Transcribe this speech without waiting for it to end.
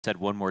Said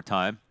one more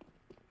time.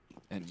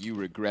 And you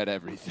regret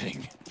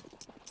everything.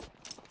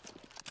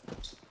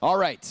 All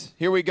right,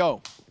 here we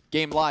go.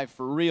 Game live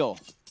for real.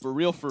 For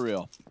real, for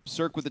real.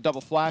 Cirque with the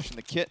double flash and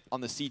the kit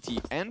on the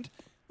CT end.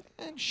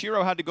 And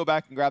Shiro had to go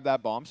back and grab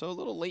that bomb, so a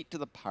little late to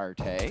the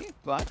party,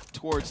 but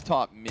towards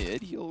top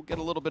mid, he'll get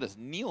a little bit of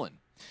Nealon.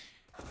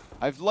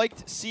 I've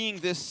liked seeing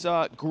this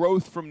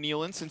growth from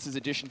Nealon since his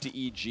addition to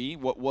EG.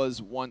 What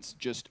was once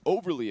just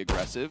overly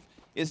aggressive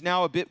is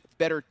now a bit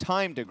better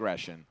timed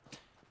aggression.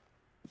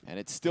 And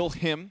it's still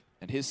him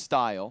and his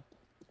style,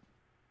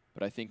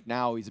 but I think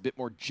now he's a bit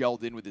more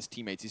gelled in with his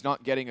teammates. He's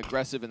not getting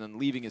aggressive and then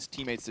leaving his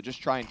teammates to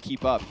just try and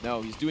keep up.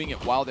 No, he's doing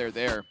it while they're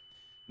there.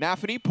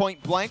 NAVI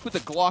point blank with the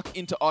Glock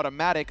into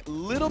automatic.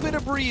 Little bit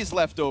of breeze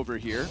left over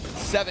here.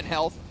 7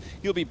 health.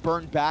 He'll be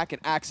burned back,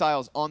 and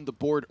Axile's on the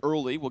board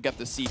early. We'll get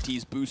the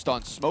CT's boost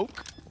on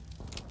smoke.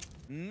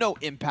 No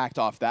impact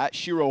off that.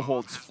 Shiro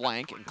holds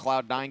flank, and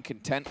Cloud9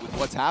 content with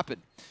what's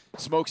happened.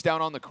 Smoke's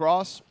down on the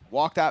cross.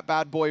 Walk that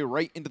bad boy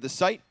right into the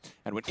site.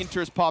 And when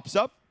Inters pops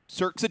up,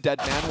 Cirque's a dead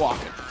man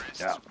walking.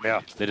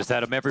 Yeah. They just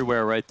had him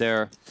everywhere right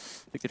there.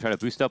 I think they try to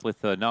boost up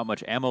with not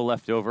much ammo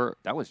left over.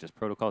 That was just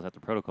protocols after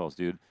protocols,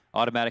 dude.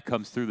 Automatic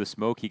comes through the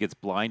smoke. He gets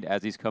blind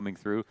as he's coming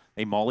through.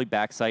 They molly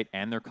backside,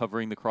 and they're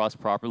covering the cross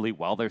properly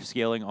while they're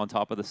scaling on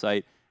top of the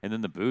site. And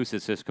then the boost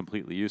is just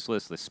completely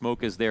useless. The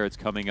smoke is there. It's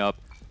coming up.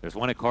 There's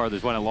one at car.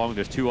 There's one at long.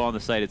 There's 2 on the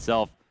site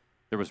itself.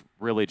 There was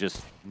really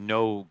just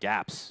no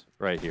gaps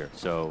right here.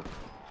 So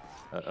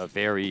a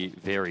very,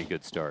 very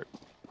good start.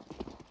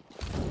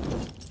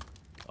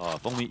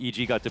 If only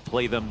EG got to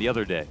play them the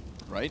other day.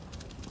 Right.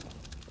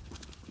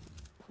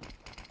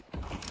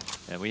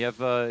 And we have,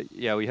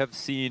 we have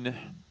seen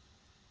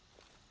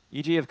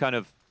EG have kind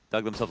of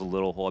dug themselves a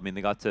little hole. I mean,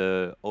 they got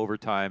to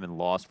overtime and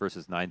lost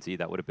versus 9Z.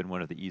 That would have been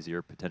one of the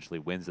easier potentially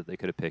wins that they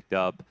could have picked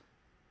up.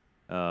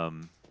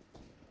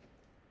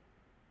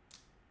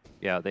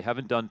 Yeah, they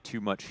haven't done too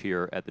much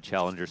here at the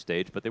Challenger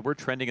stage, but they were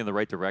trending in the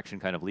right direction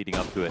kind of leading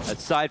up to it,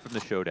 aside from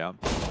the showdown.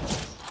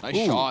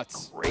 Nice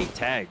shots. Great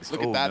tags.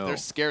 Look at that. No. They're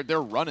scared.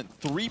 They're running.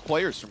 3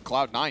 players from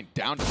Cloud9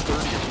 down to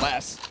 30 or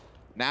less.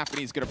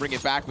 NAVI's going to bring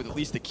it back with at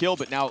least a kill,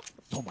 but now,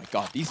 oh my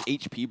god, these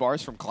HP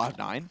bars from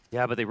Cloud9.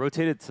 Yeah, but they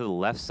rotated to the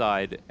left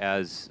side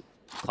as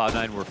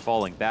Cloud9 were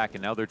falling back,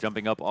 and now they're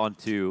jumping up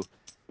onto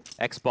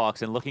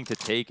Xbox and looking to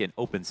take an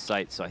open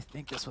site. So I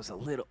think this was a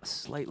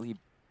slightly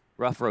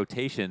rough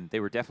rotation.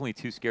 They were definitely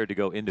too scared to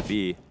go into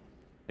B.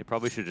 They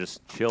probably should have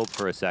just chilled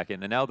for a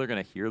second, and now they're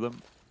going to hear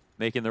them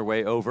making their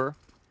way over.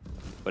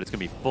 But it's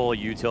going to be full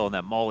util and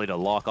that molly to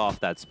lock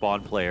off that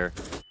spawn player.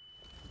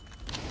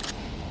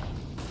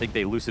 I think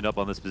they loosened up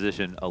on this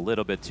position a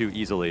little bit too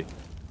easily.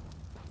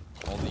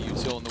 All the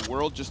util in the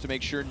world just to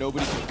make sure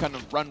nobody can kind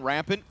of run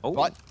rampant. Oh.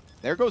 But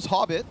there goes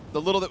Hobbit,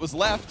 the little that was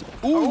left.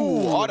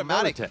 Ooh,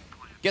 automatic.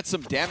 Gets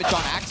some damage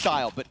on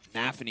Axile, but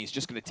NAVI's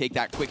just going to take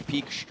that quick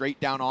peek straight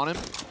down on him.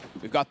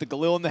 We've got the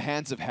Galil in the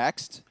hands of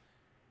Hexed.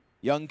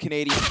 Young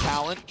Canadian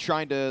talent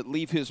trying to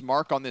leave his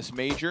mark on this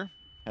major.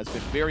 Has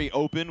been very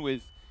open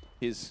with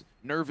his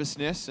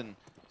nervousness and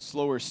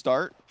slower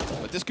start.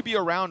 But this could be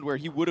a round where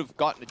he would have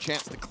gotten a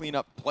chance to clean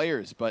up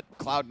players. But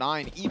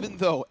Cloud9, even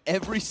though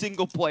every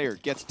single player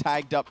gets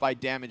tagged up by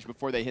damage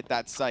before they hit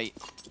that site,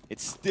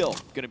 it's still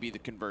going to be the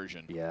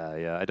conversion.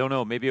 Yeah. I don't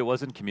know. Maybe it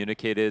wasn't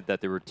communicated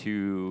that there were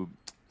 2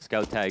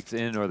 scout tags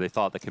in, or they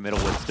thought the committal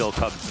would still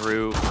come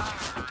through.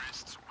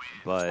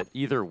 But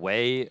either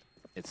way,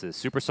 it's a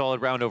super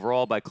solid round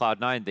overall by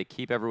Cloud9. They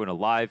keep everyone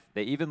alive.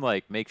 They even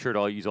make sure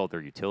to use all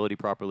their utility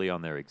properly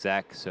on their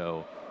exec,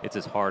 so it's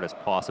as hard as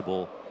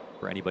possible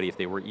for anybody if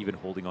they were even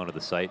holding onto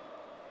the site.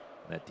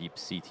 And that deep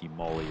CT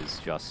molly is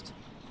just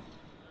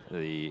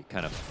the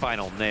kind of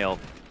final nail.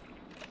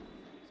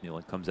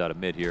 Nealon comes out of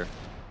mid here.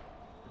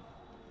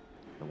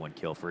 The 1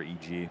 kill for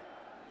EG.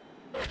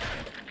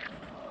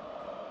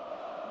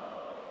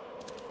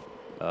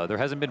 There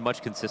hasn't been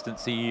much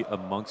consistency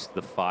amongst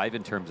the 5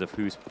 in terms of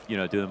who's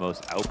doing the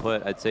most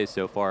output, I'd say,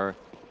 so far.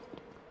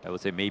 I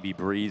would say maybe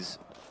Breeze.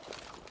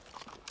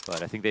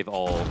 But I think they've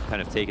all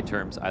kind of taken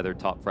turns either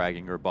top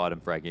fragging or bottom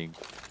fragging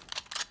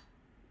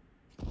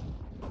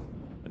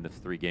in the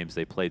 3 games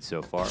they played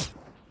so far.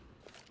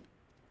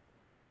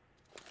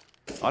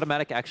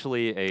 Automatic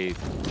actually a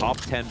top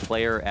 10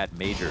 player at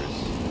majors.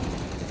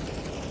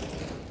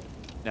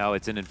 Now,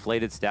 it's an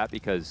inflated stat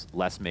because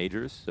less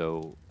majors,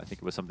 so I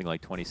think it was something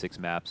like 26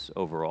 maps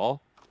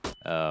overall.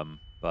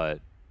 But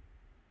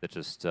that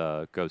just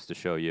goes to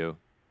show you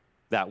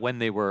that when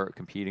they were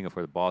competing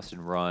for the Boston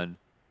run,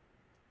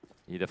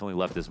 he definitely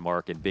left his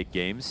mark in big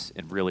games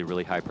in really,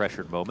 really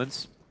high-pressured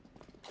moments.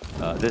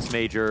 This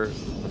major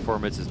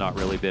performance has not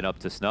really been up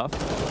to snuff.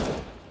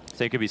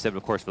 Same could be said,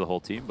 of course, for the whole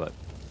team, but...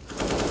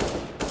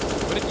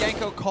 What did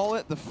Yanko call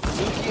it? The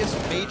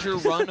flukiest major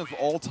run of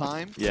all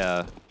time?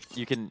 Yeah,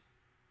 you can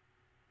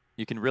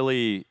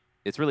really,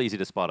 it's really easy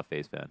to spot a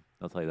Faze fan.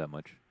 I'll tell you that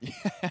much.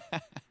 Yeah.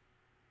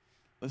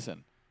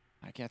 Listen,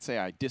 I can't say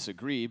I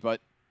disagree,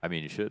 but... I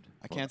mean, you should.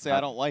 I can't say I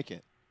don't like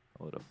it.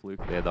 Call it a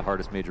fluke. They had the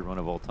hardest major run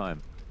of all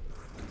time.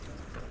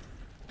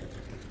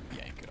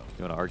 Yanko.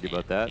 You want to argue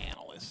about that?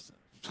 Analyst.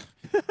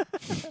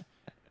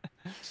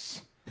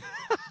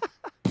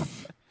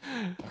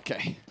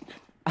 Okay.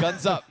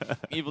 Guns up.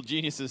 Evil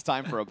Geniuses,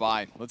 time for a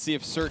buy. Let's see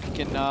if Cirque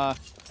can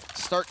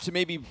start to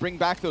maybe bring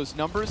back those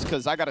numbers,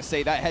 because I got to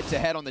say that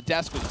head-to-head on the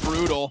desk was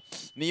brutal.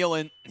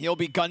 Nealon, he'll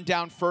be gunned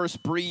down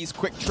first. Breeze,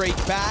 quick trade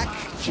back.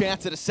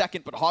 Chance at a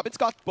second, but Hobbit's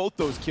got both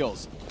those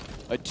kills.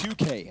 A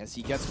 2K as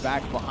he gets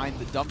back behind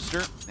the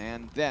dumpster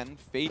and then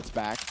fades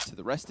back to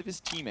the rest of his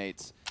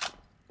teammates,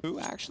 who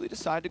actually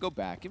decide to go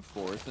back and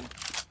forth. And,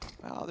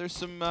 well, there's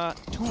some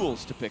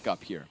tools to pick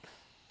up here.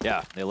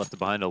 Yeah, they left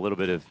behind a little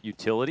bit of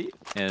utility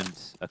and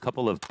a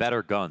couple of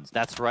better guns.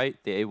 That's right,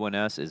 the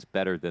A1S is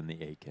better than the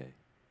AK.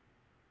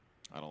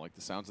 I don't like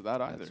the sounds of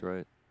that either. That's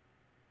right.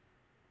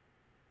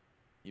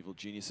 Evil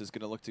Genius is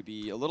going to look to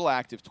be a little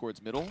active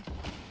towards middle.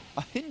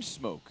 A hinge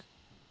smoke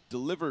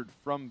delivered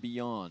from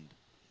beyond.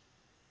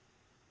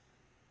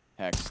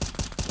 Hex.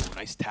 Oh,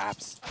 nice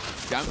taps.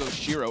 Down goes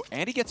Shiro,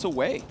 and he gets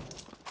away.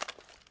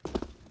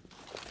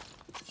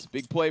 It's a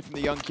big play from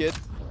the young kid.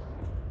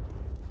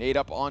 Nade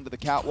up onto the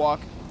catwalk.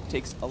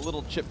 Takes a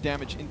little chip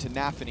damage into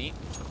NAVI.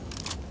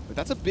 But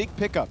that's a big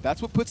pickup.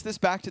 That's what puts this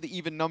back to the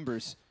even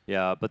numbers.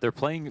 Yeah, but they're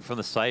playing from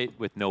the site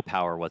with no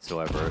power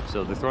whatsoever.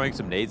 So they're throwing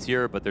some nades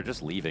here, but they're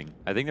just leaving.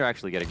 I think they're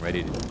actually getting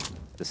ready to...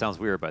 This sounds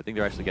weird, but I think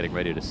they're actually getting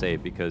ready to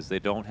save because they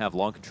don't have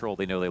long control.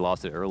 They know they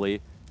lost it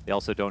early. They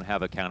also don't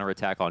have a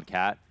counterattack on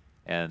Cat.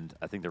 And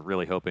I think they're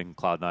really hoping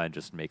Cloud9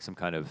 just makes some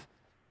kind of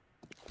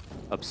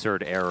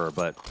absurd error.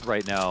 But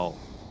right now,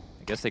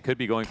 I guess they could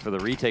be going for the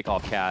retake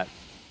off Cat,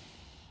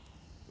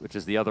 which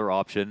is the other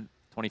option.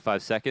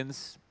 25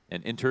 seconds,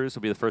 and Inters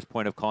will be the first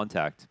point of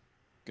contact.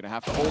 Gonna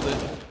have to hold it.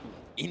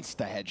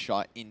 Insta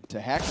headshot into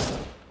Hex.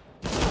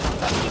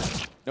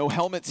 No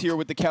helmets here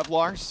with the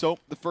Kevlar, so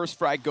the first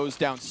frag goes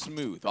down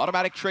smooth.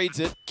 Automatic trades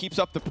it, keeps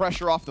up the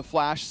pressure off the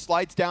flash,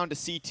 slides down to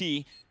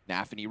CT.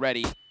 NAVI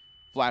ready.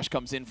 Flash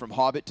comes in from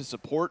Hobbit to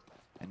support,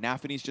 and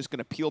NAVI's just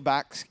gonna peel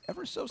back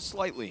ever so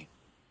slightly.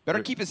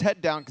 Better keep his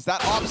head down, because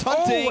that Op's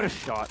hunting. Oh, what a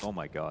shot. Oh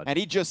my god. And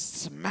he just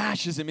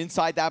smashes him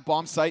inside that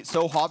bomb site.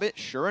 So Hobbit,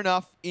 sure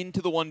enough,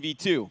 into the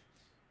 1v2.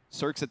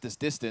 Cirque's at this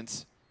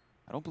distance.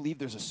 I don't believe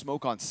there's a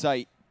smoke on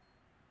site.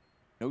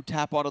 No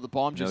tap out of the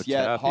bomb just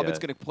yet. Hobbit's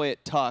going to play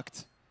it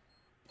tucked.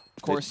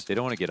 Of course. They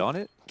don't want to get on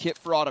it? Kit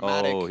for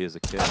automatic. Oh, he has a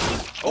kit.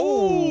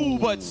 Oh,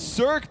 but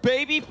Cirque,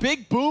 baby,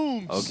 big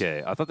booms.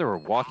 Okay, I thought they were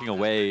walking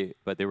away,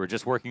 but they were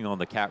just working on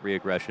the Cat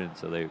re-aggression,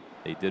 so they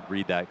did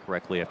read that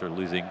correctly after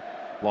losing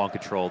long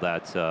control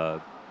that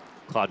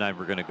Cloud9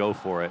 were going to go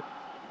for it.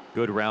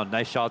 Good round.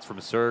 Nice shots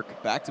from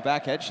Cirque.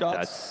 Back-to-back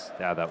headshots.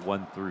 That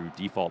one through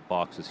default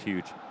box was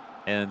huge.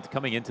 And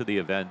coming into the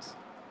event,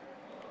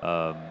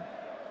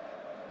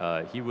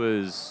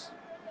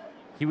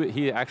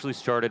 he actually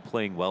started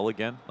playing well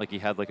again. Like he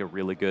had like a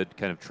really good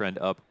kind of trend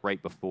up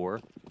right before.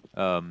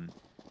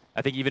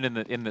 I think even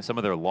in some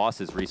of their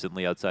losses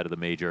recently outside of the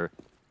major,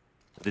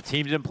 the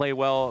team didn't play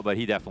well, but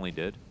he definitely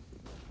did.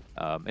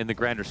 In the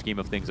grander scheme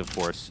of things, of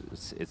course,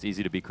 it's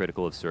easy to be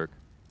critical of Cirque.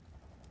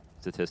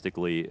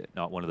 Statistically,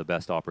 not one of the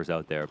best oppers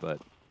out there,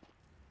 but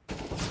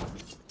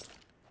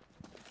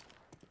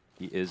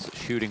he is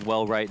shooting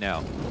well right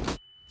now.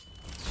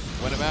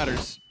 When it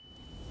matters.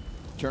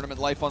 Tournament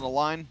life on the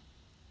line.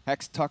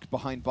 Hex tucked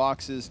behind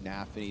boxes.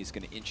 NAVI's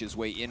going to inch his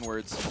way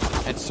inwards.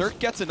 And Cirque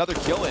gets another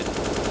kill in.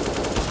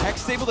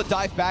 Hex is able to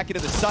dive back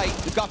into the site.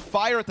 They've got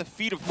fire at the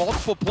feet of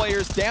multiple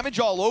players. Damage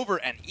all over,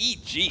 and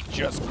EG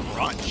just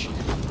crunch.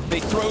 They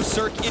throw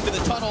Cirque into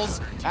the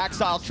tunnels.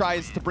 Exile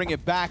tries to bring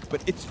it back,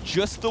 but it's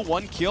just the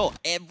one kill.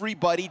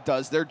 Everybody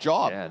does their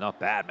job. Yeah, not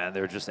bad, man.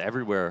 They're just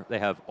everywhere. They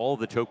have all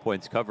the choke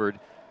points covered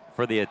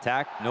for the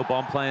attack. No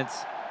bomb plants.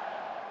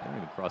 They don't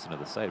even cross into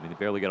the site. I mean, they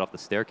barely get off the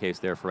staircase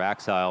there for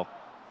Exile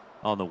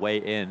on the way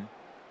in.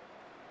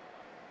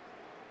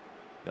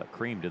 Got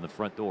creamed in the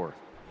front door.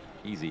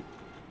 Easy.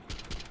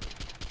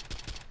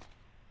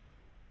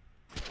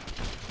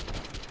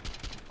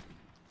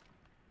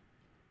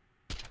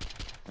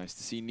 Nice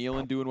to see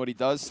Nealon doing what he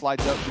does.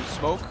 Slides out through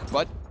smoke,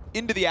 but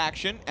into the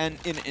action, and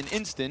in an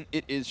instant,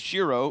 it is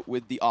Shiro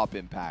with the op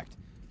impact.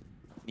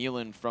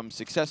 Nealon from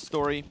success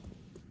story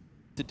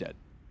to dead.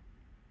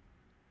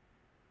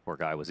 Poor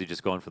guy. Was he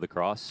just going for the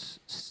cross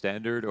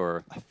standard,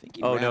 or? I think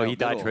he oh ran no, out he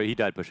died. middle. He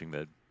died pushing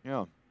mid.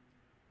 Yeah.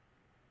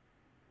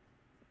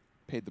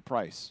 Paid the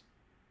price.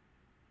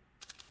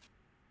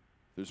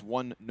 There's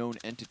one known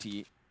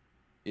entity.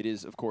 It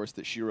is, of course,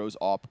 that Shiro's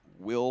op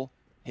will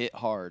hit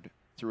hard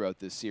throughout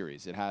this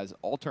series. It has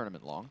all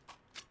tournament long.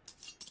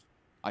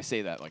 I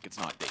say that like it's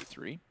not day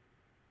 3.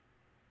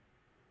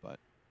 But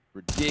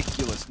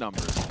ridiculous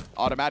numbers.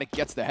 Automatic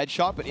gets the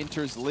headshot, but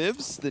Inters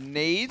lives. The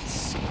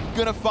nades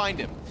gonna find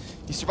him.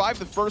 He survived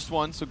the first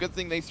one, so good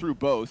thing they threw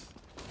both.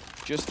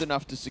 Just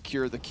enough to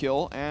secure the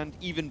kill and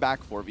even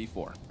back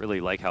 4v4.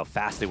 Really like how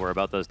fast they were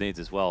about those nades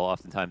as well.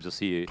 Oftentimes you'll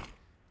see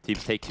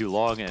teams take too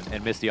long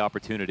and miss the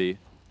opportunity.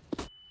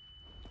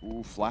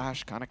 Ooh,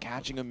 Flash kind of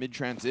catching him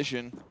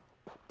mid-transition.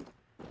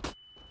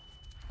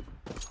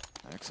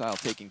 Exile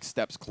taking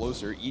steps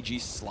closer. EG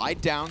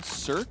slide down.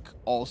 Cirque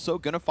also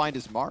gonna find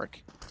his mark.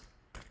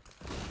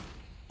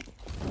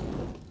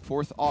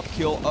 4th op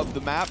kill of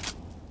the map.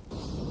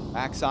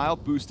 Axile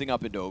boosting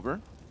up and over.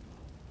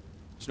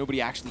 There's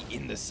nobody actually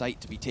in the site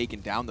to be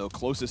taken down, though.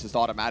 Closest is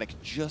Automatic,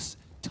 just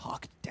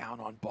tucked down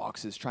on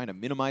boxes, trying to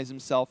minimize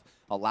himself,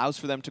 allows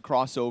for them to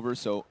cross over,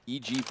 so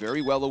EG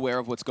very well aware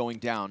of what's going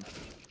down.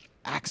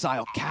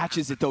 Axile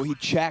catches it, though. He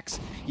checks.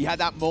 He had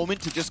that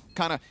moment to just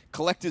kind of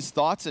collect his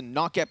thoughts and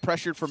not get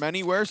pressured from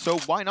anywhere, so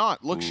why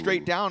not? Look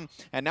straight down,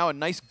 and now a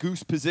nice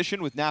Goose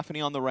position with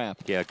NAVI on the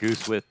ramp. Yeah,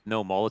 Goose with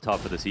no Molotov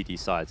for the CT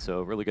side,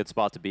 so really good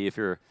spot to be if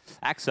you're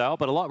Axile,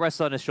 but a lot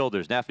rests on his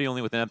shoulders. NAVI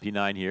only with an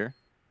MP9 here.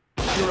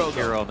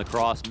 Hero on the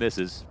cross,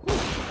 misses.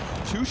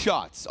 2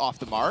 shots off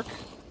the mark.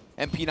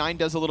 MP9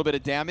 does a little bit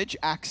of damage.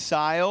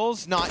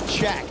 Axile's not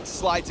checked,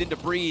 slides into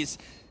Breeze.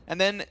 And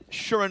then,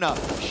 sure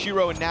enough,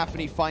 Shiro and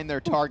NAVI find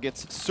their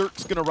targets.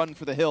 Cirque's gonna run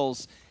for the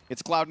hills.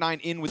 It's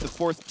Cloud9 in with the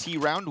 4th T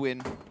round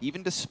win,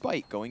 even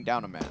despite going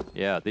down a man.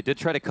 Yeah, they did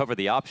try to cover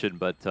the option,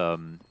 but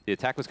the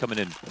attack was coming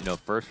in,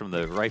 first from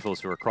the rifles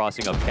who were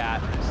crossing up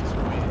Cat.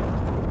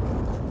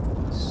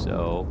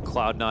 So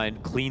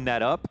Cloud9 cleaned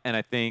that up, and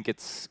I think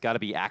it's got to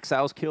be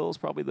Axile's kills,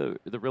 probably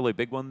the really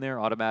big one there.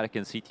 Automatic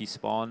and CT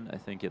spawn. I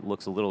think it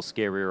looks a little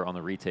scarier on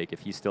the retake if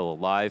he's still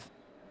alive.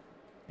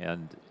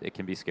 And it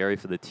can be scary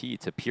for the T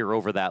to peer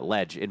over that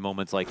ledge in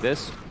moments like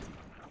this.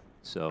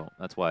 So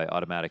that's why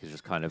Automatic is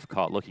just kind of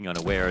caught looking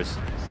unawares.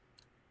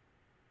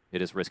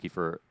 It is risky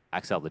for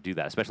Axile to do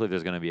that, especially if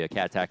there's going to be a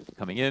cat attack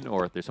coming in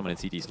or if there's someone in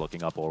CT's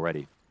looking up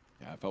already.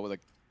 Yeah, I felt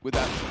with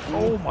that.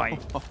 Oh my.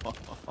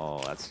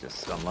 Oh, that's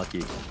just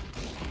unlucky.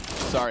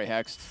 Sorry,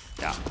 Hext.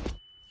 Yeah.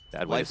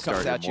 Bad way to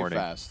start the morning.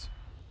 Fast.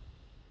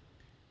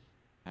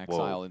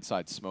 Axile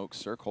inside smoke.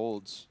 Cirque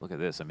holds. Look at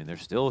this. I mean, they're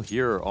still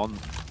here on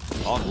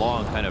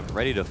long, kind of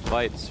ready to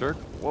fight. Cirque,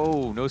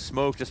 whoa, no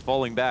smoke, just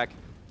falling back.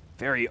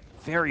 Very,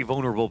 very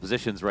vulnerable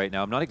positions right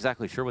now. I'm not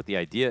exactly sure what the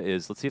idea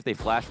is. Let's see if they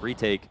flash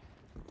retake.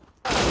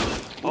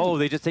 Oh,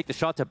 they just take the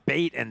shot to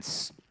bait and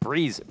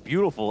Breeze.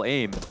 Beautiful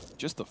aim.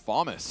 Just the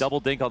FAMAS. Double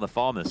dink on the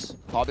FAMAS.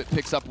 Hobbit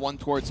picks up one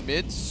towards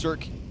mid.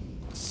 Cirque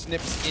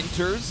snips,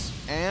 enters,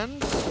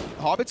 and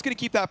Hobbit's going to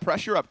keep that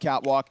pressure up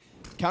catwalk.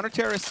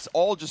 Counter-terrorists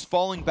all just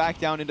falling back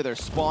down into their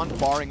spawn,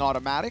 barring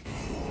Automatic.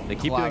 They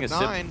keep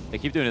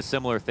doing a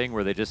similar thing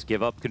where they just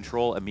give up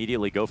control,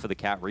 immediately go for the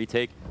cat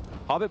retake.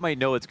 Hobbit might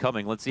know it's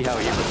coming. Let's see how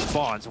he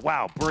responds.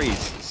 Wow, Breeze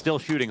still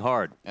shooting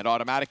hard. And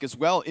Automatic as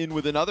well, in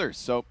with another.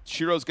 So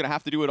Shiro's going to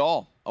have to do it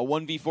all. A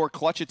 1v4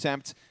 clutch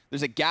attempt.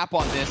 There's a gap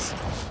on this.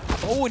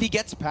 Oh, and he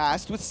gets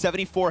past with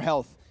 74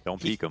 health.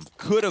 Don't peek him.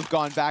 Could have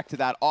gone back to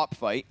that op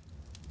fight.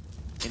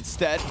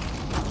 Instead,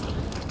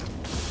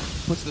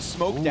 puts the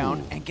smoke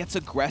down and gets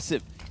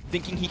aggressive,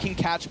 thinking he can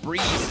catch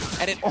Breeze.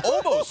 And it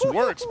almost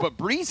works, but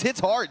Breeze hits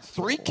hard.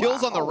 3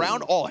 kills on the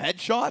round, all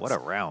headshots. What a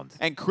round.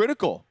 And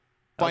critical.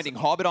 Finding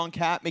Hobbit on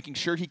Cat, making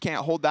sure he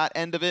can't hold that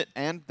end of it,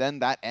 and then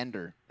that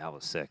ender. That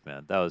was sick,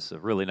 man. That was a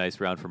really nice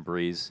round from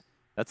Breeze.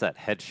 That's that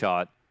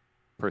headshot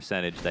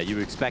percentage that you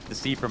expect to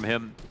see from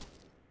him,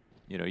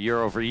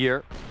 year over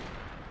year.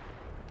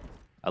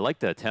 I like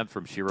the attempt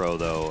from Shiro,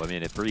 though. I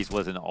mean, if Breeze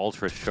wasn't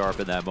ultra sharp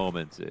in that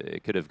moment,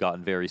 it could have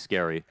gotten very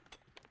scary.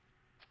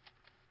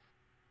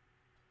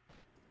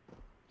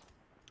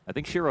 I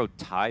think Shiro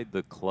tied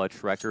the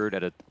clutch record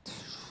at a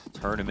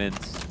tournament.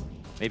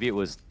 Maybe it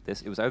was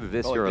this. It was either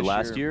this year or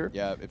last year.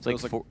 Yeah, it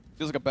feels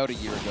like about a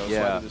year ago.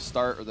 Yeah. So either the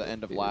start or the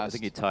end of last. I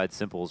think he tied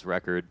Simple's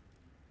record.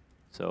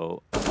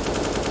 So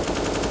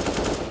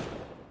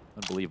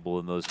unbelievable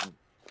in those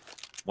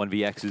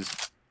 1vx's.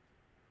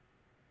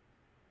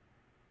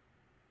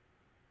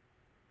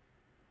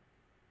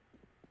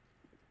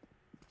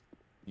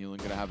 Nealon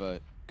gonna have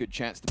a good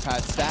chance to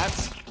pad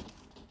stats.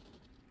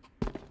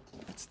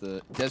 That's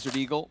the Desert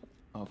Eagle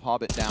of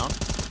Hobbit down.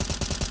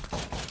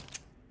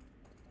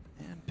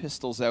 And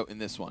pistols out in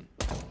this one.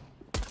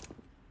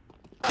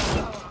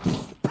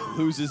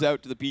 Loses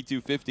out to the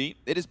P250.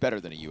 It is better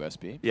than a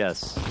USB.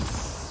 Yes.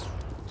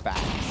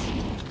 Facts.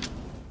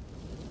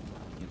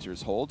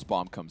 Enters, holds,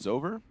 bomb comes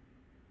over.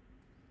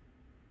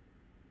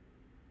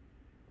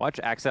 Watch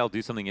Axile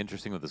do something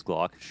interesting with his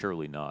Glock.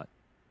 Surely not.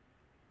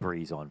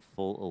 Breeze on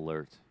full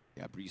alert.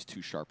 Yeah, Breeze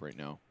too sharp right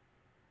now.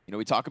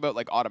 We talk about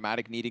like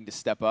Automatic needing to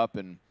step up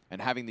and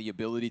having the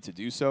ability to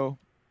do so.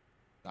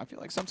 I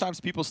feel like sometimes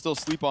people still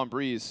sleep on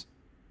Breeze.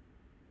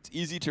 It's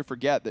easy to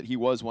forget that he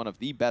was one of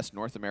the best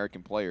North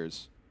American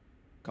players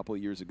a couple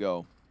of years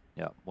ago.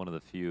 Yeah, one of the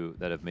few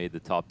that have made the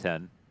top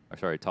 10, or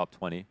sorry, top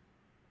 20.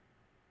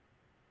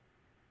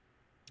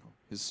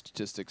 His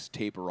statistics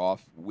taper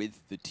off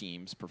with the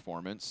team's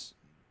performance.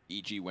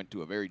 EG went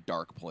to a very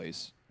dark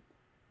place.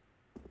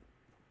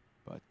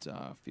 But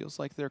feels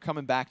like they're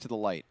coming back to the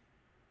light.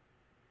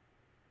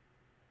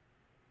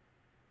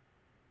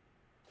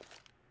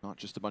 Not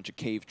just a bunch of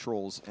cave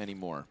trolls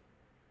anymore.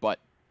 But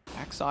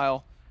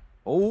Axile,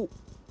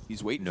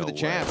 he's waiting for the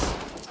chance.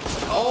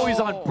 Oh, he's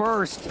on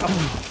burst.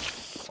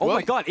 Oh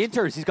my God,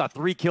 enters. He's got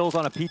 3 kills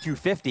on a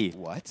P250.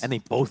 What? And they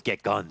both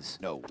get guns.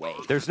 No way.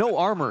 There's no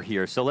armor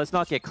here, so let's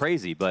not get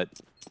crazy, but...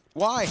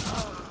 Why?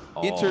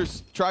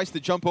 Enters tries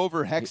to jump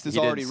over. Hext is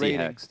already raiding.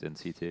 Hext in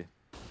CT.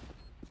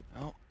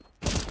 Oh.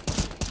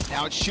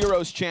 Now it's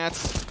Shiro's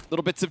chance.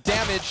 Little bits of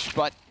damage,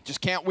 but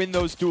just can't win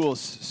those duels.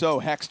 So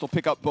Hext will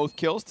pick up both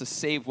kills to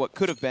save what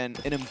could have been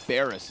an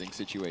embarrassing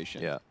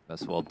situation. Yeah,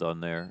 that's well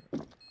done there.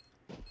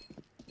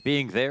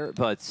 Being there,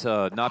 but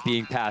not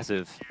being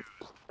passive.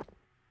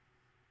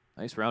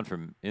 Nice round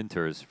from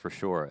Inters for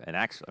sure. And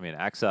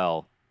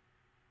Axel,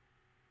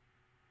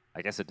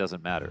 I guess it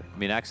doesn't matter. I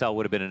mean, Axel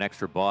would have been an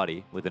extra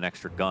body with an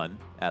extra gun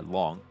at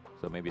long,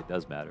 so maybe it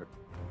does matter.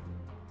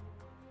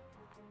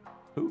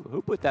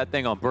 Who put that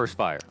thing on burst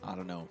fire? I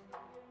don't know.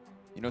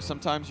 You know,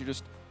 sometimes you're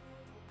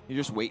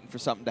just waiting for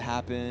something to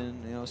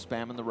happen. You know,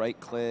 spamming the right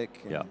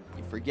click. And yeah.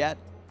 You forget.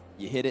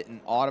 You hit it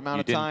an odd amount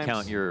of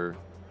times. You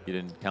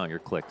didn't count your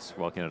clicks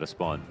walking out of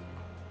spawn.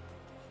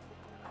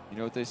 You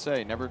know what they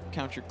say? Never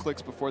count your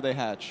clicks before they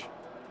hatch.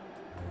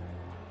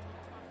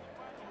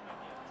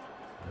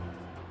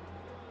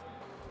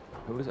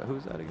 Who was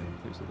that again?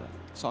 Who said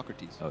that?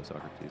 Socrates. Oh,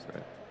 Socrates,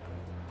 right.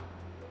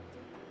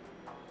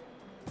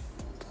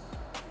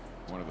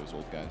 One of those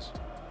old guys.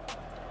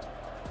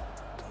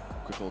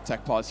 Quick little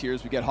tech pause here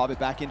as we get Hobbit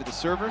back into the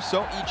server.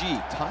 So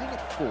EG tying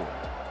at 4,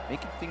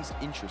 making things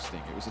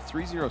interesting. It was a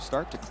 3-0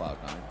 start to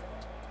Cloud9.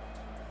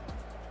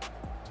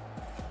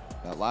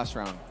 That last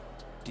round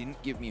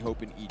didn't give me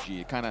hope in EG.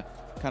 It kind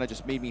of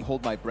just made me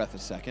hold my breath a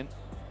second.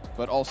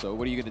 But also,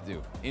 what are you going to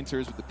do?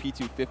 Inters with the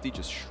P250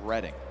 just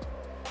shredding.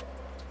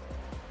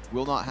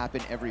 Will not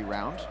happen every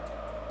round.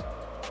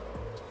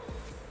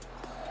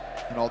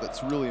 And all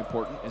that's really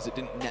important is it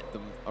didn't net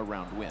them a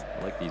round win.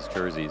 I like these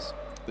jerseys.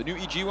 The new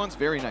EG one's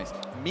very nice.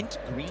 Mint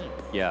green.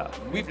 Yeah.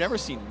 We've never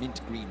seen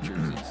mint green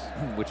jerseys.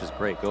 Which is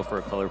great. Go for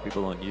a color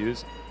people don't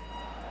use.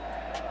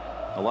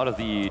 A lot of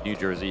the new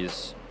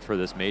jerseys for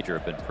this major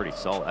have been pretty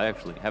solid. I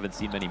actually haven't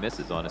seen many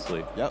misses,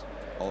 honestly. Yep.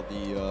 All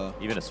the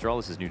even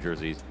Astralis' new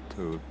jerseys,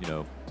 who, you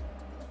know,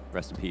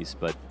 rest in peace,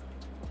 but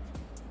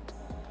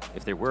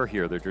if they were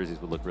here, their jerseys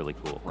would look really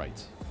cool.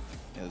 Right.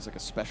 Yeah, there's like a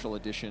special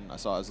edition. I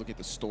was looking at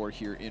the store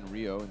here in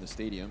Rio in the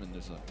stadium, and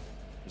it's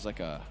like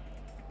a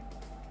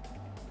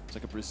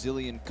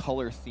Brazilian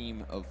color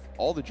theme of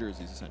all the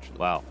jerseys essentially.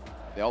 Wow.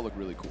 They all look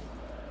really cool.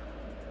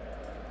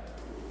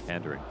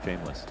 Pandering,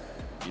 shameless.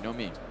 You know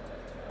me.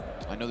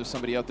 I know there's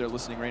somebody out there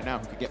listening right now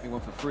who could get me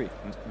one for free.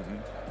 Mm-hmm.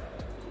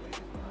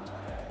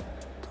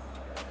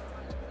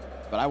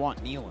 But I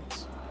want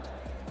Nealon's.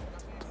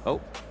 Oh,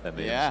 that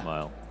made him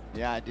smile.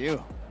 Yeah, I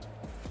do.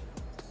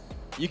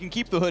 You can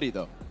keep the hoodie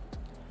though.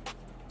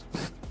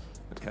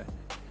 Okay.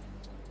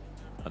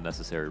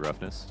 Unnecessary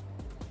roughness.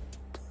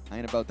 I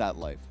ain't about that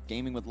life.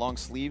 Gaming with long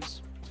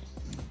sleeves.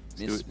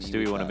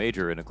 Stewie won a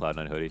major in a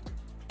Cloud9 hoodie.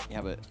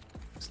 Yeah, but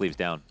sleeves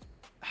down.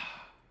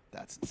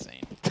 That's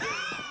insane.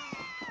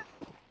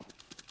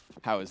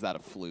 How is that a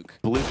fluke?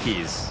 Blue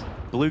keys.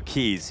 Blue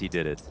keys, he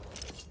did it.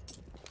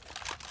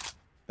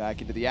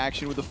 Back into the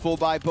action with a full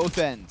buy both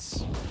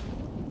ends.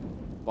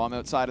 Bomb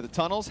outside of the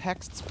tunnels.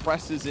 Hext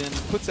presses in,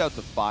 puts out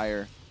the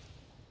fire.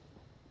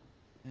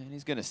 And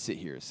he's going to sit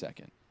here a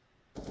second.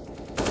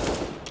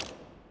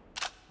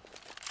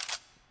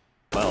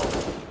 Well,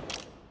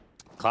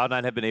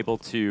 Cloud9 have been able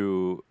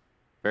to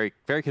very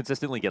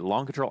consistently get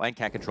long control and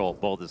cat control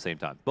both at the same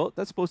time. Both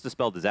that's supposed to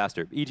spell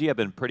disaster. EG have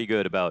been pretty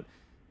good about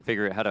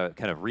figuring out how to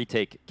kind of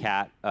retake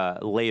cat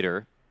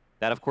later.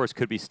 That, of course,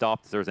 could be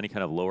stopped if there's any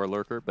kind of lower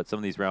lurker, but some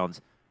of these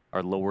rounds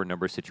are lower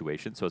number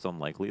situations, so it's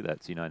unlikely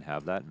that C9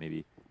 have that.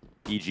 Maybe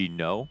EG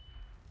no.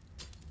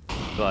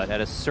 But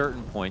at a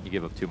certain point, you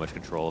give up too much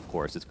control, of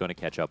course, it's going to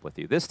catch up with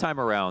you. This time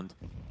around,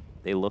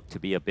 they look to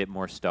be a bit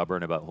more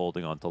stubborn about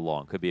holding on to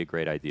long. Could be a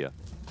great idea.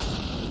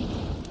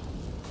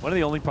 One of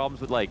the only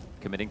problems with like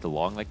committing to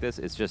long like this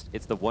is just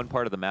it's the one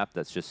part of the map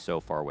that's just so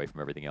far away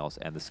from everything else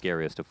and the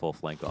scariest to full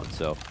flank on.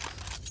 So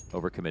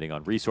overcommitting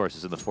on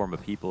resources in the form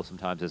of people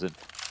sometimes isn't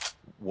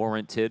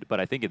warranted, but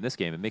I think in this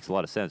game it makes a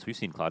lot of sense. We've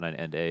seen Cloud9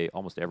 end A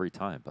almost every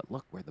time, but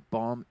look where the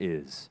bomb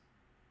is.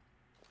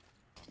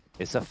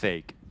 It's a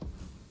fake.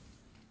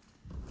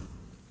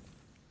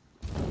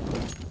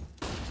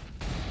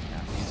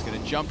 He's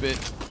gonna jump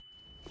it.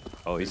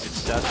 Oh, he's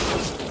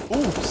successful.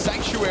 Ooh,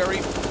 Sanctuary,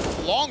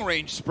 long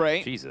range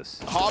spray. Jesus.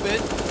 Hobbit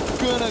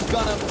gonna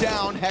gun him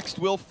down. Hext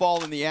will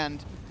fall in the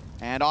end.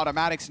 And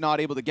Automatic's not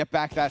able to get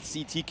back that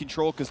CT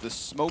control because the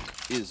smoke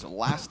is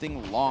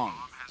lasting long.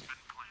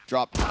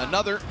 Drop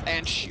another,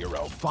 and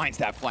Shiro finds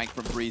that flank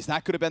from Breeze.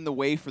 That could have been the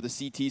way for the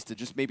CTs to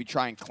just maybe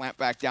try and clamp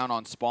back down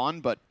on spawn,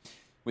 but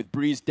with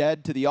Breeze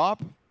dead to the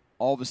op,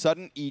 all of a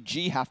sudden,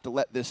 EG have to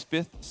let this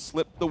fifth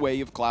slip the way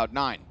of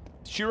Cloud9.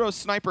 Shiro's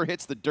sniper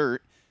hits the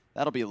dirt.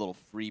 That'll be a little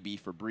freebie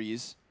for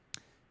Breeze.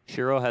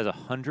 Shiro has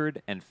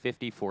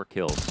 154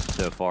 kills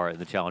so far in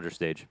the Challenger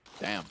stage.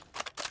 Damn.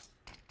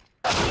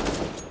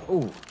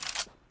 Ooh.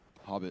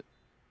 Hobbit.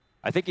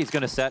 I think he's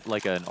going to set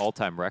like an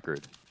all-time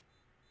record.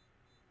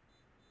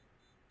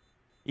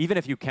 Even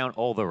if you count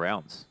all the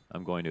rounds,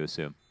 I'm going to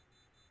assume.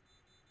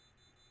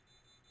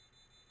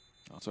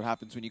 That's what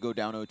happens when you go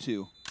down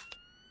 0-2.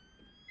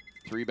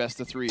 3 best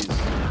of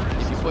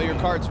 3s. If you play your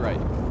cards right.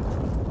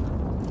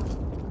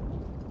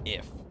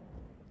 If.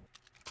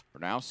 For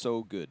now,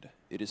 so good.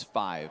 It is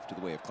 5 to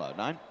the way of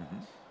Cloud9.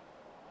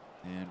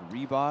 And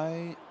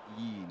rebuy,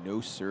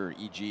 no sir,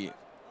 EG.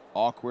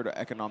 Awkward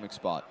economic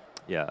spot.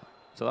 Yeah.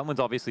 So that one's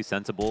obviously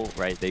sensible,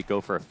 right? They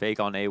go for a fake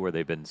on A where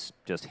they've been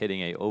just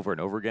hitting A over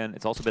and over again.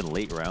 It's also been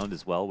late round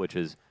as well, which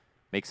is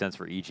makes sense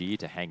for EG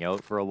to hang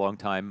out for a long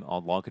time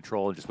on long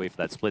control and just wait for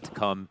that split to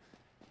come.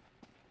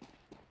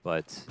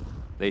 But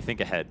they think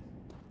ahead.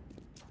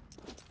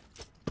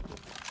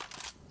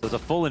 So it's a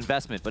full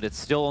investment, but it's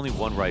still only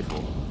one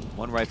rifle.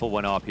 One rifle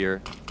went off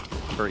here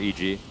for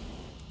EG.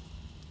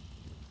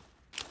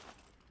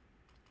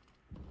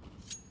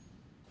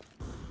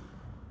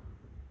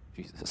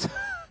 Jesus.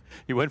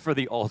 He went for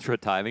the ultra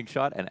timing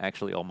shot and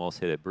actually almost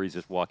hit it. Breeze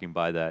just walking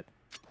by that.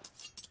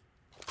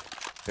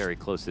 Very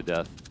close to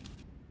death.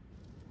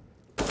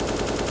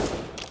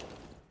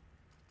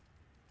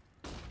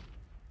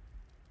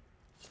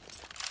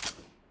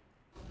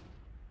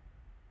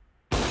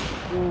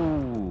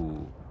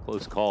 Ooh,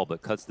 close call,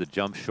 but cuts the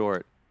jump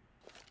short.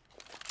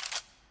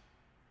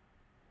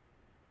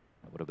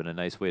 That would have been a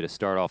nice way to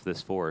start off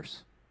this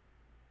force.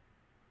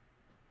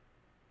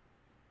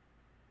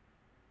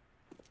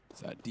 Is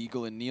that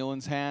Deagle in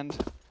Nealon's hand?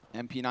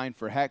 MP9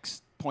 for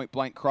Hex. Point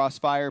blank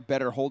crossfire.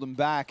 Better hold him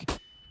back.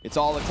 It's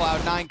all the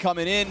Cloud9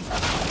 coming in.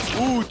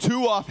 Ooh,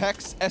 2 off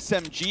Hex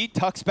SMG.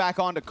 Tucks back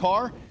onto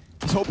Car.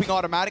 He's hoping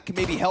Automatic can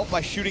maybe help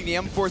by shooting the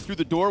M4 through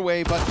the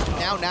doorway, but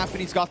now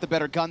NAVI's got the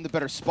better gun, the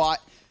better spot,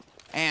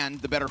 and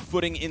the better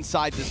footing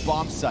inside this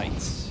bomb site.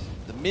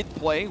 The mid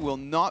play will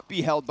not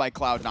be held by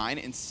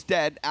Cloud9.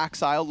 Instead,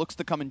 Axile looks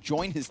to come and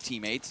join his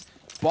teammates.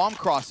 Bomb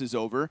crosses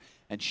over,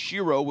 and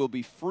Shiro will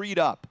be freed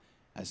up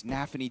as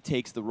NAVI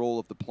takes the role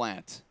of the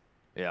plant.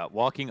 Yeah,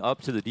 walking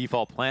up to the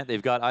default plant.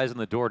 They've got eyes on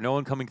the door. No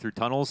one coming through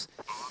tunnels.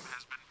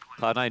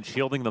 Cloud9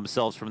 shielding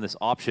themselves from this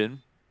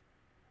option.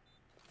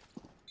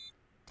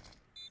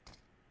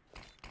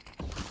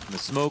 And the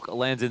smoke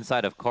lands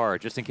inside of Car,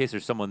 just in case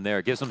there's someone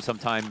there. Gives them some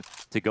time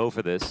to go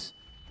for this.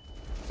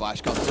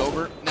 Flash comes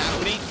over.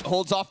 NAVI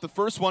holds off the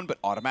first one, but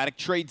Automatic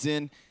trades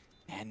in.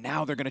 And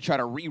now they're going to try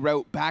to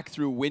reroute back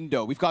through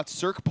window. We've got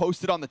Cirque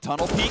posted on the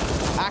tunnel peak.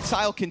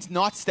 Axile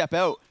cannot step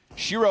out.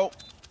 Shiro,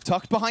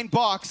 tucked behind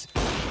box,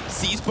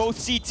 sees both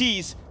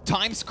CTs.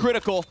 Time's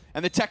critical,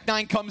 and the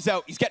Tech-9 comes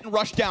out. He's getting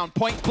rushed down,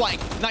 point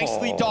blank.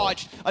 Nicely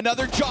dodged.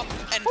 Another jump,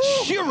 and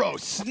Shiro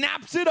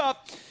snaps it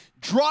up.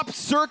 Drops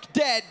Cirque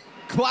dead.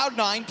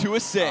 Cloud9 to a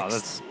 6. Oh,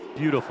 that's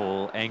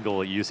beautiful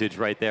angle usage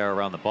right there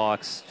around the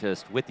box.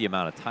 Just with the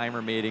amount of time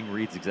remaining,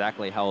 reads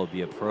exactly how it'll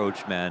be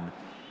approached, man.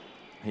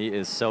 He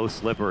is so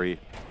slippery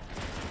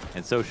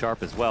and so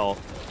sharp as well.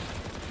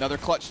 Another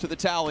clutch to the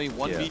tally,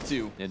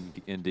 1v2. Yeah,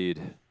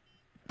 indeed.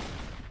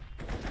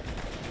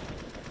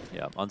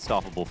 Yeah,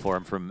 unstoppable for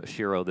him from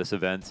Shiro this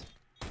event.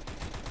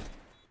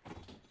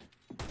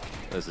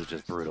 This is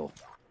just brutal.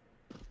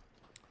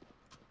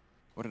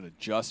 What an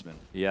adjustment.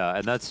 Yeah,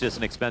 and that's just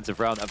an expensive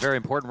round. A very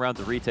important round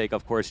to retake,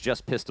 of course.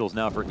 Just pistols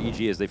now for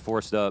EG as they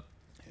forced up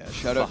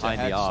shout out behind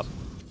to Hex. the op.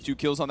 2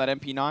 kills on that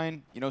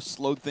MP9, you know,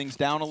 slowed things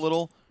down a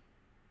little.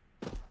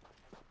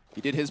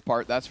 He did his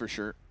part, that's for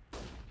sure.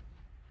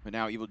 But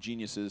now Evil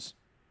Geniuses,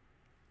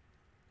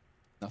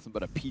 nothing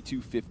but a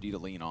P250 to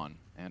lean on.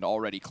 And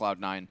already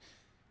Cloud9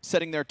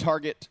 setting their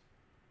target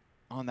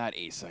on that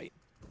A site.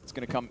 It's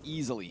going to come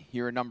easily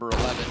here in number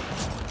 11.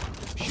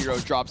 Shiro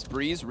drops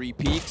Breeze,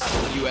 repeats.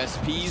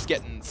 USP's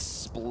getting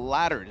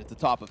splattered at the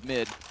top of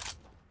mid.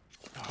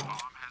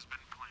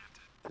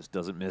 Just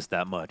doesn't miss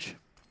that much.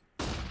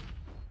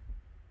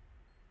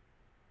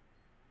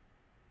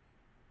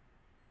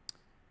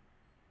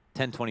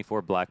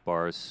 .1024 black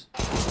bars.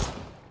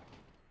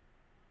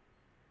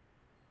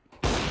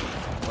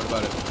 What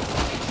about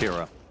it?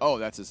 Shiro. Oh,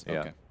 that's his.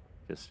 Yeah. Okay.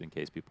 Just in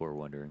case people are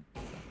wondering. I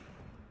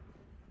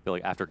feel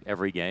like after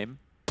every game,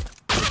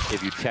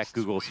 if you check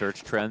Google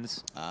search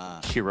trends,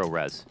 Shiro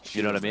res.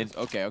 You know what I mean?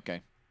 Okay,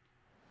 okay.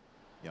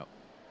 Yep.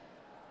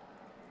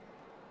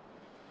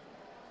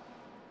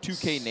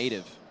 2K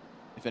native,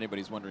 if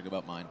anybody's wondering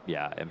about mine.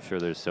 Yeah, I'm sure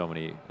there's so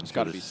many. There's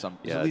got to be some.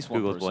 Yeah, at least one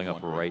Google's person blowing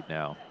up wondering. right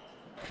now.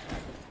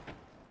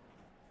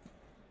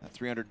 That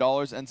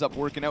 $300 ends up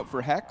working out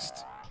for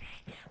Hext.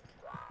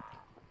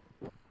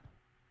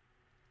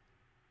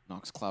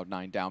 Knocks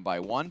Cloud9 down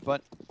by 1,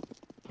 but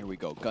here we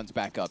go. Guns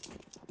back up.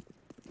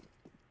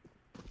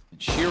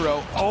 And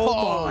Shiro.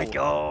 Oh my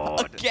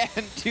God!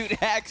 Again, dude,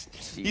 Hex.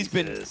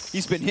 Jesus.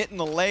 He's been hitting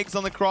the legs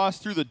on the cross,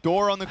 through the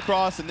door on the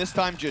cross, and this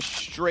time just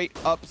straight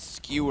up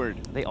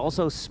skewered. They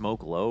also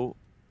smoke low,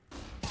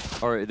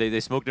 or they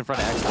smoked in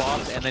front of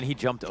Xbox, and then he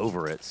jumped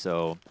over it.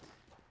 So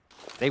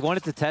they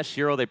wanted to test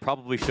Shiro. They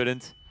probably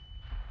shouldn't.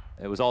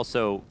 It was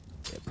also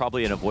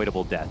probably an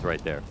avoidable death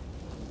right there.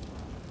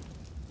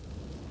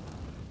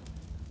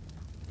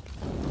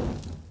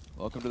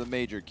 Welcome to the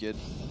Major, kid.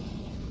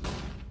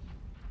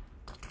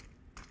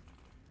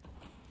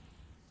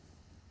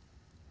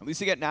 At least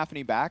they get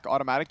NAVI back.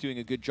 Automatic doing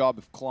a good job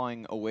of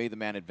clawing away the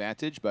man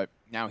advantage, but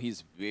now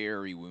he's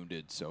very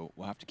wounded, so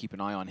we'll have to keep an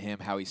eye on him,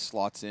 how he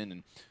slots in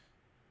and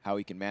how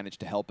he can manage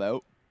to help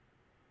out.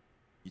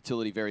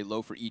 Utility very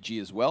low for EG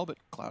as well, but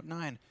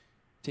Cloud9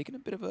 taking a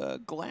bit of a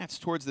glance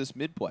towards this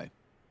mid play.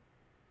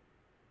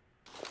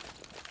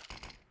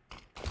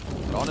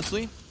 But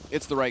honestly,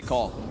 it's the right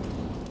call.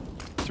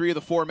 3 of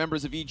the 4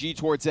 members of EG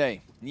towards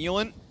A.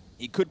 Nealon,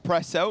 he could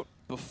press out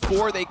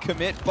before they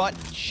commit, but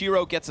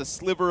Shiro gets a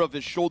sliver of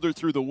his shoulder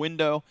through the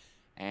window,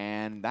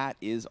 and that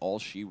is all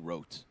she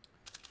wrote.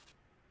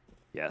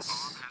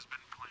 Yes.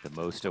 The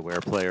most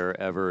aware player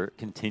ever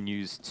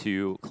continues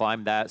to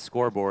climb that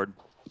scoreboard.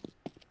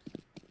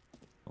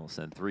 We'll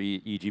send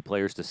 3 EG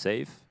players to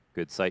save.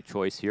 Good site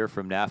choice here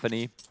from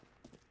NAVI.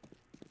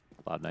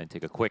 Cloud9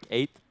 take a quick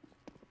 8th.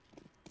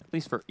 At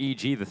least for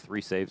EG, the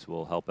 3 saves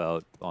will help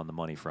out on the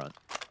money front.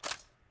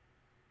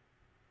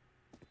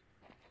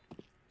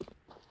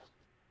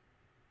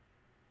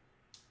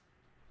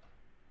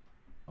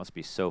 Must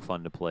be so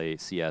fun to play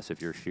CS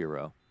if you're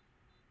Shiro.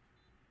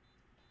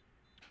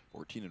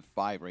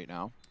 14-5 right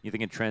now. You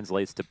think it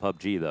translates to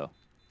PUBG, though?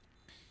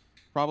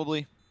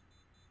 Probably.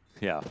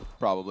 Yeah.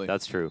 Probably.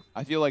 That's true.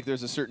 I feel like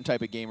there's a certain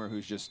type of gamer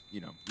who's just, you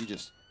know, you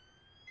just...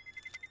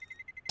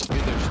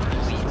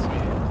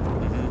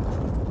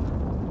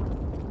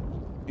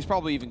 He's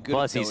probably even good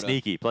Plus at he's Dota.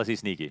 sneaky. Plus he's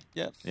sneaky.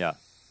 Yeah. Yeah.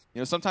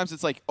 You know, sometimes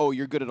it's like, oh,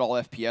 you're good at all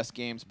FPS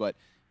games, but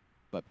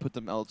put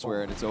them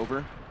elsewhere and it's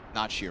over.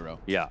 Not Shiro.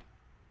 Yeah.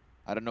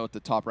 I don't know what the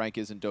top rank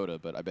is in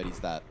Dota, but I bet he's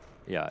that.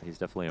 Yeah, he's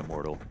definitely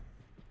immortal.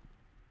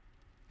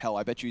 Hell,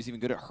 I bet you he's even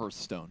good at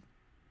Hearthstone.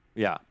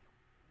 Yeah.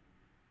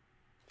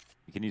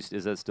 Can you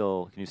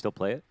still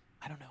play it?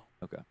 I don't know.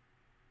 Okay.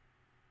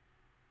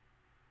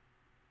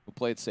 We'll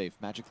play it safe.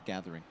 Magic the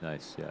Gathering.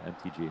 Nice. Yeah,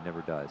 MTG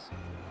never dies.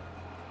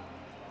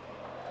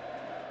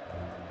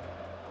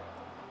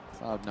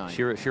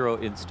 Cloud9. Shiro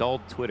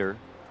installed Twitter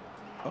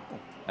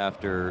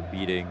after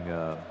beating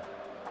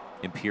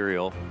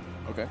Imperial.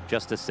 Okay.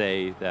 Just to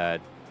say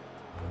that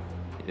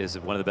it is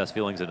one of the best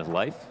feelings in his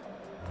life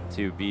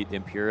to beat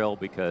Imperial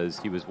because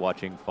he was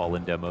watching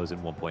Fallen demos in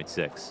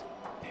 1.6.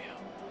 Damn.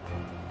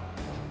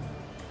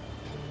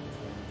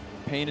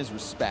 Paying his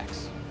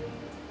respects.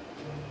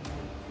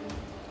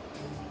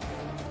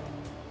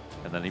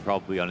 And then he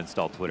probably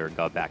uninstalled Twitter and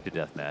got back to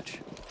deathmatch.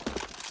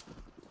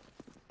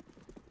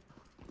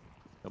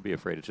 Don't be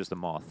afraid, it's just a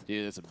moth.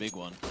 Dude, that's a big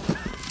one.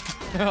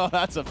 Oh,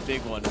 that's a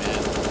big one,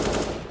 man.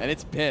 And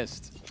it's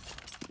pissed.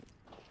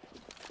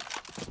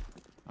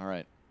 All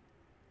right.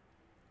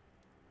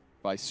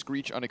 If I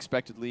screech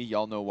unexpectedly,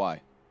 y'all know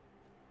why.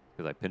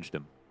 Because I pinched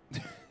him.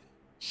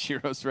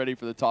 Shiro's ready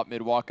for the top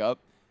mid walk up.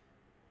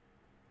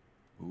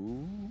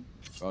 Ooh.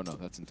 Oh, no,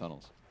 that's in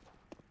tunnels.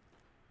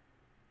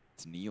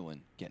 It's Nealon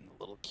getting a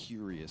little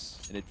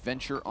curious. An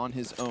adventure on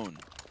his own.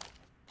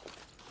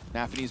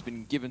 NAVI's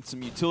been given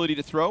some utility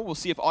to throw. We'll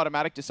see if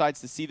Automatic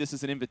decides to see this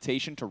as an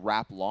invitation to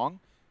wrap long.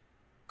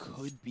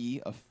 Could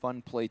be a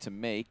fun play to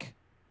make.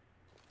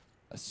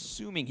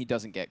 Assuming he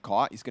doesn't get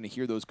caught, he's going to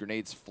hear those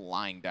grenades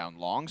flying down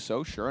long.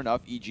 So sure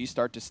enough, EG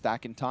start to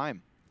stack in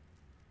time.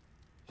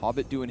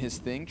 Hobbit doing his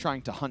thing,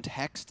 trying to hunt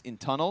Hexed in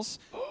tunnels.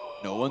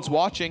 No one's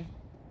watching.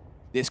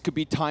 This could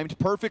be timed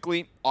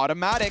perfectly.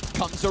 Automatic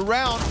comes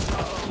around.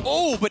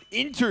 Oh, but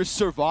Inter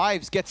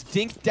survives, gets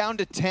dinked down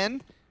to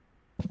 10.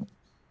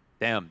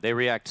 Damn, they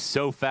react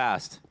so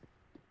fast.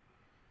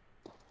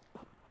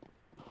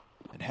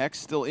 And Hex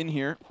still in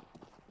here.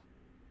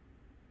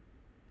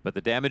 But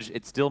the damage,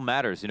 it still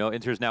matters. You know,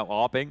 Inter's now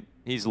opping.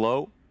 He's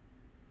low.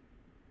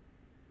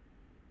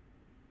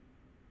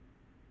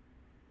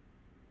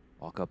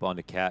 Walk up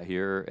onto Cat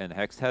here, and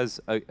Hex has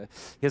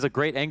a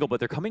great angle, but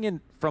they're coming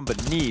in from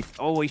beneath.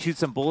 Oh, he shoots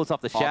some bullets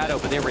off the shadow,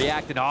 but they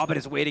react, and Hobbit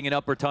is waiting in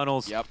upper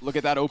tunnels. Yep, look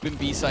at that open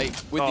B site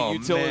with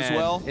the util as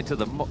well. Into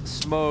the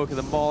smoke and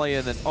the molly,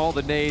 and then all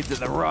the nades and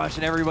the rush,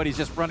 and everybody's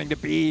just running to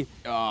B.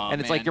 Oh, and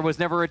it's like there was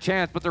never a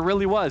chance, but there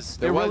really was.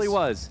 There really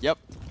was. Yep.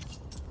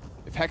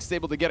 If Hex is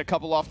able to get a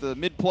couple off the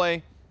mid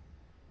play,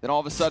 then all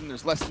of a sudden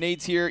there's less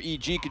nades here.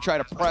 EG could try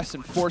to press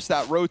and force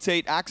that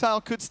rotate. Axile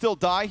could still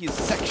die. He's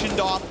sectioned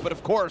off, but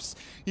of course,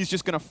 he's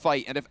just going to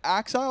fight. And if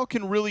Axile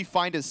can really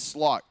find his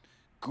slot,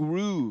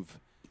 groove,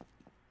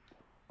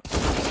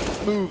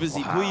 move as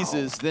he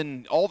pleases,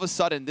 then all of a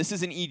sudden, this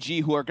is an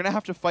EG who are going to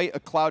have to fight a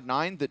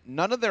Cloud9 that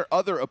none of their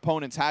other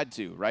opponents had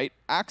to, right?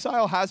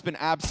 Axile has been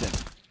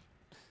absent.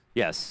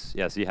 Yes,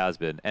 yes, he has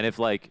been. And if,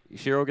 like,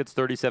 Shiro gets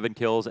 37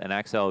 kills and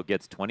Axile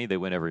gets 20, they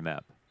win every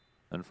map.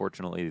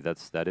 Unfortunately,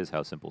 that is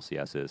how simple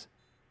CS is.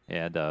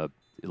 And the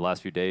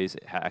last few days,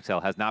 Axile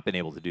has not been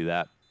able to do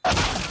that.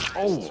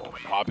 Oh,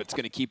 Hobbit's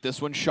going to keep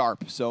this one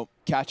sharp. So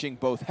catching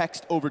both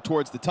Hexed over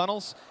towards the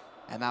tunnels,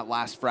 and that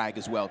last frag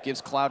as well.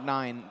 Gives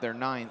Cloud9 their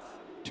 9th,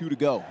 2 to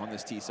go on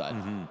this T side.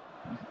 And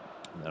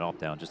then off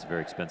down, just a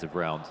very expensive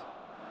round.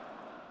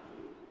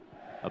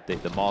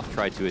 Update, the Moth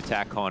tried to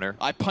attack Connor.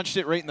 I punched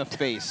it right in the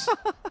face.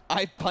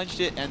 I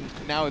punched it, and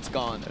now it's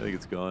gone. I think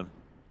it's gone.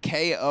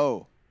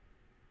 KO.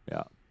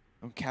 Yeah.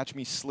 Don't catch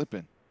me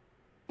slipping.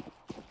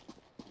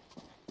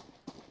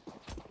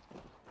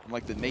 I'm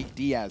like the Nate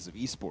Diaz of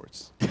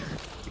esports.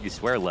 You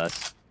swear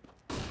less.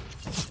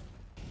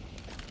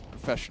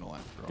 Professional,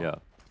 after all.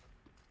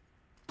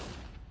 Yeah.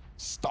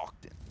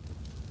 Stockton.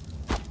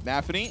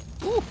 NAVI.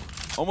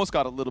 Almost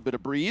got a little bit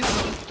of breeze.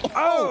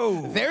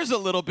 Oh! There's a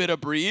little bit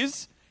of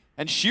breeze.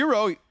 And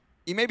Shiro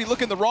he may be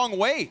looking the wrong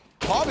way.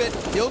 Hobbit,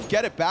 he'll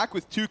get it back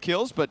with 2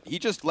 kills, but he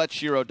just let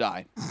Shiro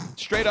die.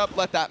 Straight up,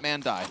 let that man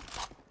die.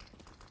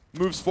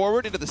 Moves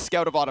forward into the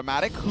Scout of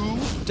Automatic, who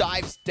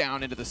dives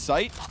down into the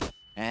site.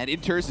 And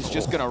Inters is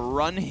just going to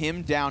run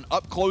him down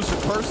up close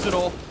and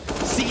personal.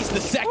 Sees the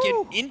second.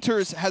 Woo.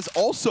 Inters has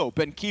also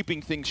been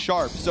keeping things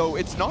sharp. So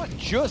it's not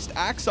just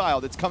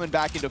Axile that's coming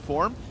back into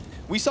form.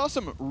 We saw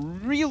some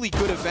really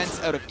good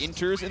events out of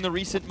Inters in the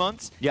recent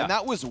months, and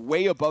that was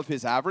way above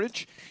his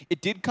average.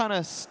 It did kind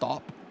of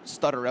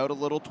stutter out a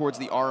little towards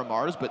the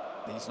RMRs,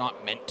 but he's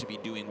not meant to be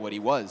doing what he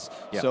was.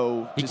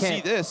 So to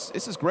see this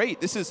is great.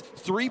 This is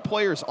 3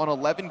 players on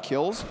 11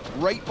 kills,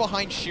 right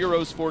behind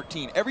Shiro's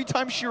 14. Every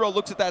time Shiro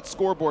looks at that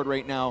scoreboard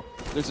right now,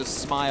 there's a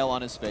smile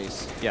on his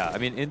face. Yeah, I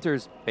mean,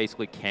 Inters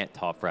basically can't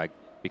top frag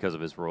because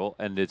of his role,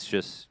 and it's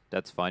just,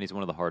 that's fine. He's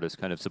one of the hardest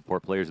kind of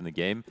support players in the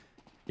game.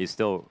 He's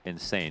still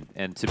insane.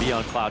 And to be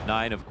on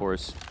Cloud9, of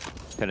course,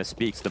 kind of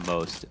speaks the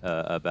most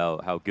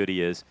about how good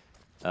he is.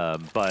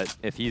 But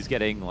if he's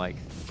getting like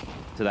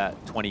to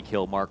that 20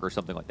 kill mark or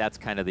something like that's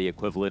kind of the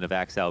equivalent of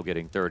Axel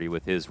getting 30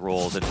 with his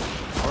roles. And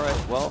all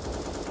right, well,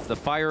 the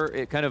fire,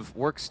 it kind of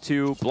works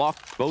to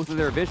block both of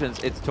their visions.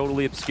 It's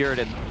totally obscured,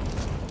 and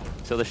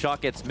so the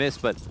shot gets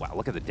missed. But wow,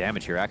 look at the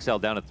damage here. Axel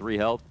down to 3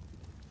 health.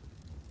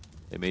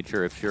 They made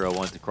sure if Shiro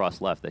wanted to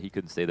cross left that he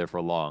couldn't stay there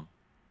for long.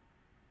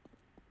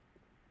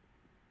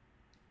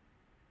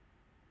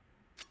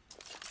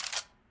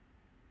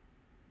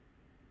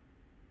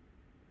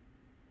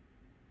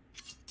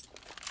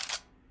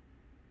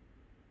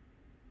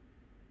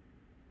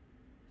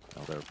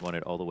 They're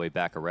running all the way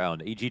back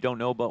around. EG don't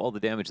know about all the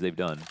damage they've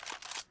done,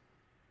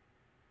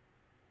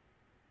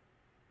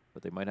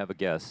 but they might have a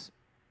guess.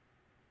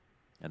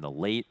 And the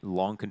late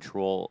long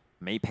control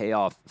may pay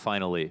off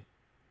finally.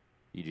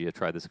 EG have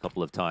tried this a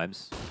couple of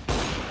times.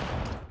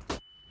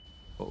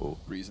 Uh-oh.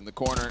 Breeze in the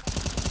corner.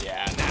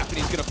 Yeah,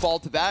 NAVI's gonna fall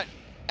to that.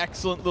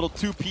 Excellent little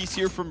 2-piece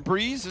here from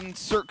Breeze, and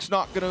Cirque's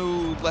not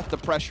gonna let the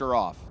pressure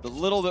off. The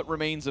little that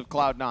remains of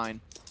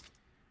Cloud9.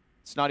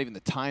 It's not even the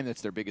time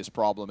that's their biggest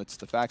problem. It's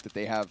the fact that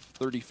they have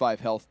 35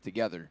 health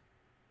together.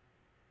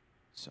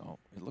 So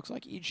it looks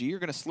like EG are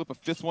going to slip a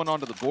 5th one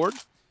onto the board.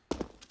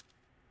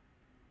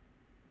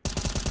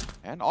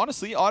 And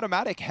honestly,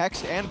 Automatic,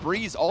 Hex, and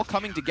Breeze all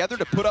coming together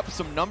to put up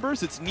some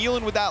numbers. It's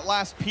Nealon with that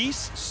last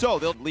piece, so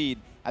they'll lead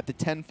at the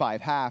 10-5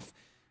 half.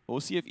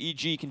 We'll see if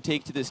EG can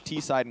take to this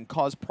T-side and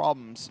cause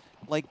problems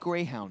like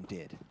Greyhound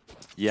did.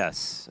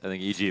 Yes, I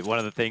think EG, one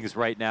of the things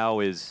right now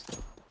is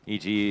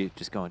EG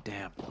just going,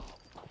 damn,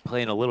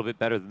 playing a little bit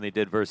better than they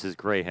did versus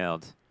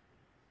Greyhound.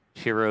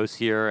 Shiro's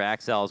here,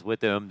 Axel's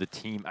with them, the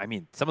team. I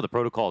mean, some of the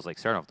protocols, like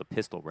starting off the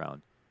pistol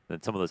round,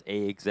 then some of those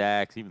A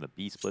exacts, even the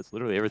B splits,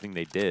 literally everything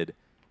they did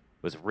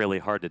was really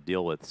hard to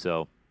deal with.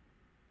 So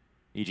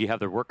EG have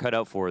their work cut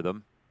out for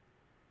them.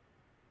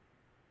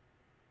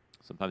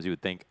 Sometimes you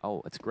would think,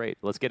 oh, it's great.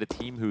 Let's get a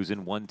team who's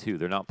in 1-2.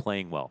 They're not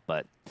playing well,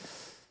 but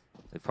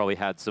they've probably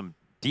had some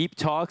deep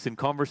talks and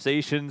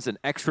conversations and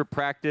extra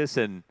practice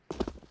and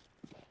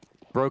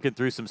broken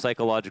through some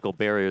psychological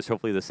barriers.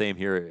 Hopefully the same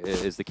here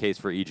is the case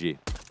for EG.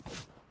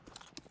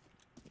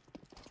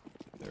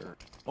 Their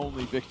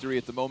only victory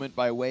at the moment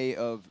by way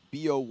of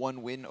BO1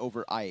 win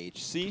over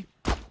IHC.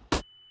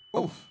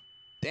 Oof.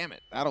 Damn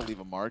it. That'll leave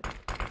a mark.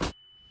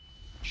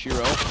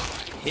 Shiro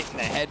hit in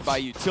the head by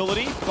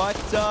utility, but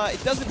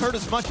it doesn't hurt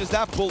as much as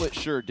that bullet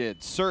sure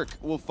did. Cirque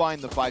will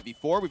find the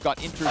 5v4. We've got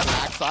Inters and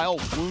Axile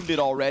wounded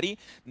already.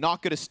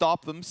 Not going to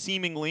stop them,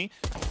 seemingly,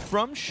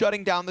 from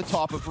shutting down the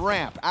top of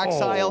ramp.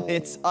 Axile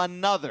hits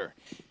another.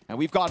 And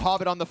we've got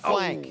Hobbit on the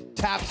flank.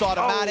 Taps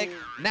Automatic,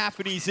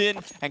 NAVI's in,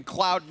 and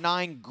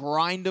Cloud9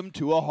 grind them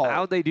to a halt.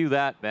 How'd they do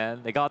that,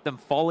 man? They got them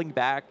falling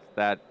back.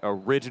 That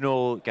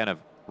original kind of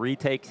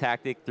retake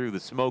tactic through the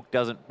smoke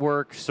doesn't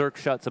work. Cirque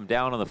shuts them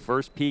down on the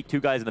first peak. 2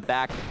 guys in the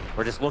back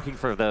are just looking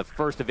for the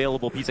first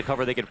available piece of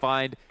cover they can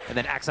find. And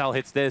then Axile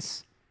hits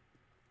this.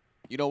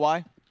 You know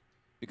why?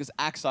 Because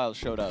Axile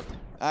showed up.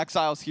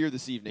 Axile's here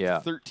this evening.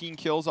 13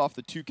 kills off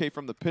the 2K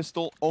from the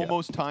pistol,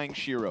 almost tying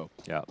Shiro.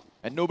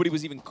 And nobody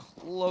was even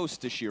close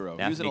to Shiro.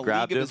 He was in a league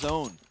of his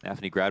own.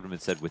 NAVI grabbed him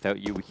and said, without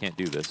you, we can't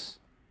do this.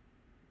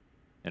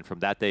 And from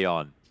that day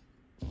on,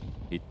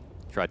 he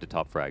tried to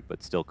top frag,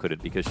 but still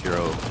couldn't because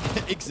Shiro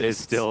is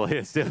still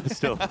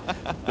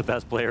the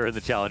best player in the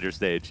challenger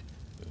stage.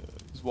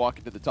 He's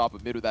walking to the top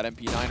of mid with that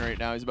MP9 right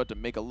now. He's about to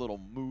make a little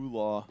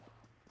moolah.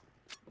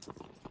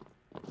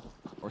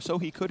 Or so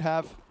he could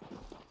have.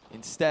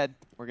 Instead,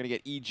 we're going to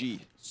get EG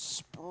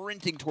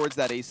sprinting towards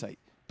that A site.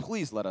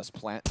 Please let us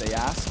plant, they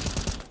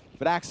ask.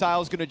 But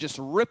Axile's going to just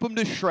rip him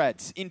to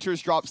shreds.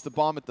 Inters drops the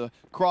bomb at the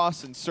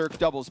cross, and Cirque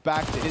doubles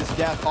back to his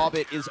death.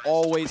 Hobbit is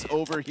always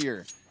over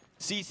here.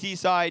 CT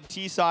side,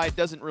 T side,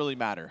 doesn't really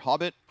matter.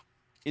 Hobbit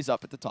is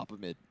up at the top of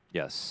mid.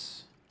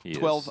 Yes, he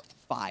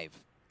 12-5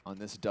 on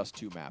this Dust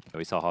 2 map.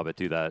 We saw Hobbit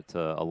do that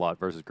a lot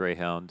versus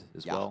Greyhound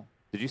as well.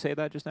 Did you say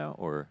that just now,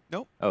 or?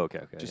 Nope. Oh,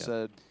 okay. Just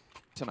said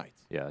tonight.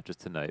 Yeah,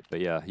 just tonight.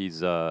 But yeah, he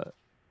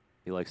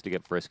likes to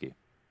get frisky.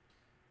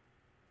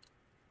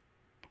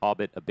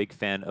 Hobbit, a big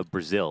fan of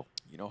Brazil.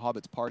 You know,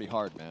 Hobbit's party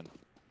hard, man.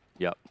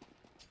 Yep.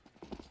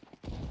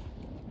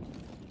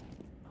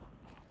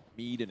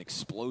 Mead and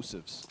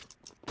explosives.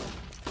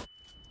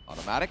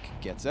 Automatic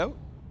gets out.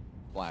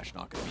 Flash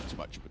not going to be too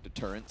much of a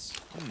deterrence.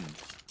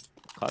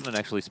 Cloud9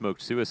 actually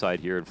smoked suicide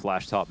here and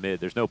flash top mid.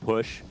 There's no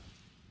push.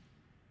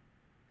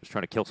 Just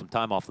trying to kill some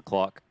time off the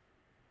clock.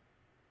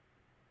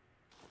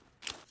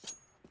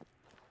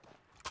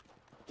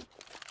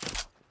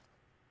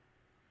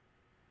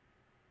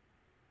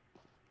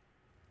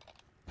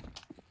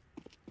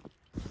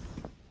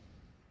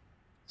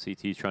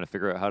 CT's trying to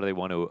figure out how do they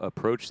want to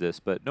approach this,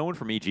 but no one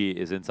from EG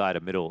is inside a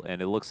middle, and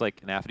it looks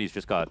like NAVI's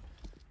just got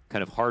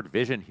kind of hard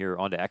vision here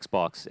onto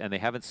Xbox, and they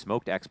haven't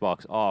smoked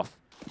Xbox off.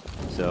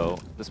 So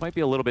this might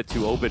be a little bit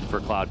too open for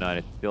Cloud9.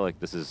 I feel like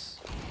this is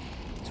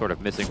sort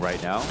of missing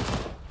right now.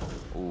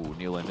 Ooh,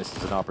 Nealon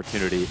misses an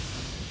opportunity.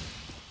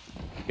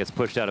 Gets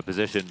pushed out of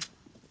position.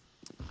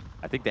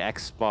 I think the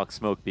Xbox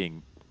smoke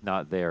being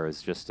not there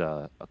is just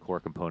a core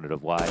component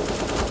of why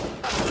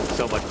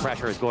so much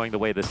pressure is going the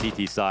way of the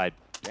CT side.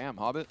 Damn,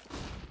 Hobbit.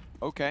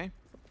 Okay.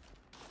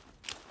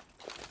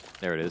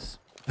 There it is.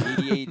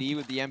 80 AD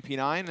with the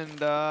MP9,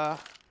 and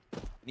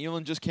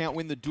Nealon just can't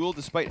win the duel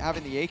despite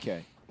having the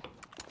AK.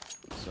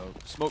 So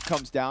smoke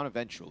comes down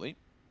eventually.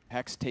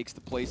 Hex takes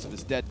the place of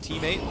his dead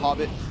teammate.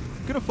 Hobbit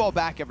gonna fall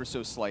back ever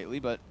so slightly,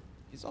 but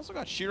he's also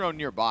got Shiro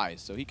nearby,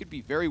 so he could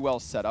be very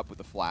well set up with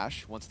the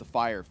flash once the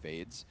fire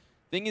fades.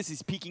 Thing is,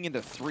 he's peeking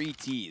into 3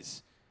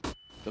 Ts.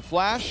 The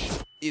flash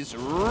is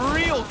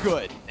real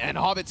good, and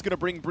Hobbit's gonna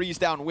bring Breeze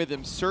down with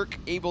him. Cirque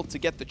able to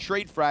get the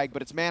trade frag,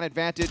 but it's man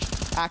advantage.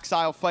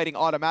 Axile fighting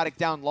automatic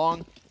down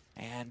long,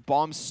 and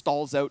Bomb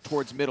stalls out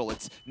towards middle.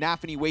 It's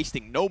NAVI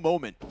wasting no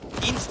moment,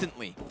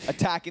 instantly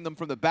attacking them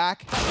from the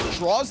back.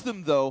 Draws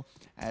them though,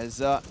 as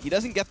he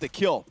doesn't get the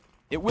kill.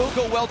 It will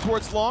go well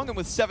towards long, and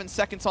with 7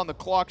 seconds on the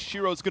clock,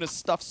 Shiro's gonna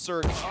stuff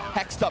Cirque.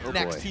 Hexed up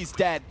next, boy. He's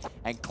dead,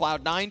 and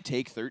Cloud9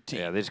 take 13.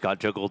 Yeah, they just got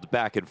juggled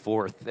back and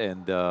forth,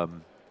 and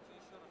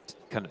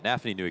kind of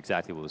NAVI knew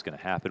exactly what was going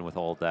to happen with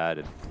all of that.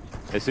 And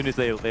as soon as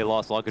they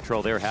lost log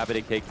control, they were happy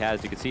to take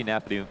Kaz. You can see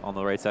NAVI on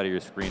the right side of your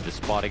screen just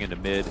spotting into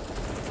mid,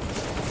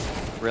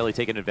 really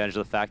taking advantage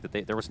of the fact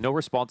that there was no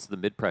response to the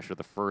mid pressure.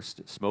 The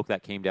first smoke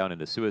that came down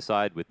into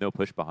suicide with no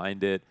push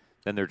behind it.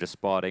 Then they're just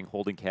spotting,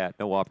 holding cat,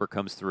 no opera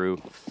comes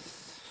through.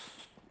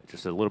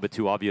 Just a little bit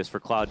too obvious for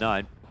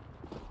Cloud9.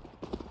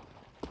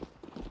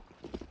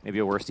 Maybe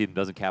a worse team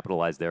doesn't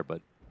capitalize there,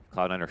 but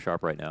Cloud9 are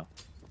sharp right now.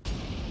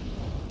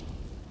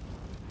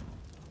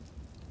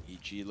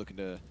 EG looking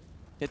to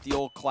hit the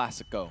old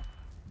Classico.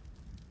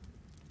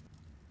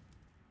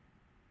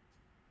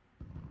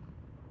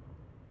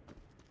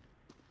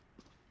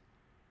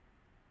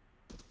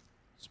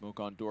 Smoke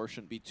on door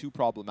shouldn't be too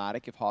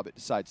problematic if Hobbit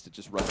decides to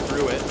just run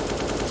through it.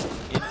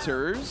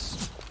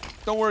 Enters.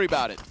 Don't worry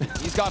about it.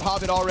 He's got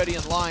Hobbit already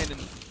in line, and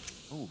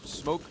ooh,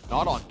 smoke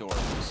not on door.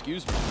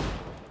 Excuse me.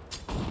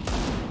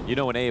 You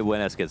know when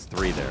AWNS gets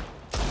 3 there.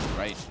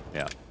 Right.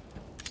 Yeah.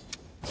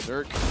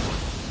 Cirque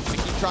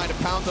gonna keep trying to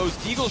pound those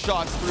deagle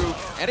shots through,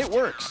 and it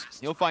works.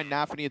 He'll find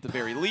NAVI at the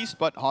very least,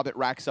 but Hobbit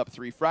racks up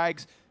 3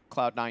 frags.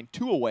 Cloud9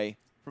 2 away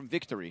from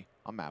victory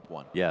on map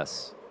 1.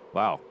 Yes.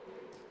 Wow.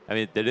 I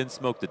mean, they didn't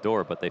smoke the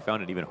door, but they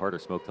found an even harder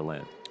smoke to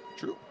land.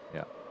 True.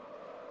 Yeah.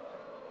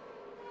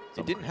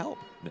 It didn't help.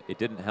 It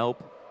didn't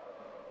help.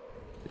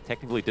 It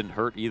technically didn't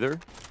hurt either,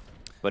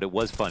 but it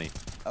was funny.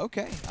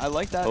 Okay, I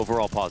like that.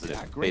 Overall positive,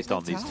 Yeah, great based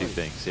on these mentality. 2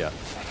 things, yeah.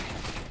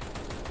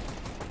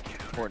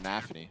 Poor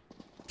NAVI.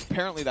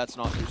 Apparently that's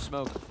not through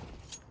smoke.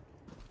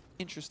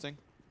 Interesting.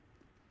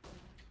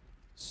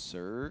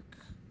 Cirque.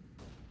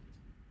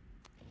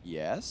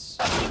 Yes.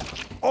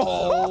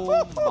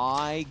 Oh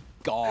my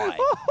god.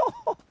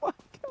 Oh my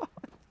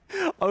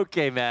god.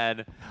 Okay,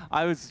 man.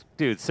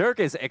 Dude, Cirque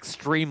is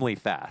extremely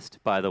fast,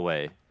 by the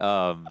way.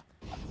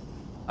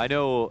 I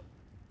know,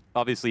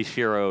 obviously,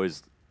 Shiro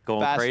is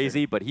going Faster.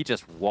 crazy, but he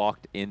just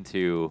walked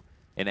into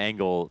an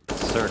angle,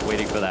 Cirque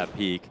waiting for that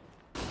peak.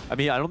 I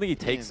mean, I don't think he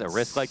takes a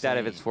risk like that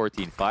if it's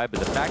 14-5, but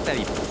the fact that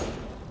he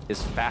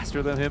is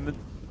faster than him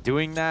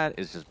doing that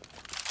is just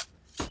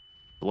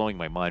blowing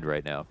my mind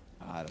right now.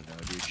 I don't know,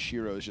 dude.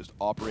 Shiro is just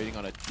operating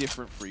on a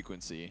different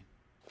frequency.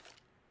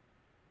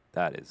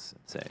 That is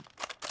insane.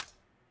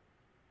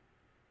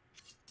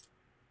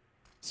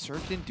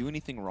 Cirque didn't do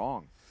anything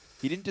wrong.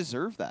 He didn't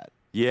deserve that.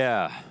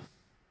 Yeah.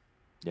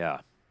 Yeah.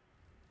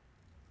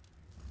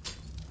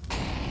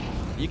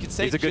 You could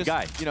say he's a good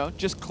guy. You know,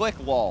 just click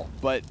lol,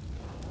 but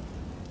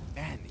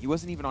man, he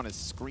wasn't even on his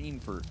screen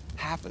for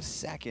half a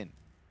second.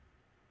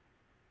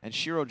 And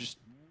Shiro just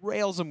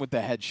rails him with the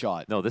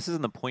headshot. No, this is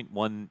in the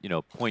 0.1,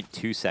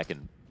 0.2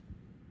 second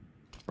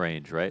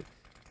range, right?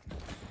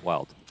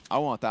 Wild. I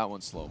want that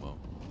one slow-mo.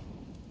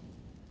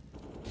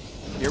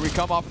 Here we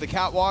come off of the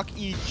catwalk.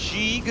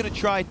 EG gonna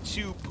try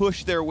to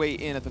push their way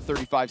in at the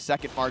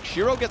 35-second mark.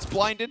 Shiro gets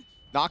blinded,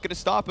 not gonna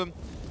stop him.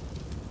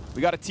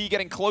 We got a T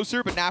getting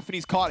closer, but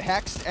NAVI's caught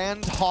hexed,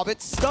 and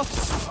Hobbit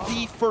stuffs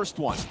the first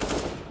one.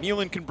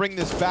 Nealon can bring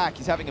this back.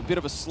 He's having a bit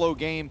of a slow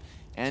game,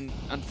 and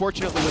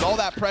unfortunately, with all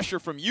that pressure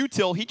from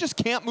Util, he just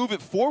can't move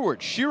it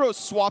forward. Shiro's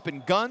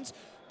swapping guns,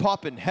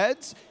 popping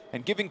heads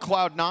and giving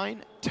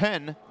Cloud9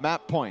 10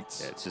 map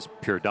points. Yeah, it's just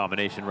pure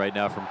domination right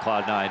now from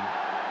Cloud9.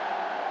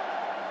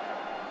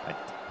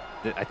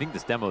 I think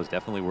this demo is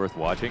definitely worth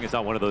watching. It's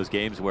not one of those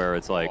games where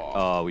it's like,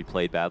 oh, we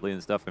played badly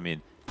and stuff. I mean,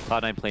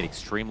 Cloud9 played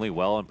extremely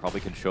well and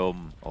probably can show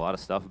them a lot of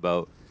stuff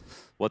about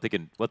what they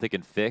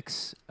can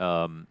fix.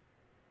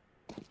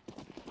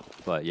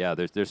 But yeah,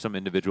 there's some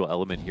individual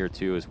element here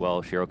too as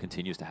well. csgo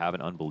continues to have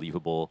an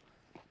unbelievable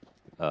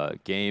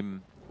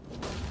game.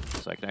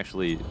 So I can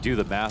actually do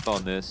the math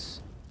on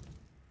this.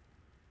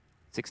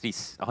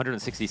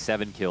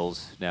 167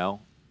 kills now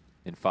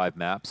in 5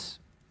 maps.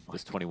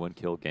 This 21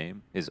 kill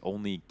game is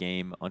only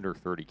game under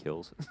 30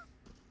 kills.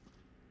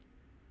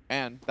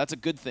 And that's a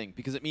good thing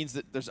because it means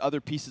that there's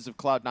other pieces of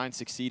Cloud9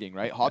 succeeding,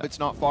 right? Hobbit's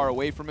not far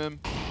away from him.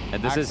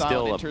 And this is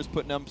still Inter's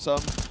putting up some.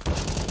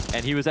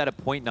 And he was at a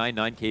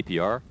 .99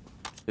 KPR.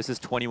 This is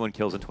 21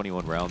 kills in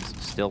 21 rounds,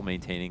 still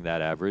maintaining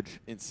that average.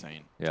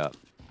 Insane. Yeah.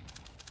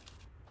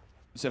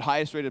 You said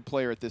highest rated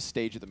player at this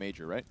stage of the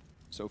major, right?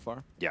 So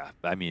far? Yeah,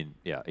 I mean,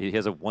 yeah, he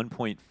has a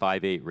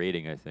 1.58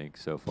 rating, I think,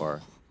 so far.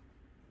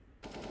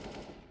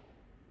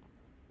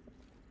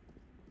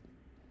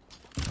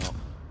 Well,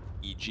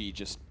 EG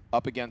just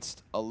up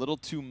against a little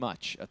too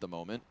much at the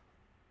moment.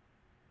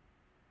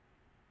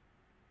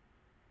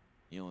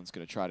 Nealon's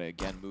going to try to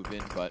again move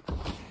in, but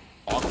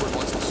awkward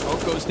once the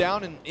smoke goes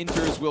down, and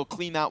Inters will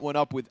clean that one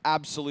up with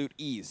absolute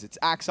ease. It's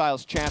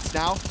Axile's chance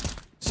now.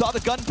 Saw the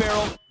gun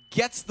barrel,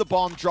 gets the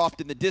bomb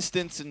dropped in the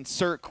distance, and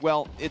Cirque,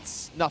 well,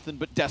 it's nothing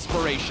but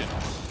desperation.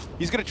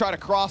 He's going to try to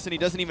cross, and he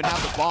doesn't even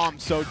have the bomb,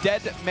 so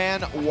dead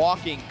man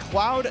walking.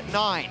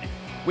 Cloud9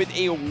 with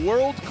a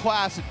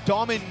world-class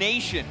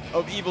domination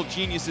of Evil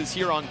Geniuses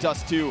here on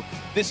Dust 2.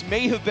 This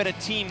may have been a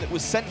team that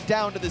was sent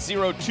down to the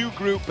 0-2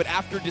 group, but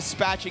after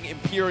dispatching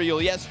Imperial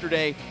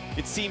yesterday,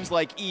 it seems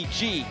like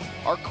EG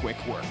are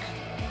quick work.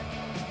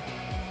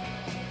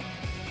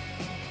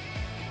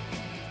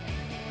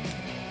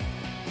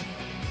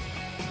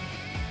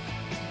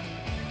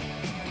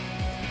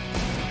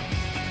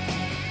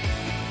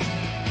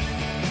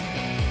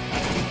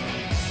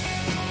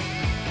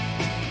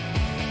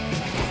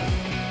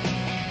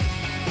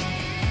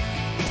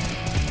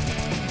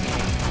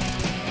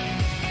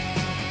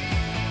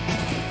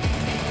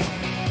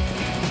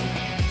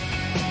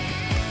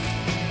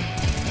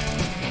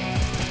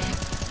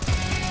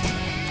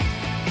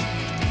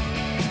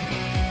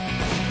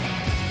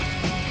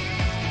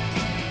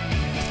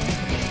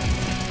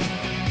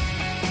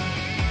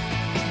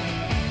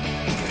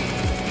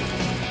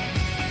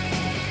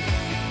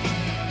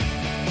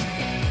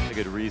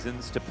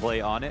 To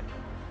play on it,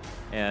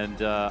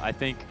 and I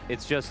think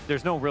it's just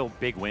there's no real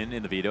big win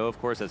in the veto. Of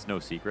course, that's no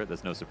secret,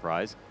 that's no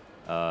surprise.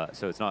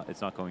 So it's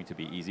not going to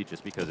be easy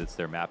just because it's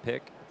their map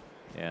pick.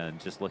 And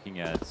just looking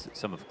at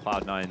some of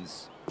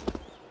Cloud9's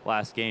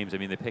last games, I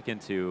mean, they pick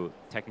into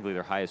technically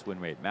their highest win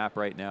rate map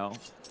right now.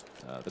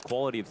 The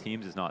quality of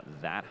teams is not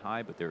that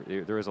high, but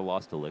there is a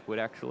loss to Liquid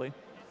actually.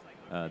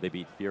 They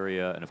beat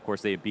Furia, and of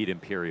course they beat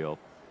Imperial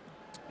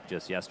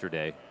just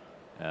yesterday,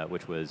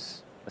 which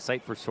was a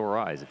sight for sore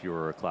eyes if you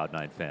were a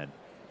Cloud9 fan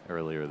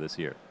earlier this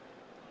year.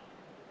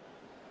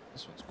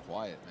 This one's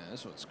quiet, man.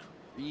 This one's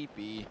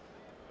creepy.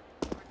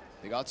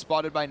 They got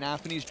spotted by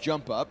Nafany's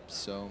jump up,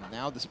 so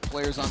now this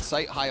player's on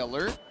site, high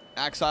alert.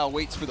 Axile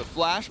waits for the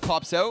flash,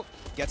 pops out,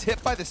 gets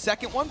hit by the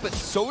second one, but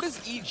so does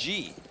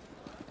EG.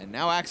 And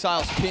now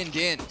Axile's pinned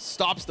in,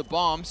 stops the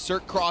bomb,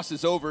 Cirque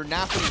crosses over,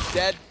 Nafany's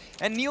dead,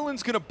 and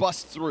Nealon's gonna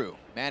bust through.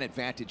 Man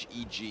advantage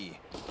EG.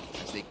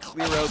 As they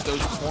clear out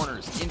those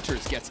corners,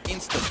 Inters gets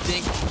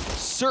insta-dink.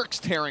 Cirque's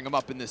tearing him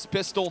up in this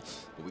pistol,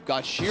 but we've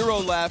got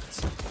csgo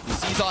left. He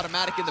sees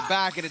automatic in the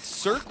back, and it's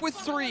Cirque with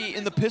 3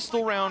 in the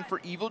pistol round for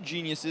Evil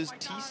Geniuses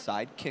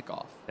T-side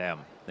kickoff.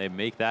 Damn, they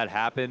make that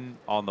happen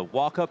on the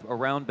walk-up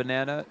around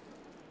Banana,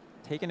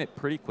 taking it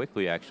pretty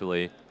quickly,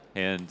 actually.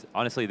 And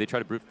honestly, they try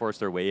to brute force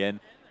their way in.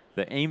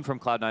 The aim from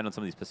Cloud9 on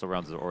some of these pistol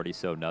rounds is already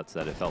so nuts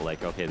that it felt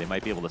like, okay, they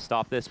might be able to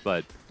stop this,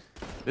 but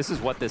this is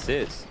what this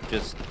is.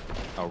 Just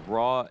a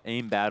raw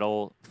aim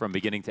battle from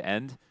beginning to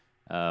end,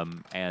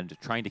 and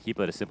trying to keep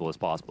it as simple as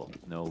possible.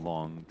 No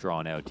long,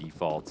 drawn-out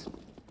default,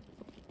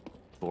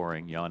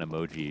 boring Yan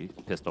emoji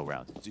pistol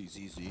round.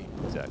 Z.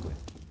 Exactly.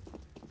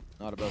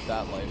 Not about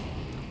that life.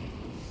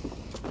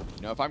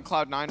 You know, if I'm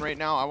Cloud9 right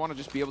now, I want to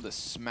just be able to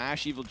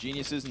smash Evil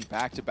Geniuses in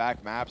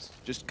back-to-back maps.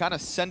 Just kind of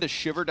send a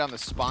shiver down the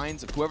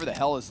spines of whoever the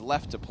hell is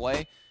left to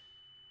play.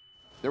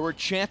 There were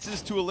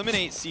chances to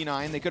eliminate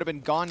C9. They could have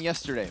been gone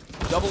yesterday.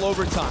 Double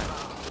overtime.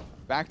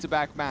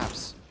 Back-to-back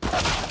maps.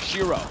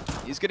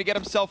 csgo. He's going to get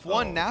himself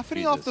one.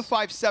 Nafany off the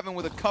 5-7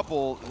 with a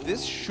couple.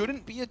 This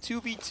shouldn't be a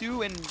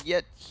 2v2, and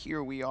yet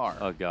here we are.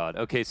 Oh, God.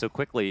 Okay, so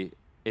quickly,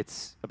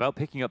 it's about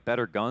picking up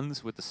better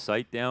guns with the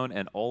sight down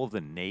and all of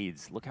the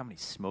nades. Look how many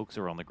smokes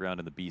are on the ground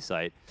in the B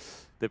site.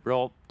 The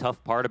real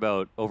tough part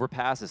about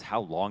Overpass is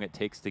how long it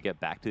takes to get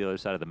back to the other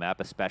side of the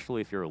map,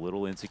 especially if you're a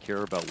little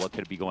insecure about what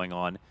could be going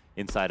on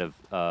inside of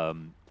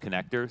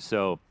Connector.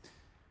 So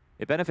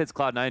it benefits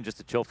Cloud9 just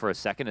to chill for a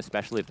second,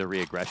 especially if the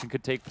re-aggression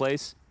could take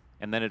place.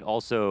 And then it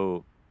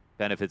also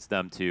benefits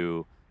them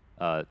to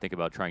think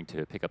about trying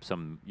to pick up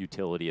some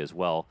utility as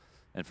well.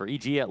 And for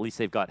EG, at least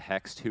they've got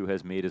Hext, who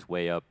has made his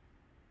way up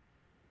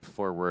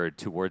forward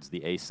towards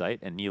the A site,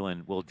 and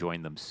Nealon will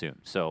join them soon.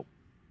 So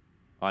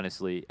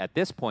honestly, at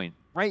this point,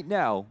 right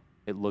now,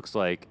 it looks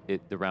like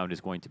the round is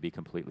going to be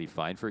completely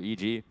fine for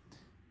EG.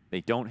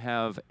 They don't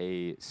have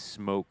a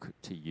smoke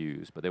to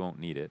use, but they won't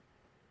need it.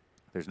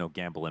 There's no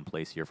gamble in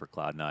place here for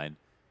Cloud9,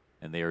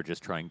 and they're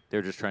just trying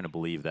to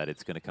believe that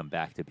it's going to come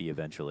back to B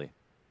eventually.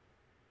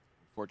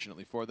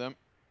 Fortunately for them,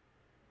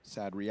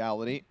 sad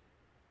reality.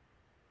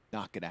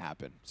 Not going to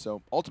happen.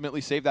 So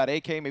ultimately save that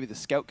AK. Maybe the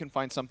scout can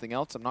find something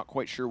else. I'm not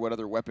quite sure what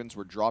other weapons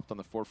were dropped on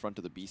the forefront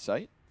of the B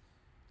site.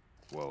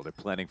 Whoa, they're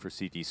planning for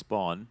CT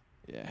spawn.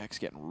 Yeah, Hex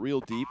getting real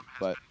deep,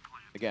 but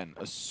again,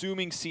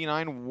 assuming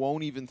C9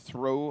 won't even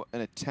throw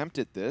an attempt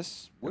at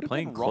this, would have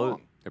been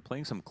wrong. They're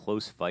playing some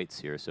close fights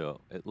here,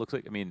 so it looks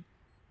like, I mean,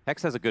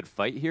 Hex has a good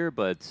fight here,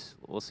 but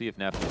we'll see if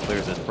NAVI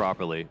clears this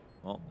properly.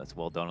 Well, that's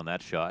well done on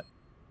that shot.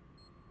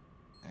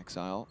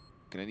 Exile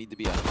gonna need to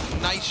be a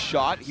nice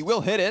shot. He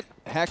will hit it.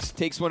 Hex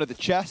takes one to the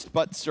chest,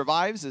 but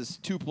survives as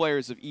two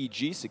players of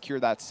EG secure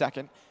that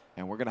second.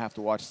 And we're gonna have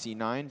to watch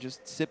C9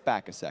 just sit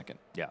back a second.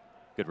 Yeah,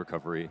 good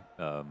recovery.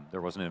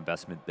 There was an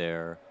investment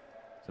there.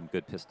 Some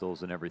good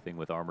pistols and everything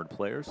with armored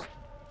players.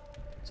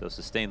 So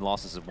sustained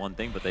losses is one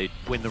thing, but they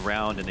win the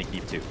round and they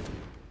keep 2.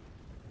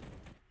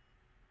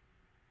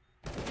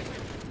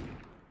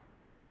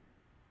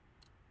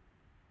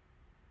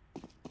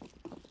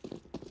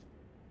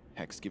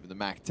 Hex given the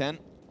MAC-10.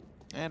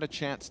 And a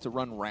chance to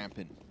run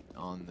rampant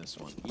on this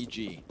one.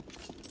 EG.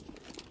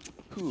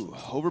 Whew.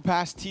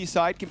 Overpass T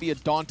side can be a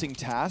daunting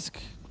task.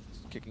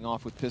 Kicking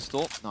off with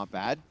pistol, not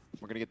bad.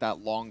 We're gonna get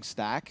that long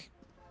stack.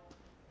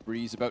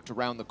 Breeze about to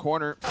round the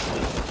corner.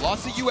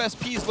 Lots of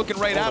USPs looking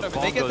right at him,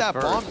 and they get that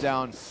bomb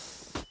down.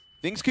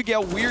 Things could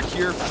get weird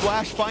here.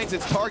 Flash finds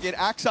its target.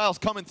 Axile's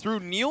coming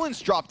through.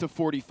 Nealon's dropped to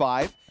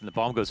 45. And the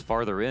bomb goes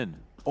farther in.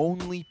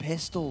 Only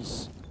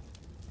pistols.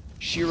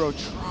 Shiro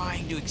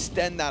trying to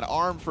extend that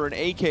arm for an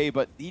AK,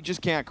 but he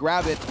just can't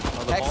grab it.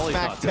 Hex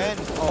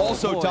MAC-10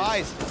 also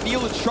dies.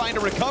 Nealon's trying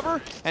to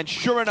recover, and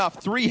sure enough,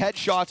 3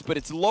 headshots, but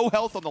it's low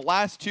health on the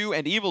last 2,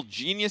 and Evil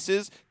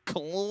Geniuses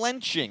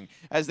clenching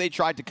as they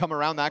tried to come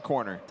around that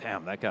corner.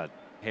 Damn, that got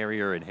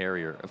hairier and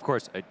hairier. Of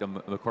course,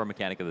 the core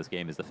mechanic of this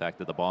game is the fact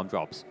that the bomb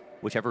drops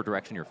whichever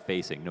direction you're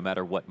facing, no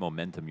matter what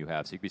momentum you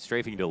have. So you could be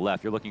strafing to the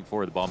left, you're looking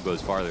forward, the bomb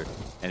goes farther,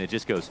 and it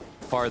just goes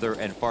farther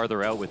and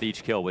farther out with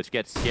each kill, which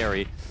gets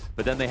scary.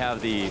 But then they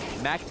have the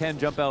MAC-10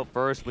 jump out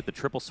first with the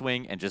triple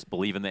swing and just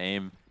believe in the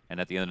aim,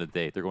 and at the end of the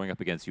day, they're going up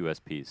against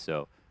USPs.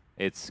 So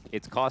it's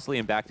costly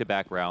in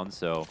back-to-back rounds,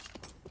 so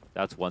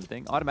that's one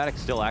thing. Automatic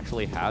still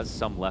actually has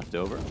some left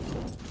over,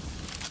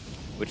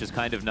 which is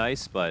kind of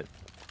nice, but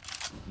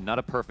not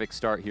a perfect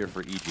start here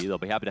for EG. They'll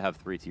be happy to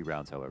have 3T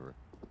rounds, however.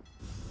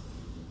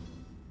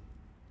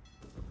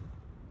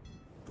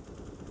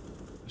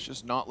 Let's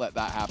just not let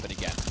that happen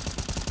again.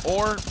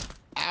 Or,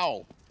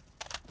 ow.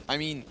 I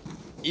mean,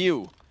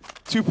 ew.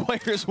 2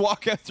 players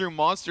walk out through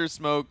monster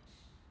smoke.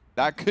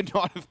 That could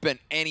not have been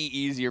any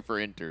easier for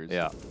Inters.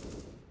 Yeah.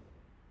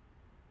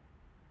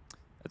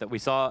 We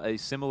saw a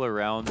similar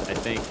round, I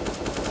think,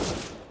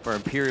 where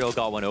Imperial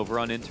got one over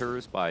on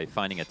Inters by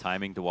finding a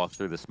timing to walk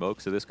through the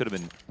smoke. So this could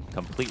have been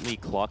completely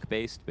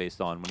clock-based,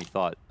 based on when he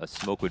thought a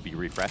smoke would be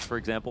refreshed, for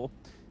example.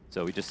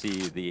 So we just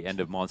see the end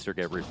of Monster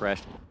get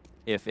refreshed.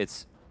 If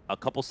it's a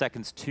couple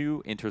seconds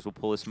too, Inters will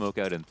pull a smoke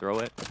out and throw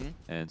it.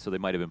 And so they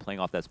might have been playing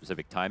off that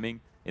specific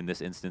timing. In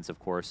this instance, of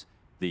course,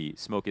 the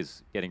smoke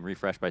is getting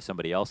refreshed by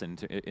somebody else, and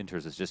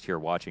Inters is just here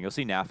watching. You'll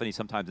see NAVI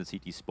sometimes in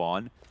CT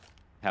spawn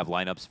have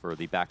lineups for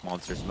the back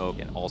monster smoke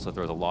and also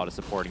throws a lot of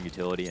supporting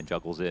utility and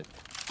juggles it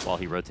while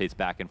he rotates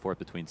back and forth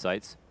between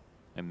sites.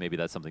 And maybe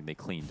that's something they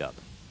cleaned up.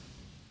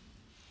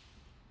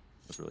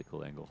 That's a really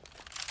cool angle.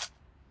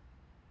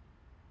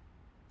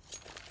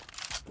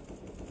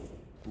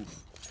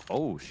 Oof.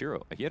 Oh,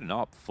 Shiro. He had an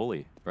op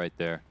fully right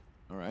there.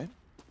 All right.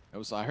 That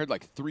was, I heard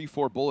like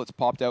 3-4 bullets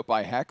popped out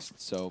by Hex,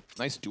 so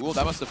nice duel.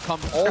 That must have come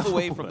all the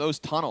way from those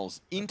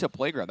tunnels into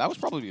Playground. That was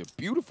probably a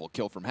beautiful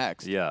kill from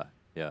Hex. Yeah,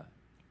 yeah.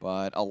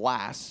 But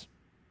alas,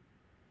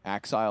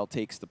 Axile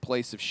takes the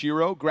place of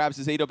Shiro, grabs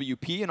his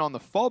AWP, and on the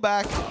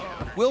fallback,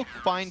 will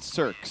find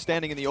Cirque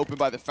standing in the open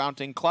by the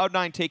fountain.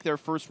 Cloud9 take their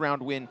first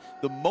round win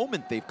the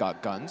moment they've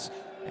got guns,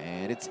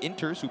 and it's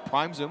Inters who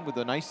primes them with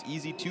a nice,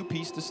 easy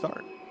 2-piece to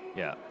start.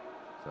 Yeah,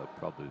 so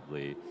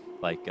probably,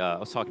 like, I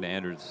was talking to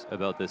Anders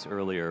about this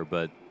earlier,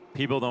 but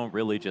people don't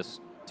really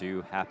just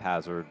do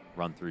haphazard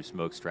run-through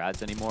smoke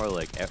strats anymore.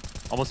 Like,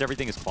 almost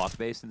everything is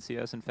clock-based in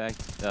CS, in fact,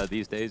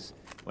 these days,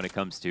 when it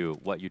comes to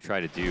what you try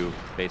to do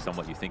based on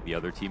what you think the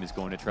other team is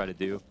going to try to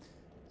do.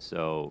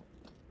 So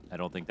I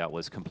don't think that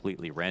was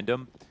completely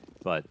random,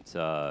 but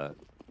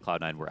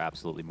Cloud9 were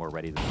absolutely more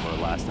ready than they were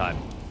last time.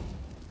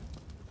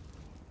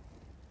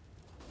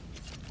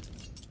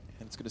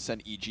 And it's going to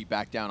send EG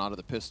back down onto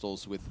the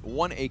pistols with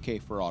 1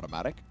 AK for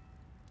automatic.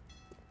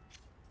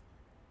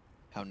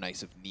 How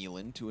nice of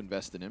Nealon to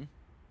invest in him.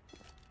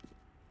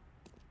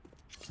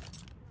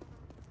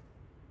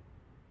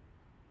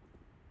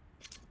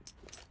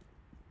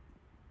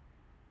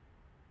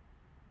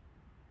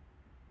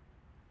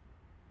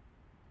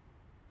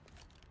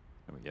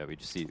 yeah,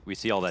 we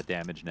see all that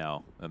damage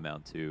now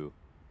amount to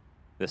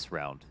this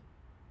round.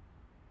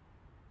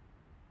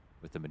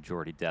 With the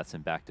majority deaths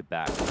in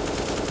back-to-back.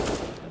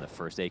 And the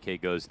first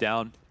AK goes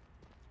down.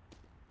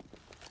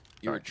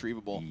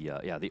 Irretrievable.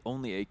 Yeah, the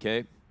only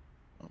AK.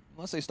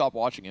 Unless they stop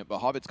watching it, but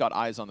Hobbit's got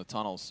eyes on the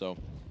tunnels, so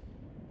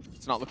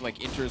it's not looking like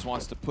Inters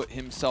wants to put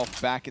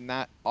himself back in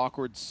that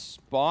awkward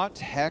spot.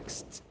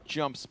 Hext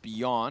jumps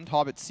beyond.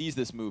 Hobbit sees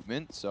this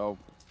movement, so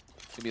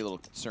he's going to be a little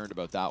concerned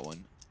about that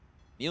one.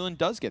 Nealon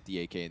does get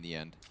the AK in the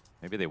end.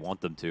 Maybe they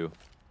want them to.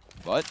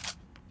 But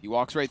he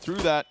walks right through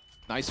that.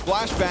 Nice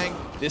flashbang.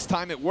 This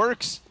time it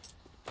works.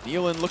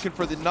 Nealon looking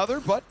for another,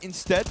 but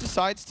instead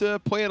decides to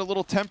play it a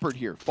little tempered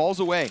here. Falls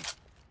away.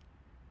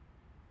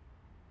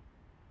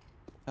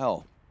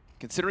 Hell,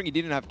 considering he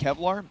didn't have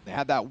Kevlar, they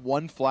had that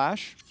one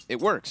flash. It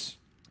works.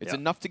 It's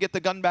enough to get the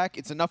gun back.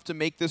 It's enough to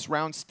make this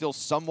round still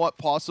somewhat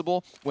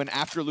possible when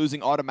after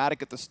losing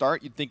automatic at the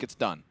start, you'd think it's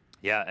done.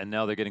 Yeah, and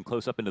now they're getting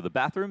close up into the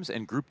bathrooms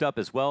and grouped up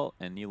as well.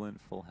 And Nealon,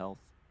 full health,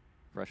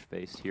 fresh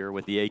face here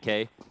with the AK.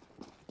 They'll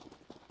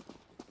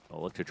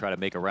look to try to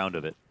make a round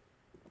of it.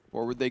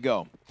 Forward they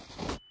go.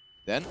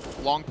 Then,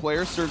 long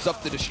player serves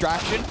up the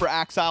distraction for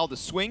Axile to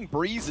swing.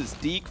 Breeze's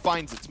Deke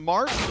finds its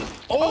mark.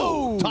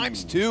 Oh,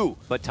 ×2.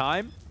 But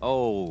time?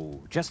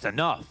 Oh, just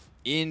enough.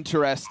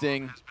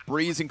 Interesting.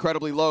 Breeze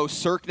incredibly low.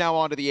 Cirque now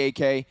onto the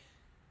AK.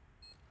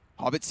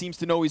 Hobbit seems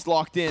to know he's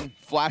locked in.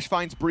 Flash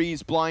finds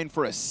Breeze blind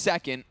for a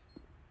second.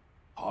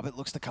 Hobbit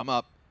looks to come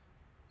up.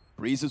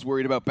 Breeze is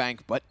worried about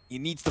Bank, but he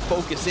needs to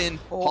focus in.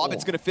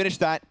 Hobbit's going to finish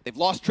that. They've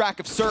lost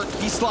track of Cirque.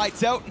 He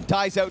slides out and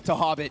dies out to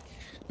Hobbit,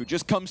 who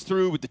just comes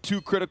through with the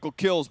 2 critical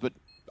kills. But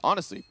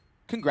honestly,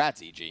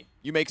 congrats, EG.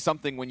 You make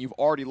something when you've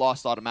already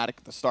lost automatic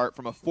at the start,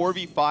 from a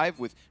 4v5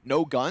 with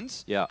no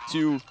guns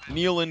to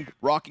Nealon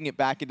rocking it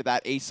back into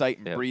that A site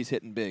and Breeze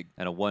hitting big.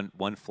 And a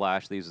one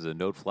flash leaves as a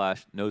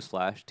nose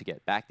flash to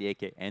get back the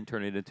AK and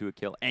turn it into a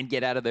kill and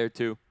get out of there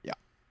too. Yeah.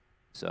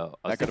 So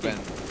I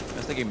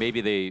was thinking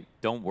maybe they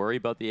don't worry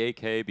about the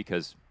AK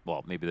because,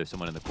 well, maybe there's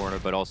someone in the corner,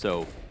 but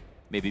also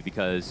maybe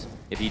because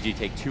if EG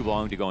take too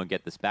long to go and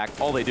get this back,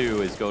 all they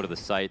do is go to the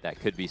site that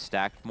could be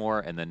stacked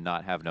more and then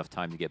not have enough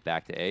time to get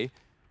back to A.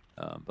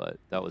 But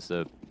that was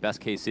the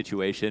best case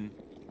situation.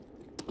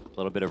 A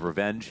little bit of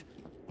revenge,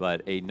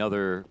 but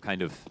another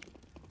kind of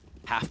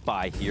half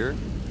buy here.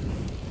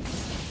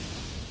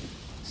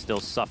 Still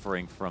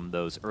suffering from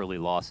those early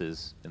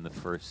losses in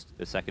the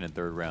second and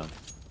third round.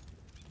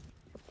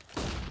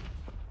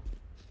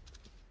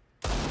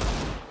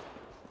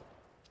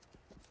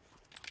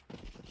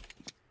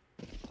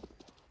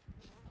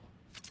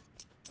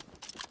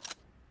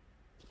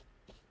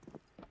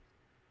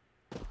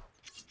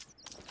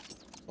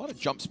 A lot of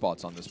jump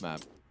spots on this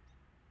map.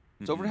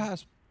 It's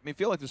I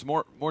feel like there's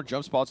more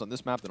jump spots on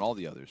this map than all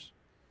the others.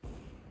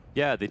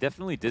 Yeah, they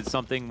definitely did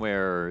something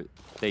where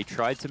they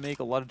tried to make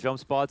a lot of jump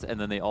spots, and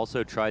then they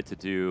also tried to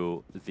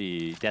do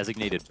the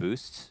designated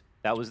boosts.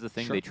 That was the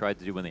thing they tried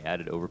to do when they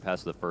added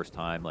overpass the first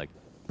time, like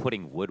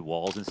putting wood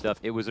walls and stuff.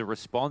 It was a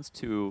response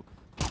to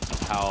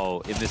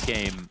how in this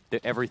game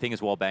everything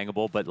is wall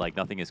bangable, but like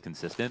nothing is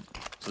consistent.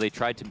 So they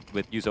tried to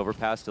use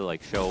overpass to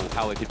like show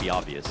how it could be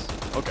obvious.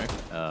 Okay.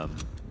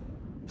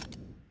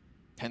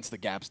 Hence the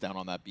gaps down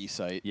on that B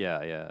site.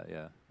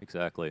 Yeah,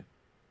 exactly.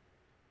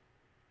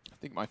 I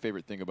think my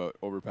favorite thing about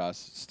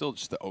overpass is still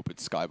just the open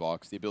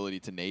skybox, the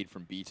ability to nade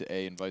from B to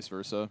A and vice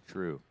versa.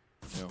 True.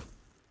 You know,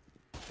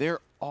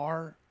 there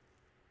are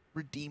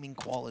redeeming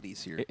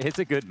qualities here. It's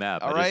a good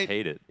map. I just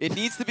hate it. It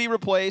needs to be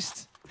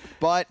replaced,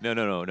 but no,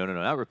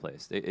 not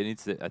replaced. It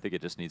needs to. I think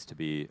it just needs to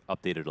be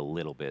updated a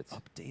little bit.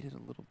 Updated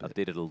a little bit.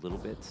 Updated a little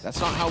bit. That's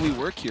not how we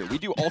work here. We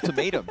do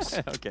ultimatums.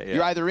 Okay. Yeah.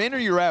 You're either in or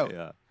you're out.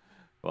 Yeah.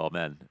 Well,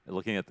 man,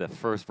 looking at the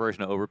first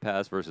version of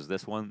Overpass versus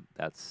this one,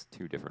 that's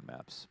 2 different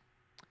maps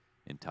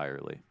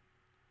entirely.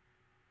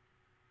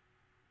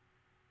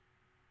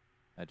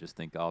 I just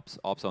think ops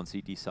on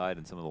CT side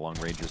and some of the long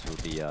ranges with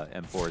the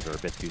M4s are a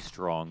bit too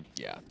strong.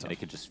 Yeah, tough. And it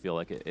can just feel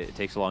like it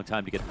takes a long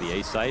time to get to the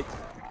A site.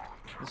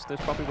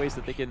 There's probably ways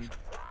that they can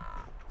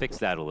fix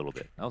that a little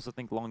bit. I also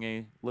think long A,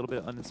 a little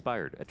bit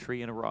uninspired. A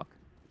tree and a rock.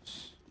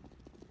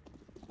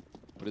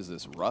 What is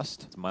this,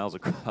 rust? It's miles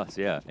across,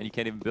 yeah. And you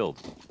can't even build.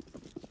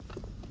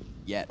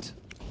 Yet.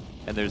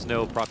 And there's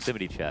no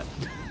proximity chat.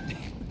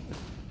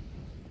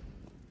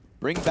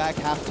 Bring back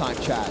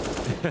halftime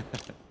chat.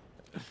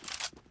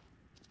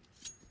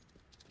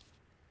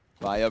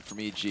 Buy up from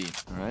EG.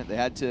 All right, they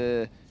had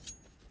to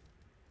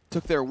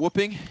took their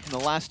whooping in the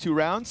last 2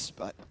 rounds,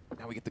 but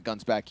now we get the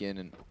guns back in,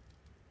 and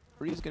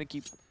Furia's going to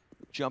keep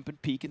jumping,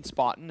 peeking,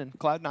 spotting, and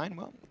Cloud9,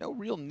 well, no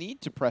real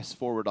need to press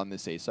forward on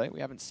this A site. We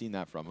haven't seen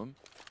that from them.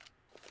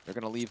 They're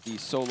going to leave the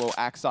solo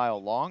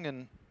Axile long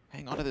and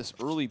hang on to this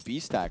early B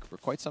stack for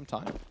quite some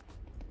time.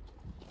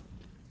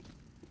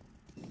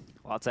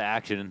 Lots of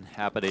action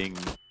happening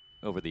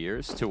over the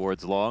years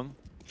towards long.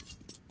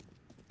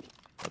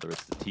 Whether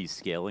it's the T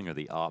scaling or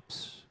the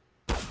ops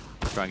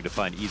trying to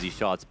find easy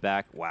shots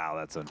back. Wow,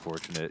 that's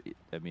unfortunate.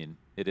 I mean,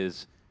 it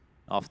is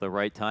off the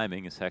right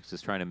timing as Hex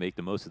is trying to make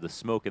the most of the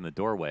smoke in the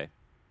doorway.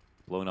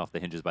 blown off the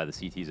hinges by the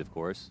CTs, of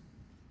course.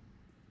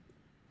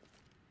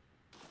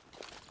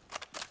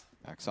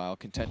 Exile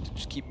content to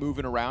just keep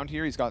moving around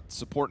here. He's got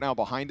support now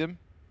behind him.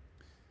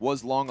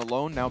 Was long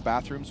alone, now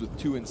bathrooms with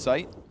 2 in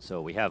sight.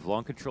 So we have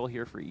long control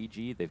here for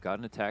EG. They've got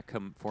an attack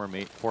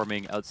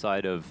forming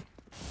outside of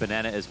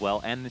Banana as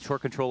well, and the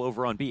short control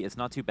over on B. It's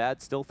not too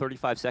bad, still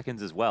 35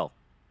 seconds as well.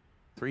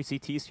 3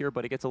 CTs here,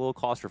 but it gets a little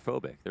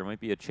claustrophobic. There might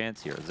be a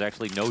chance here. There's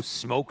actually no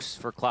smokes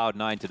for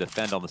Cloud9 to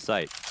defend on the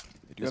site.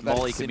 This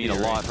molly could mean a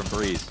lot from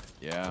Breeze.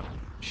 Yeah,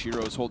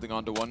 Shiro's holding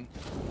on to one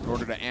in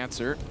order to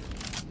answer.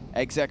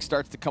 Exec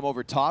starts to come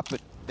over top, but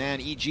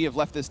man, EG have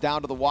left this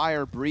down to the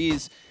wire.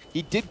 Breeze,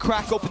 he did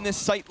crack open this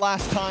site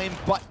last time,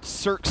 but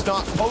Cirque's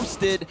not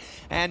posted,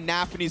 and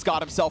NAVI's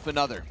got himself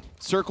another.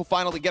 Cirque will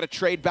finally get a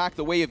trade back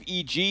the way of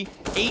EG.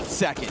 8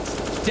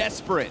 seconds,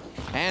 desperate,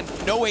 and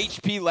no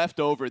HP left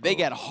over. They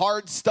get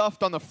hard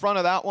stuffed on the front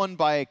of that one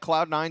by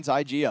Cloud9's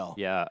IGL.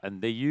 Yeah,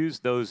 and they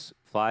used those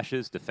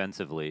flashes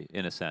defensively,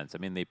 in a sense. I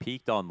mean, they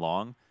peaked on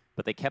long,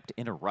 but they kept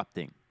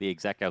interrupting the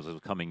exec as it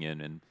was coming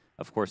in, and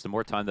of course, the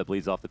more time that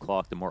bleeds off the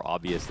clock, the more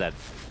obvious that,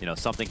 you know,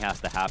 something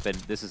has to happen.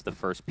 This is the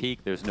first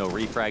peak. There's no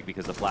refrag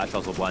because the flash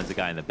also blinds the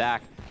guy in the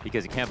back,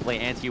 because you can't play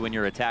anti when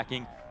you're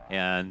attacking,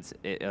 and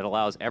it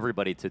allows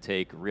everybody to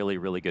take really,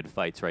 really good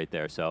fights right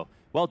there. So,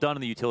 well done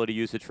on the utility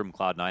usage from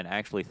Cloud9. I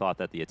actually thought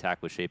that the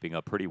attack was shaping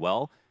up pretty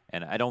well,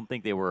 and I don't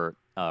think they were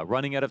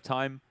running out of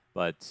time,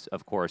 but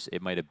of course,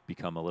 it might have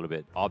become a little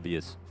bit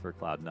obvious for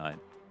Cloud9.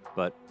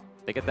 But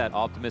they get that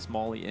Optimus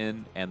Molly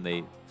in, and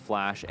they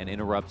flash and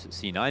interrupt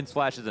C9's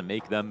flashes and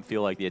make them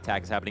feel like the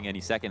attack is happening any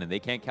second and they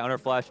can't counter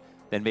flash,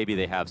 then maybe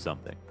they have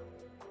something.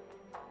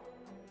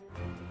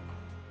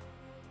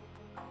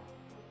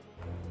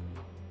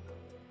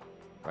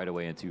 Right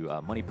away into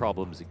money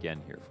problems again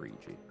here for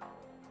EG.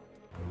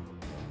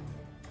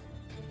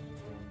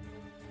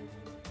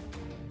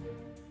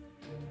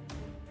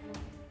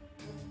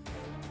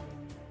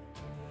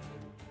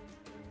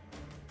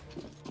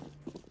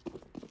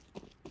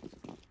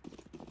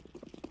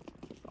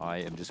 I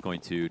am just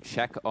going to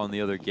check on the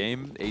other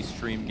game, a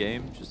stream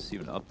game, just to see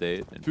an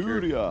update. And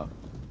Furia.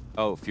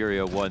 Oh,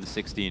 Furia won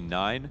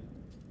 16-9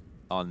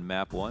 on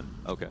map 1.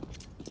 Okay.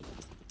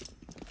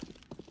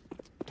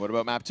 What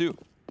about map 2?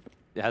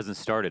 It hasn't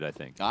started, I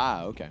think.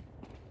 Ah, okay.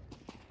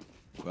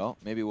 Well,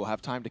 maybe we'll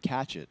have time to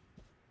catch it.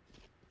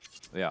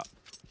 Yeah.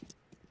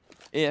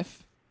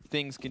 If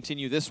things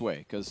continue this way,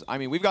 because I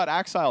mean, we've got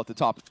Axile at the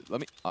top.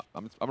 Let me.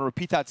 I'm gonna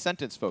repeat that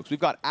sentence, folks.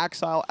 We've got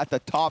Axile at the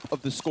top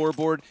of the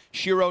scoreboard.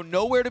 Shiro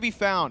nowhere to be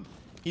found.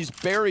 He's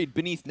buried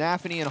beneath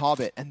NAVI and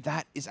Hobbit, and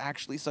that is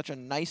actually such a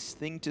nice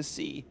thing to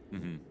see.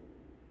 Mm-hmm.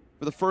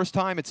 For the first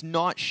time, it's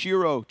not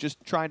Shiro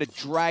just trying to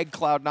drag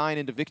Cloud9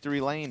 into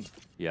victory lane.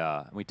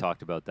 Yeah, we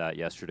talked about that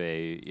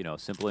yesterday. You know,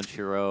 Simple and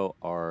Shiro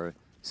are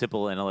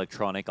Simple and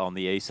Electronic on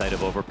the A side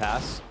of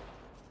Overpass.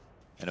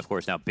 And of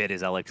course, now Bit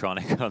is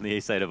Electronic on the A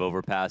side of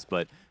Overpass,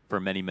 but for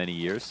many, many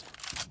years.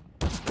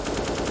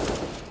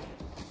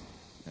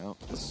 Now,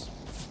 this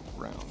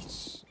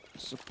round's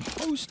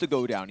supposed to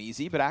go down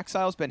easy, but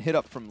Axile's been hit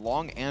up from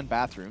long and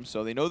bathroom,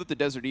 so they know that the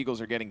Desert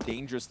Eagles are getting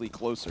dangerously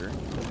closer.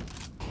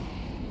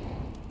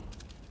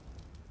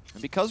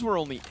 And because we're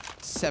only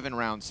 7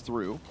 rounds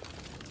through,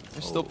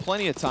 there's still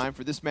plenty of time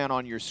for this man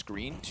on your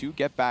screen to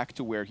get back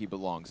to where he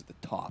belongs at the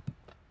top.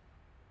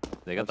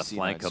 They got the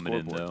flank coming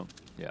in, though.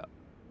 Yeah.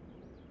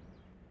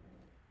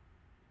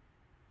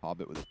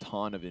 Hobbit with a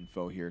ton of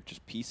info here,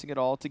 just piecing it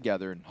all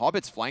together. And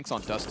Hobbit's flanks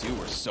on Dust 2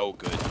 were so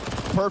good.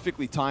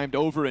 Perfectly timed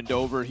over and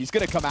over. He's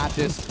going to come at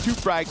this. 2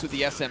 frags with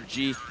the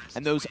SMG.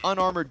 And those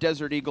unarmored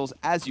Desert Eagles,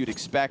 as you'd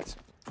expect,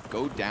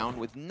 go down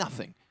with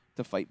nothing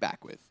to fight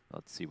back with.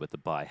 Let's see what the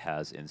bye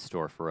has in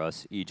store for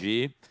us.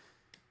 EG,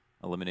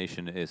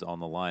 elimination is on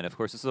the line. Of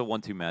course, this is a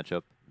 1-2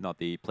 matchup, not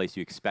the place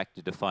you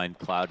expected to find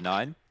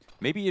Cloud9.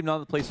 Maybe even not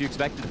the place you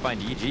expected to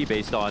find EG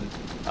based on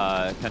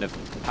kind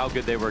of how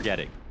good they were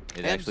getting.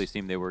 It actually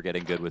seemed they were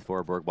getting good with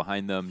Forborg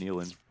behind them,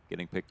 Nealon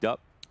getting picked up.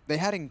 They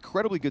had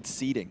incredibly good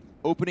seeding.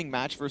 Opening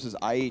match versus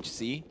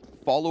IHC,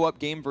 follow-up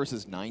game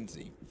versus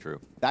 9Z.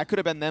 True. That could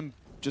have been them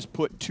just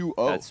put 2-0.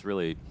 That's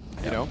really,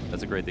 you know,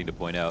 that's a great thing to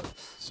point out.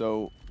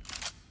 So,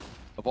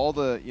 of all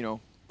the, you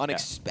know,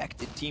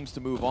 unexpected teams to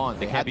move on,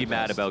 they can't be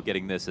mad about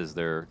getting this as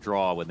their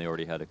draw when they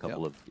already had a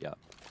couple of,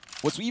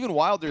 What's even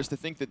wilder is to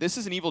think that this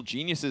is an Evil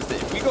Geniuses,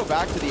 that if we go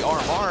back to the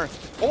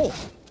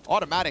RMR,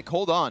 automatic,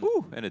 hold on.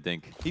 Ooh, and a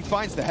dink. He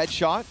finds the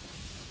headshot.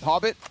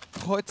 Hobbit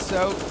puts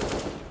out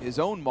his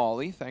own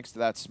molly thanks to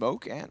that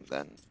smoke, and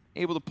then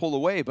able to pull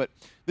away. But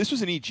this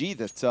was an EG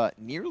that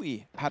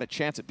nearly had a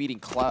chance at beating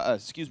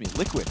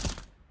Liquid.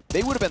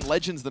 They would have been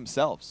legends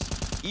themselves.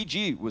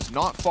 EG was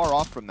not far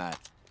off from that.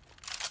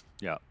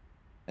 Yeah.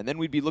 And then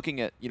we'd be looking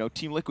at, you know,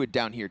 Team Liquid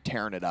down here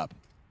tearing it up.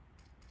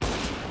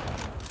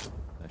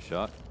 Nice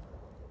shot.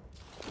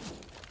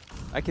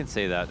 I can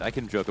say that. I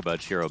can joke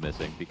about Shiro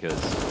missing because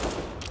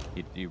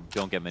you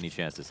don't get many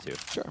chances to.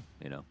 Sure.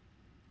 You know.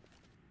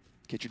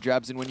 Get your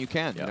jabs in when you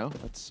can, you know?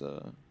 That's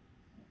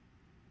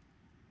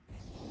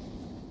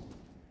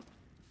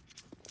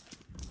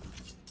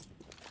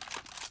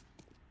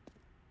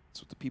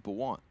people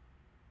want.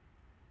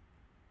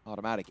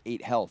 Automatic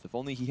 8 health. If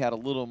only he had a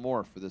little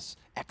more for this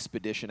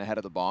expedition ahead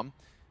of the bomb.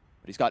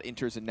 But he's got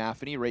Inters and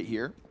NAVI right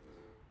here.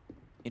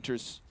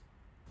 Inters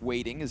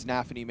waiting as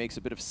NAVI makes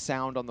a bit of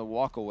sound on the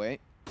walkaway.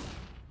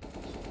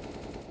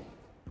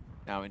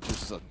 Now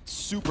Inters is a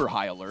super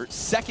high alert.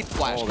 Second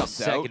flash comes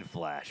out. Second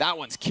flash. That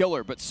one's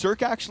killer, but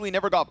Cirque actually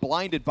never got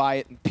blinded by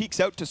it and peeks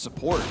out to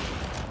support.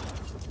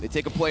 They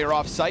take a player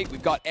off site.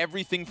 We've got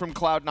everything from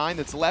Cloud9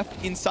 that's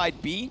left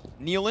inside B.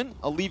 Nealon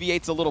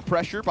alleviates a little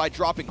pressure by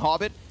dropping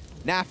Hobbit.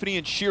 NAVI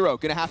and Shiro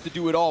gonna have to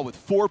do it all with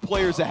 4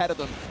 players ahead of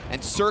them,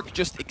 and Cirque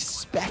just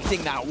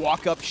expecting that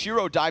walk up.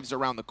 Shiro dives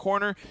around the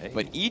corner,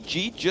 but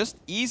EG just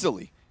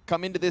easily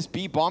come into this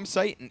B bomb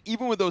site, and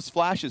even with those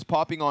flashes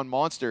popping on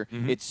Monster,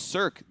 it's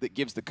Cirque that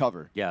gives the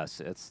cover. Yes,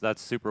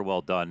 that's super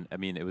well done. I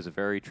mean, it was a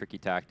very tricky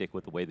tactic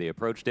with the way they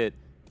approached it.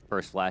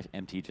 First flash,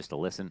 empty just to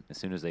listen. As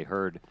soon as they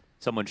heard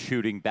someone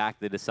shooting back,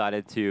 they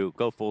decided to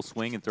go full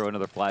swing and throw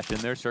another flash in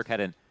there. Cirque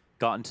hadn't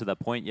gotten to that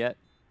point yet,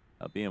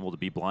 being able to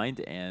be blind,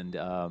 and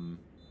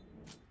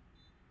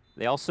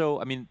they also,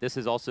 I mean, this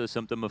is also a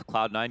symptom of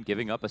Cloud9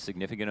 giving up a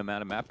significant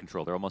amount of map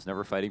control. They're almost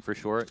never fighting for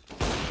short.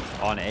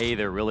 On A,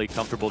 they're really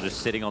comfortable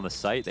just sitting on the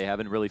site. They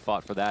haven't really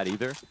fought for that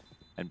either.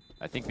 And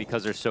I think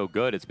because they're so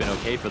good, it's been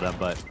okay for them,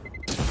 but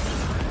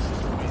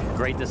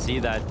great to see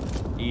that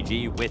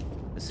EG, with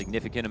a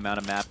significant amount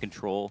of map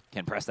control,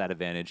 can press that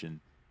advantage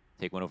and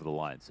take one over the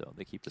line. So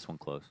they keep this one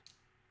close.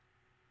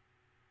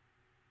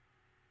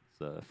 It's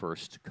the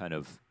first kind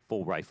of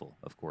full rifle,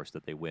 of course,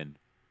 that they win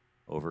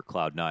over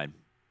Cloud9,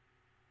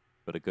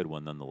 but a good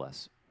one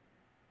nonetheless.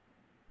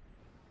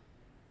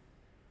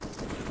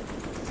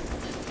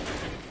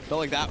 Felt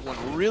like that one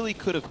really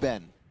could have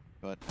been,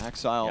 but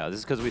Axile. Yeah, this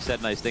is because we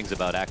said nice things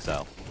about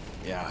Axile.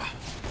 Yeah.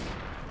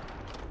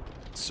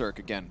 Cirque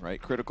again,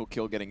 right? Critical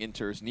kill getting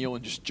Inters.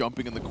 Nealon just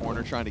jumping in the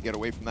corner, trying to get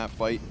away from that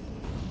fight.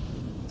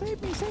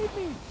 Save me, save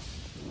me.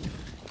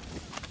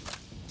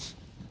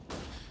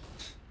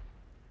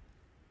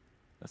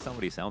 That's not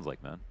what he sounds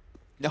like, man.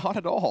 Not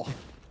at all.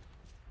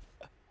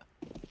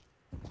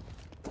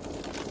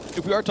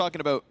 If we are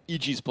talking about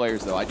EG's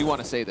players, though, I do want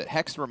to say that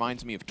Hex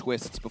reminds me of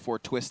Twists before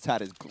Twists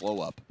had his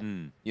glow-up.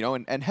 You know,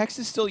 and Hex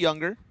is still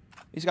younger.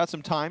 He's got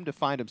some time to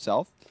find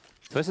himself.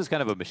 Twist is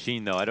kind of a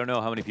machine, though. I don't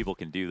know how many people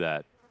can do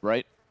that.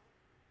 Right?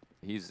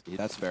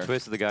 That's fair.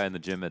 Twist is the guy in the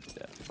gym at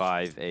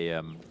 5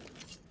 a.m.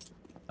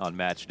 on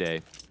match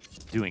day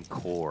doing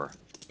core.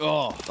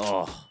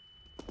 Oh.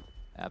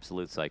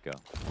 Absolute psycho.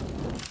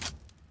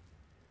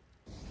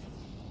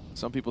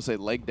 Some people say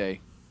leg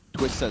day.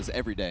 Twist says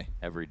every day.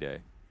 Every day.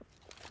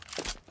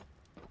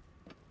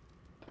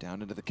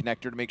 Down into the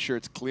connector to make sure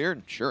it's clear,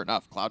 and sure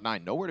enough,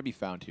 Cloud9 nowhere to be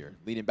found here.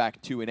 Leading back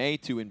 2 in A,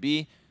 2 in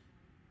B,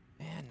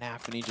 and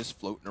NAVI just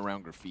floating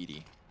around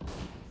graffiti.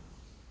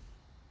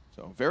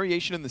 So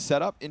variation in the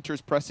setup, Inter's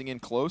pressing in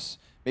close.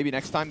 Maybe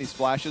next time these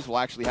flashes will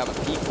actually have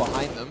a peek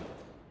behind them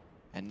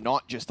and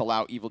not just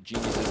allow evil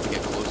geniuses to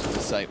get close to the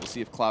site. We'll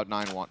see if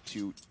Cloud9 want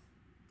to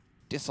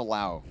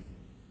disallow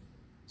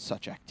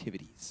such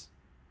activities.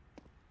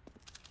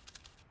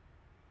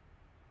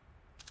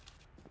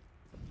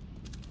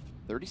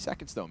 "30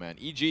 seconds though, man.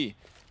 EG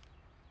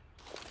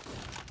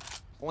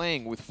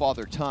playing with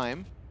Father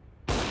Time.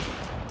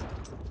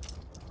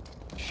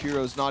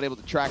 Shiro's not able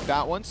to track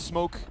that one.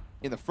 Smoke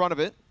in the front of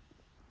it.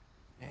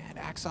 And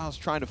Axile's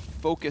trying to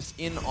focus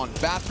in on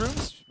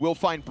bathrooms. Will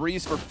find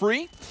Breeze for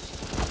free.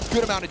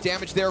 Good amount of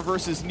damage there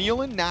versus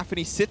Nealon.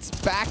 NAVI sits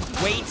back,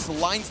 waits,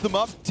 lines them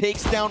up,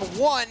 takes down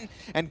one,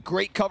 and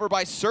great cover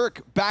by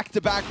Cirque.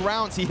 Back-to-back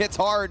rounds, he hits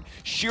hard.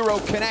 Shiro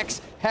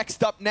connects,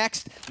 Hexed up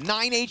next,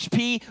 9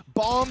 HP,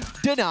 bomb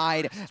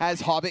denied as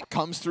Hobbit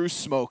comes through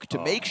smoke to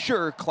make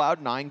sure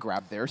Cloud9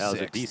 grab their That was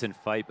sixth. a decent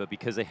fight, but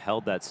because they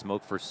held that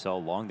smoke for so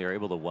long, they were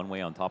able to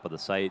one-way on top of the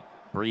site.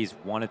 Breeze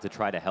wanted to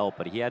try to help,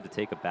 but he had to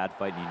take a bad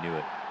fight and he knew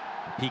it.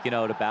 Peeking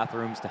out of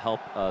bathrooms to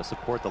help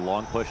support the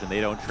long push, and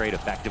they don't trade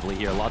effectively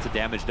here. Lots of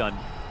damage done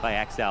by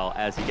Axile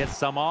as he gets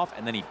some off,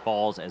 and then he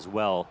falls as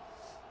well.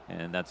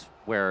 And that's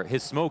where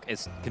his smoke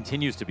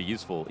continues to be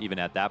useful, even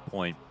at that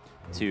point,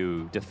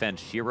 to defend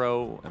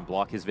Shiro and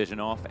block his vision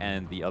off,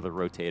 and the other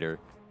rotator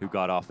who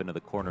got off into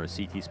the corner of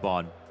CT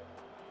spawn.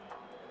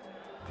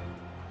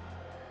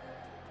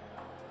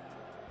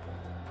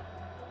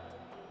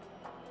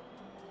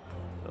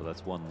 So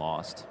that's one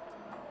lost.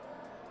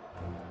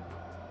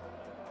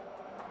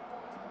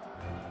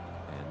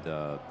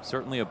 And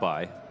certainly a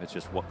buy. It's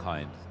just what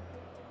kind.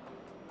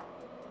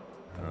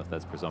 I don't know if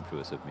that's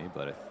presumptuous of me,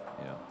 but if,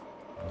 you know.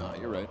 No,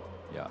 you're right.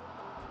 Yeah.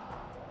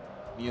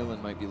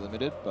 Nealon might be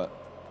limited, but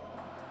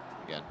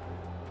again,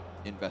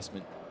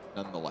 investment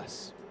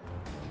nonetheless.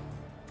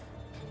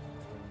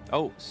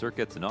 Oh, Cirque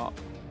gets an op.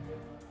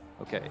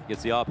 Okay,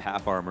 gets the op,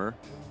 half armor.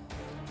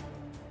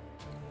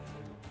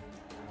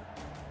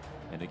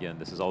 And again,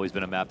 this has always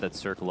been a map that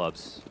Cirque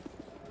loves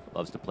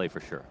to play for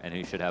sure. And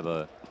he should have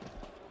a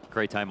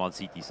great time on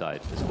CT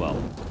side as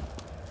well.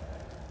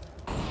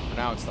 For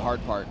now, it's the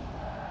hard part.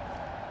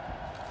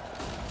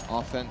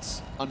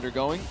 Offense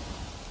undergoing.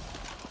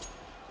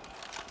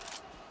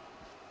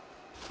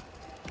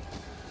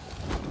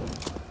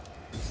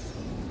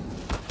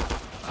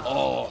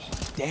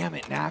 damn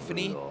it,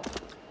 NAVI.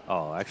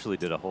 Oh, I actually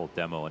did a whole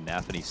demo on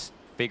NAVI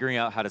figuring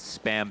out how to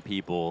spam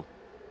people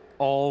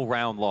all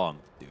round long.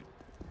 Dude.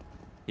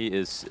 He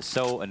is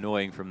so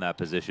annoying from that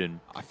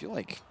position. I feel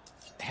like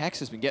Hex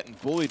has been getting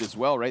bullied as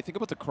well, right? Think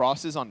about the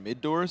crosses on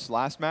mid doors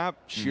last map.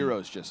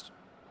 Shiro's just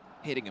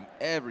hitting him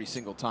every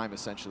single time,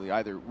 essentially,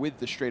 either with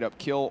the straight-up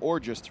kill or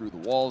just through the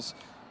walls.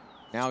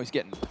 Now he's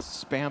getting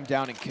spammed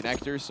down in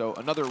connectors, so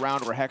another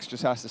round where Hex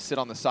just has to sit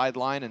on the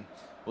sideline, and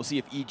we'll see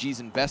if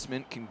EG's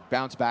investment can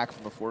bounce back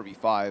from a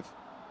 4v5.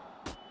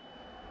 They're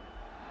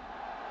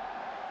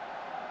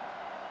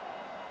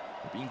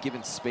being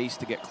given space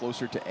to get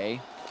closer to A.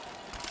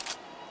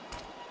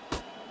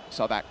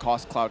 Saw that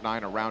cost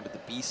Cloud9 a round at the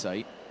B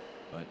site,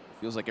 but it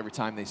feels like every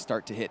time they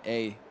start to hit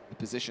A, the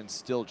position's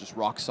still just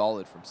rock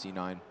solid from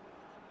C9.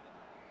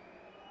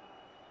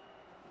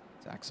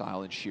 It's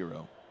Exile and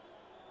Shiro.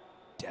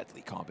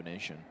 Deadly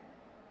combination.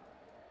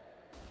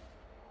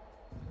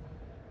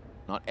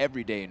 Not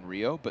every day in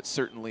Rio, but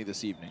certainly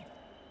this evening.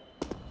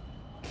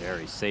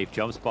 Very safe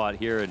jump spot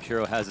here, and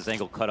Shiro has his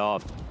angle cut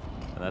off,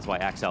 and that's why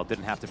Exile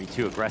didn't have to be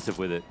too aggressive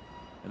with it.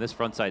 And this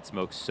front side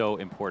smoke's so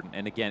important.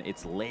 And again,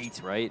 it's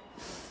late, right?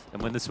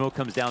 And when the smoke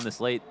comes down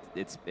this late,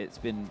 it's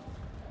been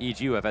EG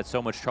who have had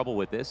so much trouble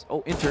with this.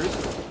 Oh, Inter's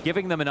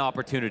giving them an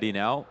opportunity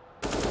now,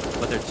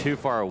 but they're too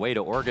far away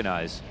to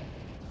organize.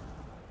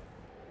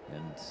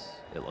 And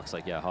it looks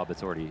like, yeah,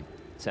 Hobbit's already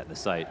set in the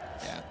sight.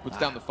 Yeah, puts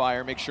down the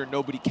fire, make sure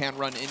nobody can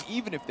run in,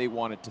 even if they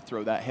wanted to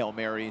throw that Hail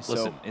Mary.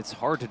 Listen, it's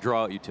hard to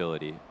draw out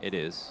utility. It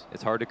is.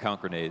 It's hard to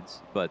count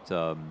grenades, but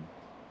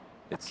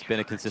it's been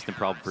a consistent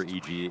problem for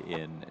EG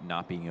in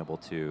not being able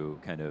to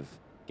kind of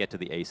get to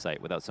the A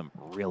site without some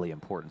really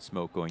important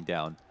smoke going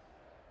down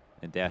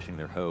and dashing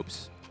their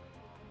hopes.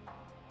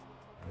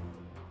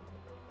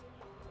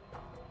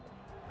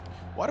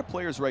 Why do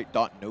players write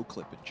 .no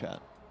clip in chat?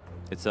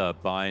 It's a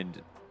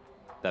bind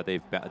that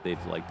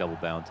they've like double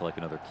bound to like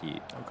another key.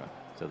 Okay.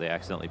 So they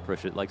accidentally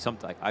push it. Like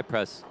I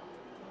press,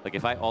 like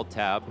if I alt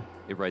tab,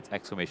 it writes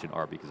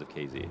 !R because of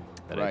KZ.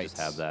 That right. I just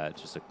have that.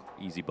 It's just an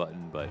easy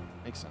button, but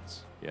makes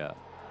sense. Yeah.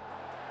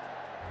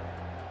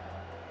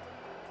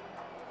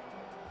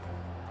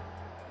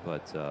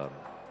 But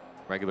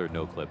regular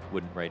no clip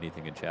wouldn't write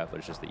anything in chat, but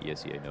it's just the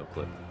ESEA no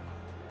clip.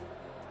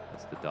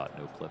 That's the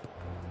 .no clip.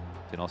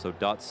 You can also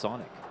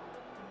 .sonic.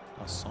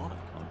 Sonic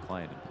on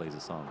client and plays a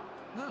song.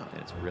 Oh.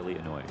 And it's really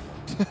annoying.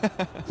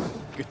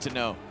 Good to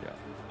know. Yeah.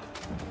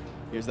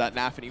 Here's that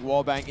NAVI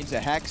wallbang into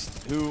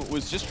Hex, who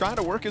was just trying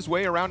to work his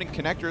way around in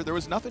connector. There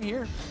was nothing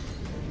here.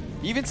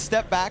 He even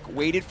stepped back,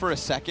 waited for a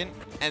second,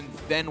 and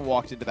then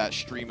walked into that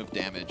stream of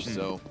damage.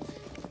 So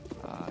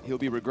he'll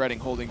be regretting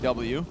holding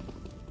W.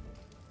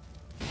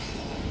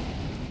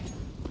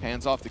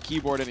 Hands off the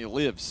keyboard and he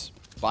lives.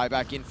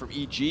 Buyback in from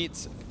EG.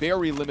 It's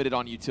very limited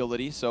on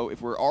utility, so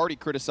if we're already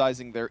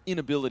criticizing their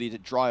inability to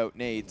draw out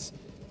nades,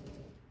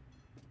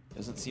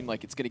 doesn't seem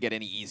like it's going to get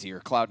any easier.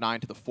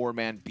 Cloud9 to the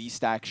 4-man B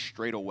stack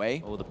straight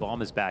away. Oh, the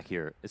bomb is back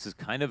here. This is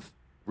kind of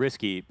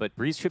risky, but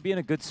Breeze should be in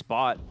a good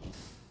spot.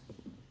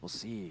 We'll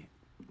see.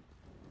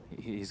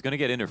 He's going to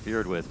get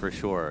interfered with for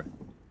sure.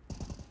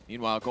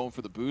 Meanwhile, going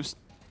for the boost.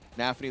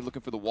 NAVI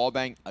looking for the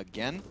wallbang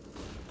again.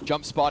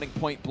 Jump spotting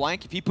point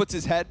blank. If he puts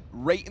his head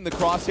right in the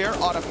crosshair,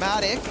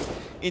 automatic.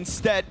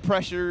 Instead,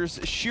 pressures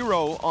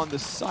Shiro on the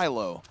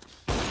silo.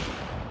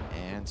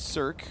 And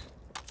Cirque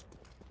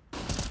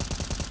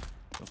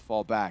will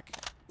fall back.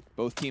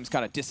 Both teams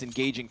kind of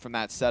disengaging from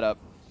that setup.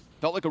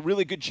 Felt like a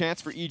really good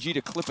chance for EG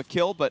to clip a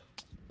kill, but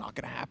not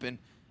going to happen.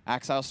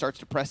 Exile starts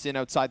to press in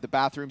outside the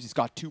bathrooms. He's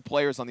got 2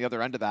 players on the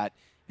other end of that,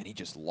 and he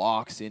just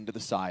locks into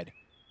the side.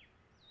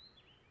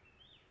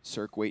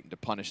 Cirque waiting to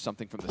punish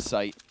something from the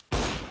site.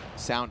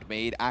 Sound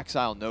made.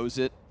 Exile knows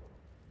it.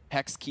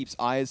 Hex keeps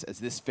eyes as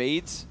this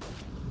fades.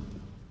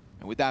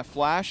 And with that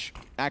flash,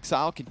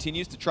 Exile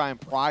continues to try and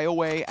pry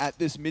away at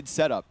this mid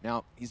setup.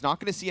 Now, he's not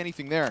going to see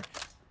anything there.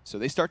 So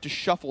they start to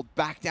shuffle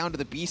back down to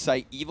the B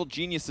site. Evil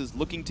Geniuses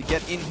looking to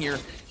get in here.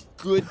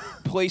 Good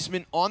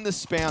placement on the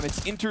spam.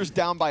 It's Inter's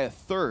down by a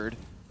third.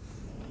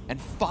 And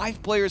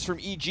 5 players from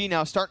EG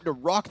now starting to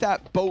rock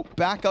that boat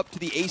back up to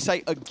the A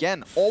site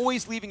again,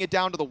 always leaving it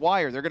down to the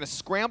wire. They're going to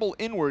scramble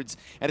inwards,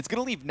 and it's going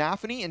to leave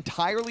NAVI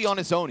entirely on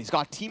his own. He's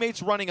got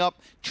teammates running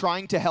up,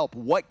 trying to help.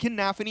 What can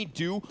NAVI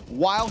do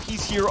while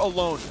he's here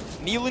alone?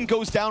 Nealon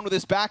goes down with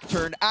his back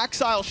turned.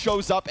 Exile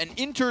shows up, and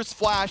Inter's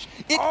flash.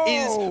 It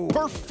is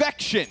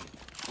perfection.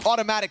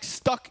 Automatic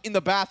stuck in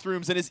the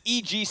bathrooms, and as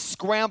EG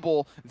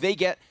scramble, they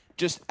get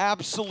just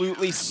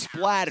absolutely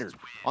splattered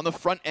on the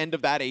front end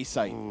of that A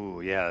site.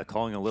 Ooh, yeah,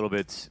 calling a little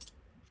bit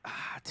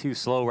too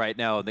slow right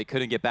now. They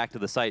couldn't get back to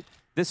the site.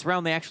 This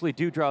round, they actually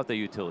do draw out the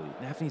utility.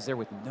 NAVI's there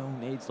with no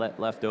nades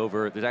left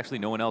over. There's actually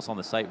no one else on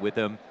the site with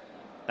him.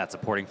 That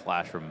supporting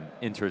flash from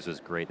Inters was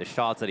great. The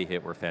shots that he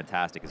hit were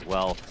fantastic as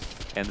well.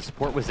 And the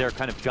support was there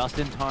kind of just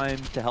in time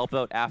to help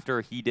out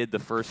after he did the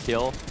first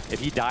kill.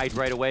 If he died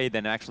right away,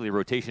 then actually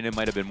rotation in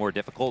might have been more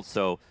difficult.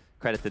 So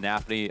credit to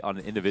NAVI on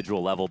an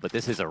individual level, but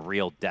this is a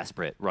real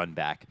desperate run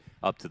back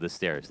up to the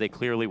stairs. They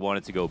clearly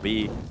wanted to go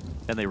B,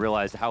 then they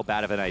realized how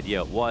bad of an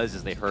idea it was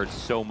as they heard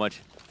so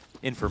much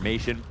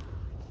information.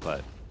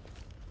 But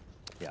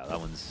yeah, that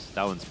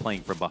one's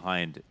playing from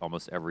behind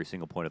almost every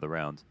single point of the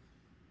round.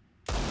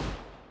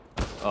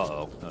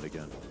 Uh-oh, not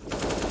again.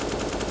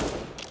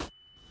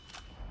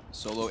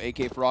 Solo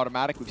AK for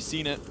automatic, we've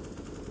seen it.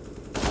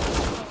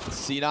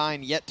 C9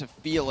 yet to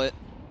feel it.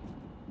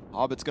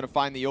 Hobbit's gonna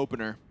find the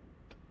opener.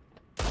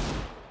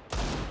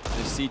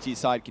 The CT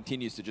side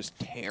continues to just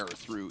tear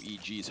through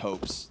EG's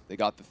hopes. They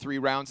got the 3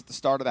 rounds at the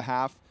start of the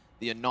half.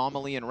 The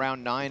anomaly in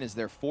round 9 is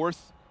their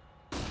 4th.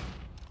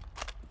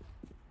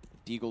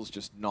 Deagle's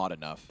just not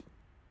enough.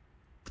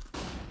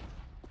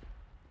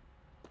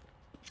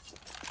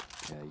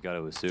 Yeah, you got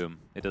to assume.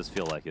 It does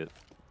feel like it.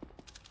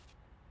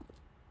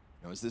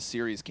 You know, as this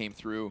series came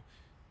through, I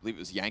believe it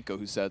was Yanko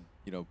who said,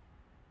 you know,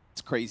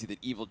 it's crazy that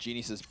Evil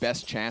Genius's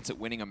best chance at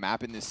winning a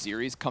map in this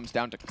series comes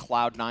down to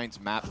Cloud9's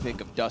map pick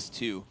of Dust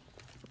 2.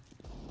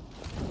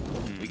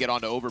 We get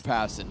on to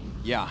Overpass, and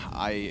yeah,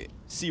 I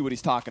see what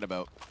he's talking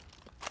about.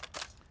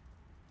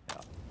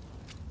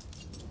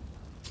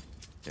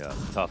 Yeah,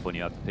 tough when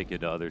you have to pick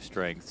into other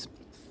strengths.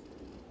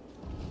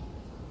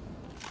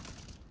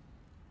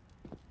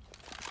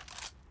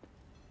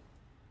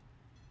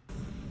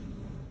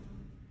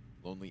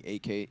 Lonely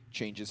AK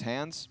changes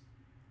hands.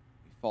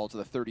 We fall to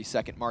the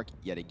 30-second mark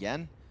yet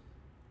again.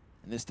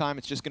 And this time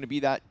it's just going to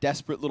be that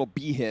desperate little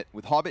B hit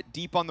with Hobbit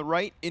deep on the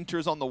right,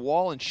 Inters on the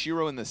wall, and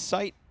Shiro in the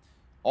sight.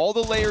 All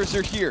the layers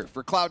are here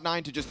for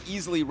Cloud9 to just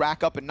easily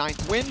rack up a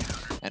 9th win,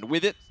 and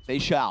with it, they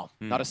shall.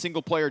 Not a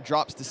single player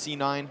drops to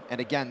C9, and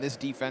again, this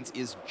defense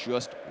is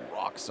just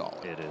rock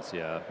solid. It is,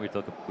 yeah. We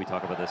talk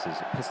about this as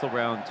pistol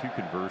round, 2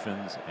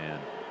 conversions, and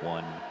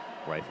 1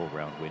 rifle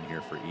round win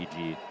here for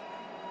EG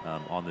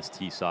on this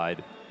T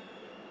side.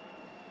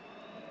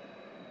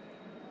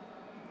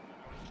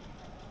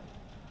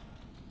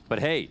 But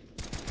hey,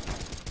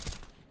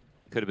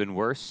 could have been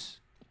worse.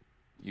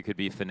 You could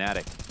be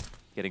Fnatic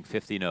getting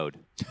 50 node.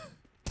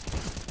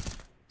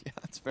 Yeah,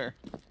 that's fair.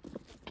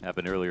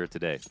 Happened earlier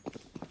today.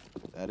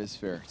 That is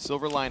fair.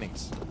 Silver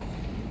linings.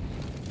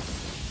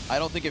 I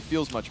don't think it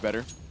feels much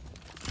better,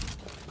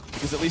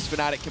 because at least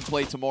Fnatic can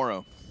play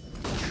tomorrow.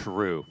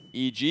 True.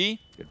 EG,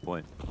 good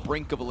point.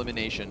 Brink of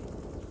elimination.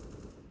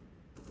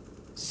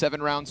 7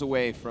 rounds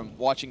away from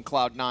watching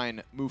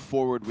Cloud9 move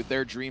forward with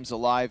their dreams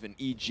alive, and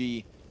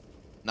EG,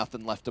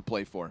 nothing left to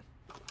play for.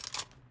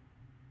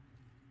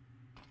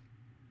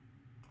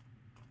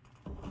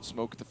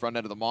 Smoke at the front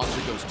end of the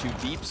monster goes too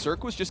deep.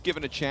 Cirque was just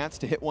given a chance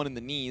to hit one in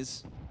the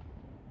knees.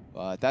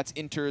 But that's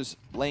Inters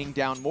laying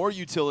down more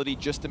utility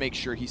just to make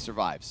sure he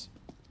survives.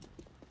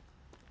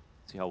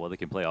 See how well they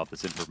can play off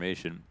this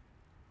information.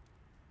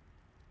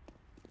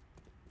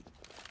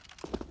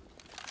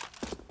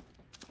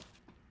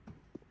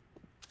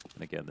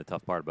 And again, the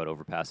tough part about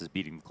Overpass is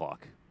beating the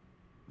clock.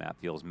 Map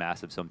feels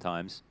massive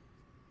sometimes.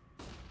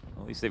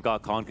 At least they've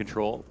got con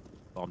control.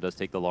 Bomb does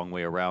take the long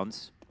way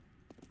around.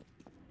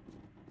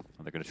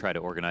 They're going to try to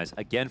organize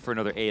again for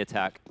another A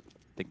attack. I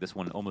think this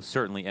one almost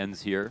certainly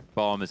ends here.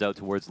 Bomb is out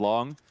towards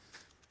long.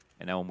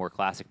 And now a more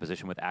classic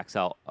position with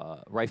Axel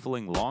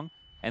rifling long.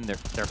 And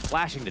they're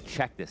flashing to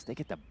check this. They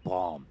get the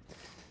bomb.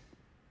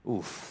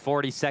 Oof,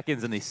 40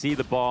 seconds and they see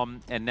the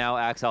bomb. And now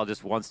Axel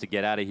just wants to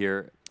get out of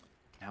here.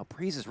 Now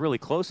Breeze is really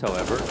close,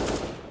 however.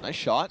 Nice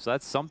shot. So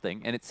that's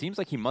something. And it seems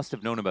like he must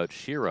have known about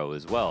Shiro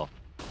as well.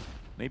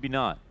 Maybe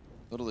not.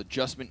 Little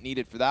adjustment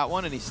needed for that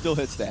one, and he still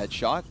hits the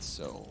headshot,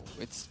 so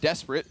it's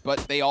desperate, but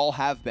they all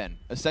have been.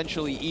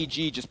 Essentially,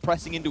 EG just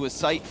pressing into his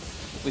sight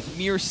with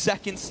mere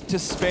seconds to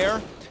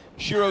spare.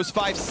 Shiro's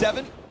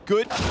 5-7,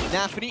 good.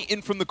 NAVI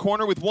in from the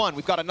corner with 1.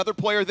 We've got another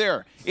player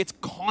there. It's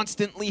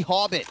constantly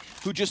Hobbit,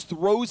 who just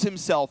throws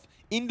himself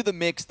into the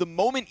mix the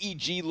moment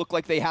EG look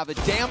like they have a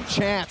damn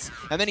chance,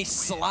 and then he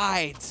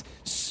slides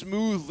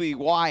smoothly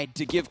wide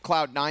to give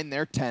Cloud9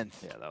 their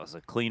 10th. Yeah, that was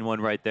a clean one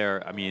right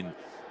there. I mean,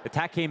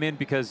 attack came in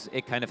because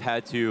it kind of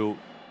had to.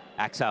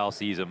 Axel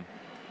sees him.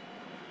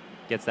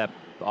 Gets that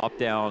up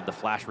down. The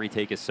flash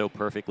retake is so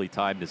perfectly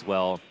timed as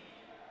well.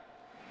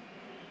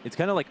 It's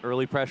kind of like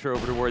early pressure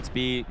over towards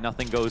B.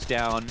 Nothing goes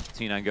down.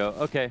 C9 go,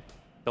 okay.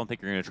 Don't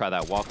think you're going to try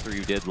that walkthrough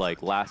you did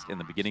like last in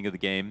the beginning of the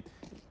game.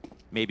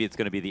 Maybe it's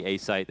going to be the A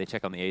site. They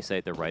check on the A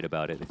site. They're right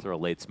about it. They throw a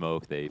late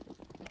smoke. They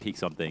peek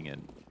something,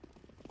 and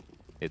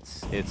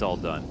it's all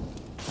done.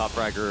 Top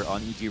fragger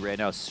on EG right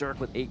now. Cirque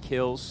with 8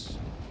 kills.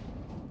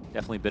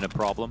 Definitely been a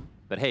problem.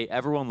 But hey,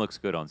 everyone looks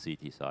good on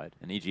CT side.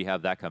 And EG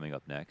have that coming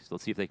up next.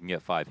 Let's see if they can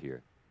get 5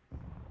 here.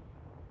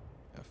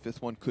 Yeah,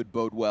 5th one could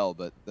bode well,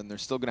 but then they're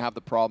still going to have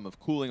the problem of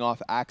cooling off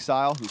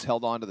Axile, who's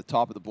held on to the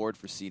top of the board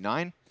for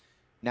C9.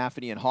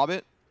 NAVI and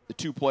Hobbit, the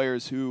 2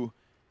 players who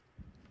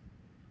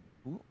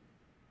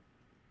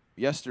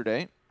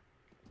yesterday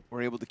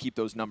were able to keep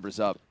those numbers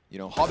up. You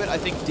know, Hobbit, I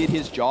think, did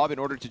his job in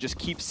order to just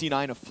keep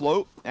C9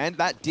 afloat, and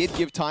that did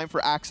give time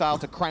for Axile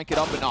to crank it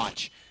up a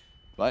notch.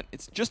 But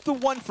it's just the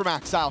 1 from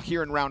Axile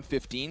here in round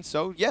 15,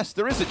 so yes,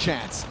 there is a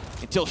chance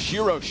until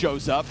Shiro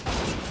shows up.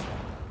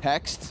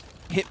 Hexed,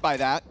 hit by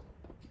that,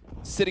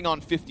 sitting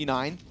on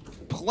 59.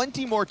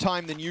 Plenty more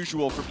time than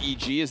usual from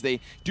EG as they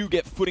do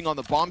get footing on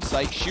the bomb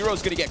site.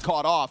 Shiro's gonna get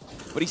caught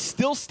off, but he's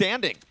still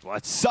standing.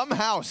 What?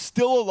 Somehow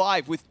still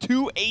alive with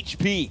 2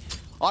 HP.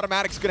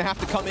 Automatic's gonna have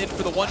to come in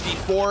for the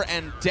 1v4,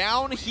 and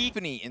down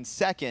Heapney in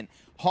second.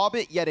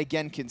 Hobbit yet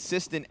again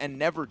consistent and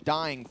never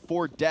dying,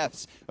 4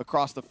 deaths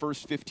across the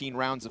first 15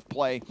 rounds of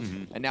play.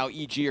 And now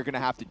EG are gonna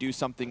have to do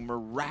something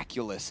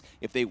miraculous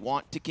if they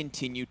want to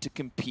continue to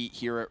compete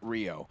here at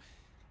Rio.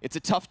 It's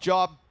a tough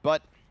job,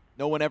 but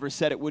no one ever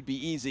said it would be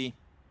easy.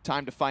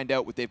 Time to find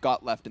out what they've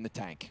got left in the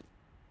tank.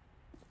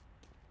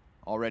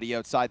 Already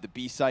outside the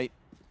B site,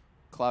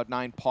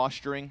 Cloud9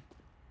 posturing,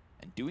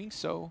 and doing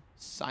so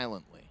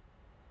silently.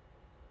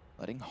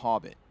 Letting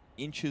Hobbit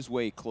inch his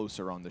way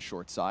closer on the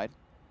short side.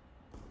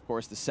 Of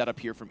course, the setup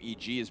here from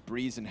EG is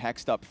Breeze and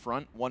Hexed up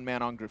front, 1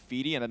 man on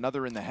Graffiti and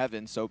another in the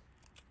heaven. So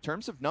in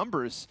terms of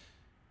numbers,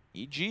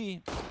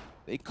 EG,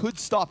 they could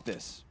stop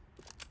this,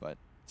 but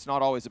it's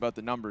not always about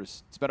the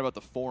numbers. It's been about the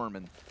form,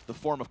 and the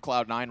form of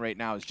Cloud9 right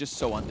now is just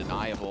so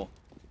undeniable.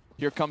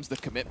 Here comes the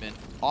commitment.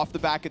 Off the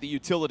back of the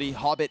utility,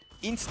 Hobbit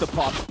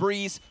insta-pops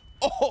Breeze.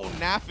 Oh,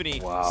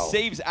 NAVI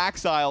saves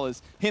Axile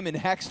as him and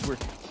Hexed were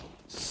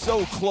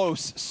so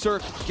close.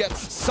 Cirque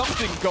gets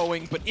something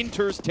going, but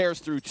Inters tears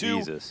through 2.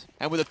 Jesus.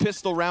 And with a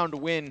pistol round to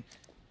win,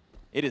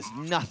 it is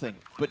nothing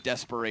but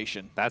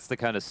desperation. That's the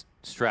kind of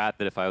strat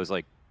that if I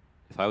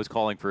was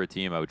calling for a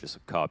team, I would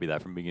just copy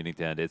that from beginning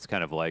to end. It's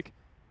kind of like,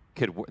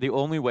 the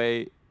only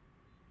way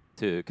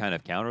to kind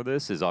of counter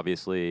this is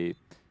obviously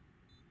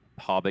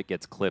Hobbit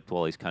gets clipped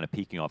while he's kind of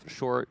peeking off a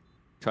short,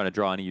 trying to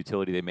draw any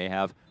utility they may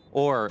have,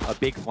 or a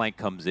big flank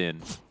comes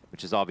in,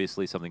 which is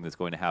obviously something that's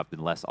going to happen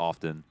less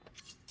often.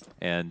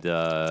 And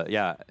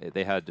yeah,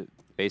 they had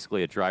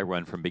basically a dry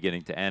run from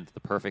beginning to end. The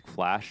perfect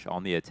flash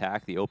on the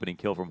attack, the opening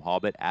kill from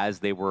Hobbit as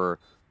they were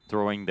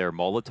throwing their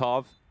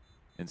Molotov.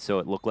 And so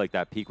it looked like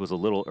that peak was a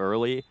little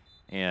early,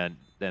 and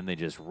then they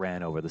just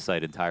ran over the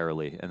site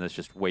entirely. And that's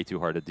just way too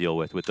hard to deal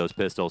with those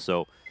pistols.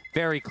 So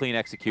very clean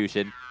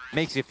execution.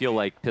 Makes you feel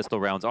like pistol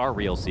rounds are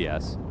real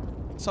CS.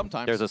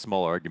 Sometimes. There's a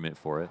small argument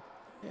for it.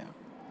 Yeah.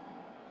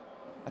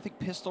 I think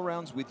pistol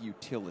rounds with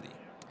utility,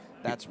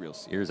 that's real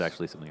CS. Here's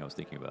actually something I was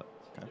thinking about.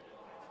 Okay.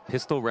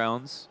 Pistol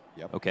rounds,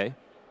 Yep. okay.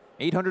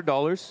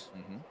 $800,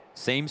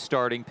 same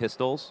starting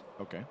pistols,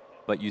 Okay.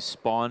 but you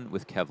spawn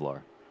with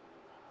Kevlar.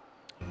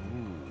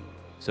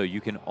 So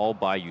you can all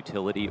buy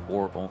utility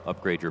or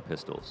upgrade your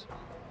pistols.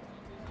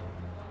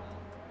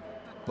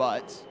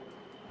 But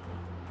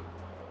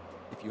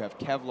if you have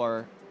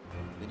Kevlar,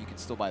 then you can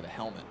still buy the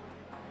helmet.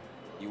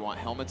 You want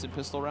helmets in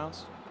pistol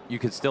rounds? You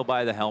could still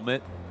buy the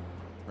helmet.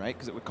 Right?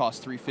 Because it would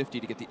cost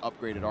 $350 to get the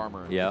upgraded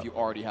armor Yep. if you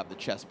already have the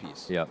chest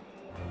piece. Yep.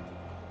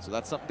 So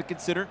that's something to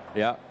consider.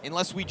 Yeah.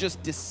 Unless we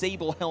just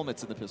disable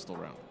helmets in the pistol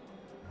round.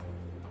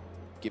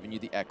 Giving you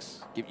the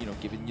X,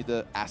 giving you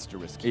the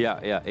asterisk. Yeah,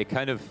 yeah. It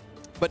kind of...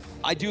 But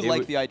I do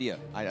like the idea.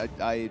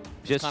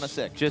 It's kind of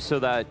sick. Just so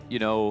that, you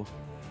know,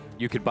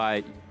 you could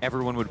buy...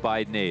 Everyone would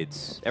buy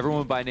nades. Everyone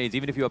would buy nades.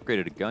 Even if you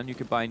upgraded a gun, you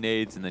could buy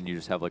nades, and then you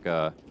just have like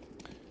a...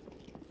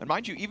 And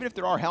mind you, even if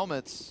there are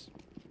helmets,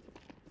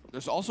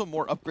 there's also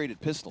more upgraded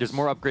pistols. There's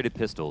more upgraded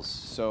pistols.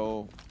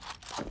 So...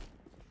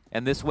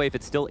 And this way, if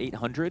it's still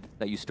 800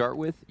 that you start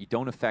with, you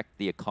don't affect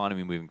the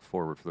economy moving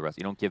forward for the rest.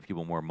 You don't give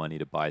people more money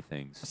to buy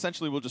things.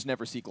 Essentially, we'll just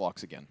never see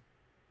Glocks again.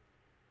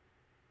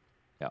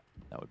 Yeah,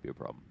 that would be a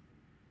problem.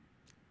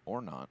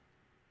 Or not.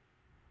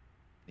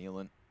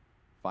 Nealon,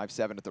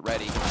 5-7 at the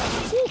ready.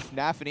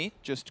 NAVI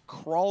just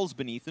crawls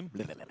beneath him.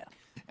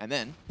 And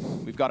then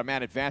we've got a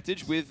man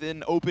advantage with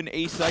an open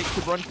A site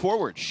to run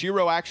forward.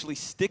 Shiro actually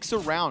sticks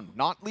around,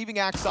 not leaving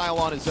Axile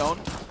on his own,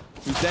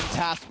 who's then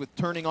tasked with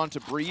turning onto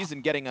Breeze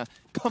and getting a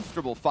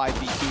comfortable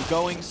 5v2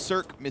 going.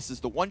 Cirque misses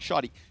the one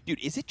shot. Dude,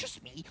 is it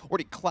just me, or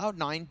did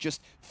Cloud9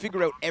 just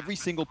figure out every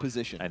single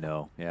position? I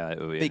know, yeah.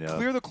 They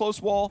clear the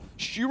close wall.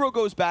 Shiro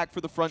goes back for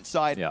the front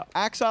side. Yeah.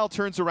 Axile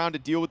turns around to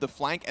deal with the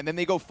flank, and then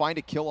they go find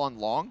a kill on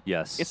long.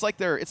 Yes. It's like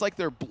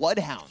they're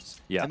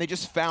bloodhounds. Yeah. And they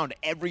just found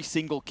every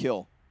single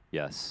kill.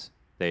 Yes.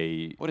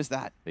 What is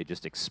that? They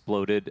just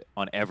exploded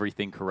on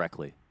everything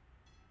correctly.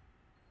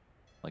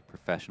 Like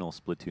professional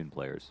Splatoon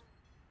players.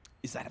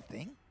 Is that a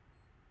thing?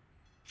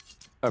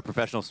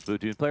 Professional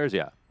Splatoon players,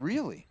 yeah.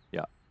 Really?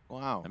 Yeah.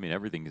 Wow. I mean,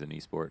 everything's an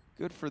esport.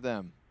 Good for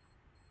them.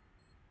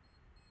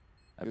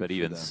 I bet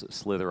even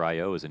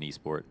Slither.io is an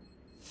esport.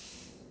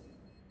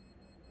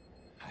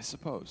 I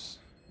suppose.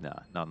 Nah,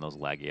 not on those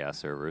laggy-ass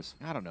servers.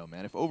 I don't know,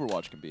 man. If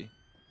Overwatch can be.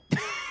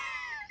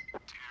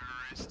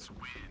 Terrorists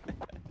win.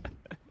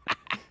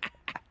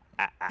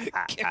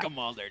 Kick them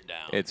while they're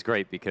down. It's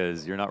great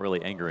because you're not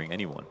really angering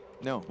anyone.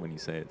 No. When you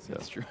say it, so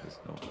That's true. there's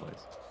no place.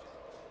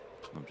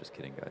 I'm just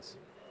kidding, guys.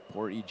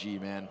 Poor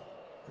EG, man.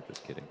 We're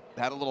just kidding.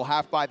 Had a little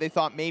half-by. They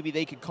thought maybe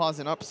they could cause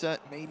an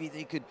upset. Maybe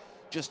they could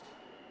just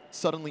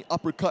suddenly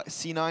uppercut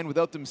C9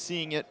 without them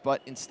seeing it,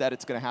 but instead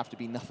it's going to have to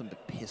be nothing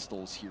but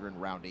pistols here in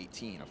round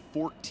 18. A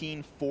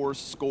 14-4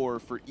 score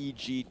for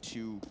EG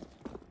to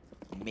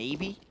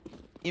maybe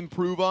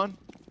improve on.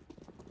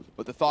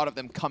 But the thought of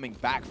them coming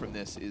back from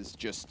this is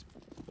just,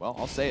 well,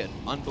 I'll say it,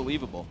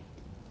 unbelievable.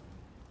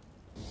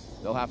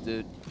 They'll have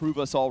to prove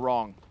us all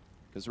wrong,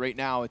 because right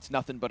now it's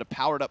nothing but a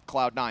powered-up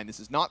Cloud9. This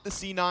is not the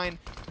C9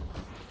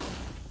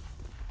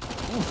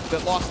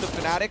 that lost to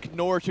Fnatic,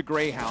 nor to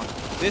Greyhound.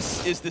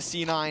 This is the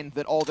C9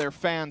 that all their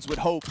fans would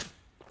hope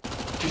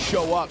to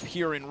show up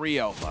here in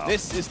Rio. Wow.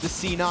 This is the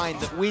C9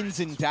 that wins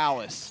in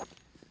Dallas,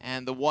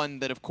 and the one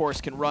that, of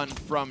course, can run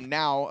from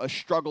now a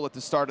struggle at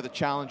the start of the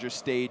Challenger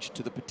stage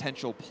to the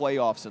potential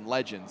playoffs and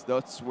Legends.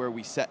 That's where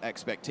we set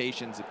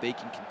expectations if they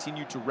can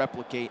continue to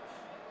replicate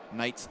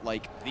nights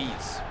like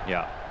these.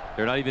 Yeah,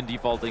 they're not even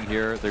defaulting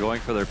here. They're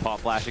going for their pop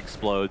flash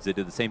explodes. They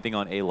did the same thing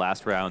on A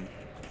last round.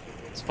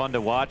 It's fun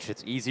to watch.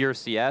 It's easier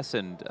CS,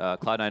 and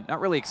Cloud9 not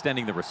really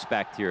extending the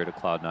respect here to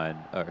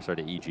Cloud9, or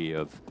sorry, to EG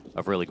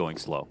of really going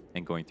slow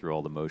and going through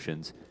all the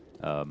motions.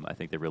 I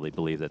think they really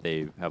believe that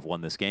they have won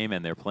this game,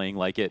 and they're playing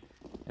like it,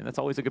 and that's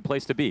always a good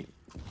place to be.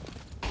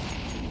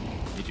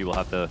 EG will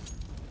have to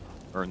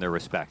earn their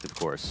respect, of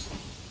course,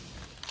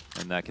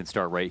 and that can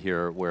start right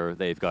here where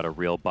they've got a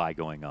real buy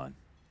going on.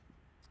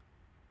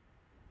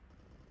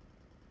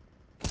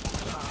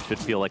 Should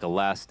feel like a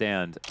last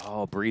stand.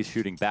 Oh, Breeze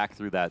shooting back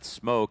through that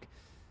smoke.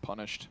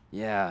 Punished.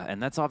 Yeah,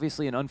 and that's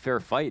obviously an unfair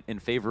fight in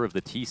favor of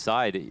the T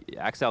side.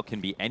 Axel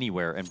can be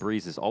anywhere, and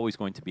Breeze is always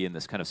going to be in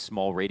this kind of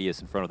small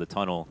radius in front of the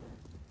tunnel.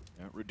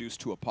 Yeah, reduced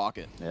to a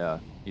pocket. Yeah,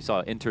 you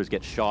saw Inters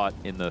get shot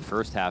in the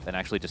first half and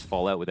actually just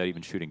fall out without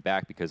even shooting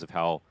back because of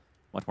how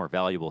much more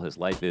valuable his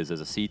life is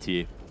as a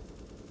CT.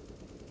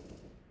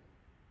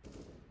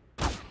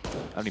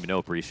 I don't even know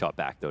if Breeze shot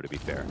back, though, to be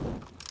fair.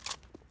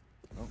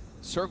 Oh,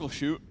 circle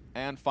shoot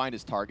and find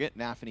his target.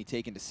 NAVI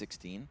taken to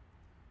 16.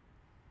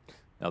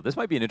 Now, this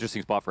might be an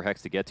interesting spot for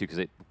Hex to get to,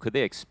 because could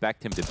they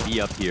expect him to be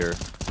up here?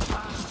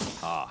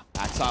 Ah.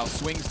 Axile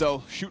swings,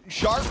 though, shooting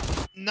sharp.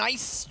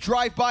 Nice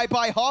drive-by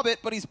by Hobbit,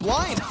 but he's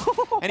blind.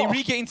 And he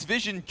regains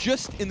vision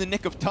just in the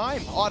nick of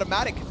time.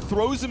 Automatic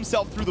throws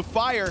himself through the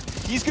fire.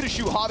 He's going to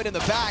shoot Hobbit in the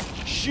back.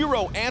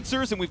 csgo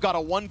answers, and we've got a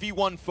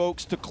 1v1,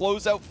 folks, to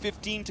close out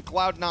 15 to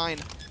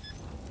Cloud9.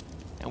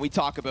 And we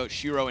talk about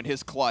csgo and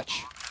his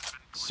clutch.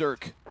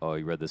 Cirque. Oh,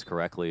 you read this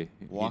correctly.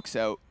 Walks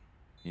out.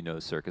 You know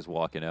Cirque is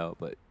walking out,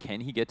 but can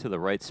he get to the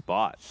right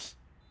spot?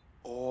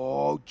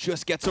 Oh,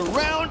 just gets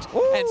around,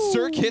 and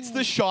Cirque hits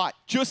the shot,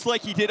 just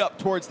like he did up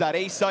towards that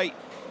A site.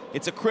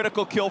 It's a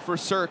critical kill for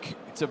Cirque.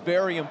 It's a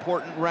very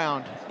important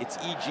round. It's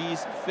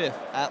EG's 5th,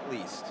 at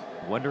least.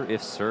 Wonder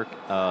if Cirque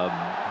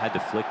had to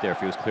flick there if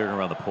he was clearing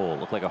around the pole.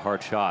 Looked like a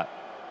hard shot.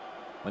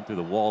 Went through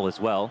the wall as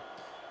well,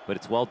 but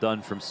it's well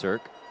done from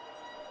Cirque.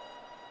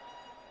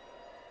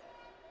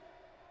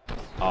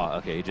 Oh,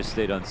 okay, he just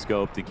stayed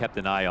unscoped and kept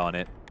an eye on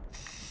it.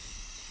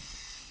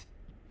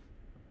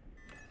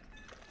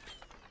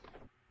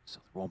 So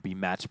there won't be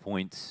match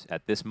points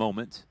at this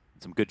moment.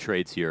 Some good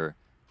trades here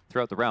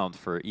throughout the round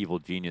for Evil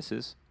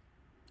Geniuses.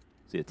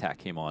 The attack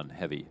came on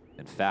heavy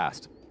and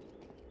fast.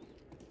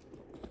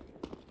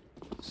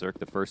 Cirque,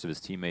 the first of his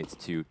teammates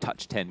to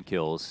touch 10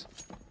 kills.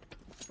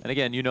 And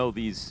again, you know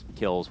these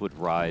kills would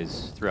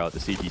rise throughout the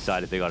CT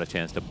side if they got a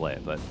chance to play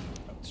it, but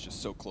it's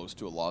just so close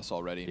to a loss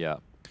already. Yeah.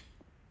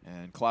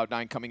 And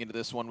Cloud9 coming into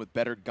this one with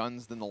better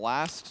guns than the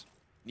last.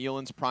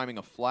 Neelan's priming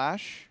a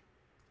flash.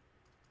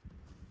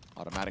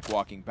 Automatic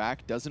walking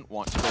back, doesn't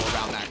want to go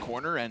around that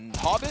corner, and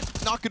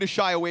Hobbit not going to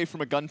shy away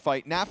from a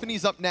gunfight.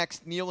 NAVI's up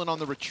next, Neelan on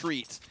the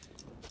retreat,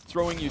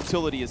 throwing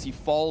utility as he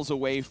falls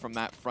away from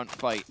that front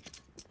fight.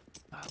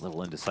 A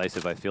little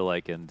indecisive, I feel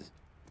like, and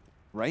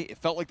right, it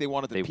felt like they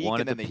wanted to peek,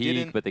 and then they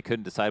didn't. But they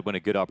couldn't decide when a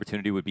good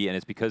opportunity would be, and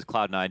it's because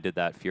Cloud9 did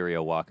that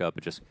Furia walk up,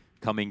 just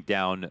coming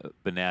down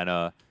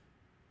banana,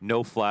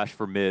 no flash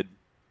for mid.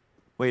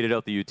 Waited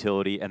out the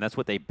utility, and that's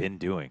what they've been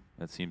doing.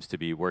 That seems to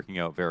be working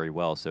out very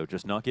well. So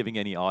just not giving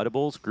any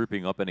audibles,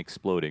 grouping up and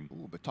exploding.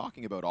 Ooh, but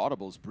talking about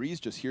audibles,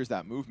 Breeze just hears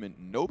that movement.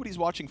 Nobody's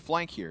watching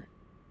flank here.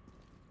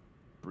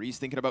 Breeze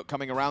thinking about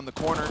coming around the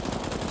corner.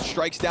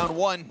 Strikes down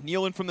one.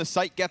 Neelan from the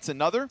site gets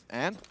another,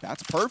 and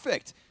that's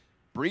perfect.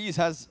 Breeze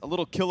has a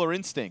little killer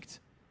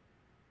instinct.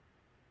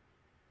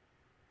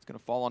 It's going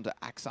to fall onto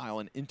Axile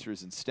and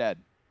Inters instead.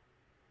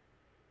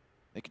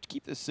 They could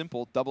keep this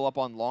simple, double up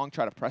on long,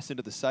 try to press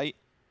into the site.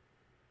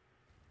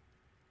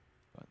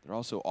 But they're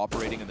also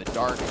operating in the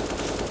dark.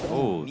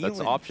 Oh, that's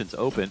options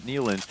open.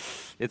 Neelan,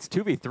 it's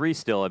 2v3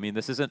 still. I mean,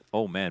 this isn't...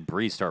 Oh, man,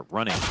 Breeze start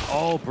running.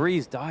 Oh,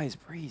 Breeze dies.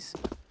 Breeze.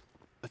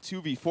 A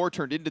 2v4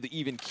 turned into the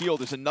even keel.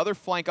 There's another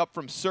flank up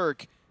from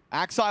Cirque.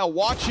 Axile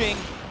watching,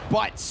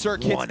 but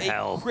Cirque hits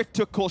a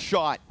critical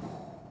shot.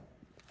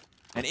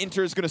 And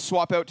Inter is going to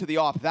swap out to the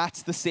op.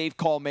 That's the save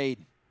call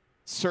made.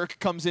 Cirque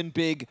comes in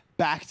big,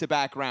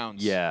 back-to-back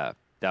rounds. Yeah,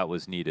 that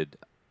was needed.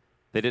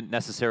 They didn't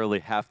necessarily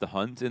have to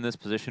hunt in this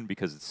position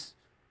because it's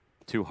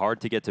too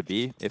hard to get to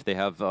B if they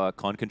have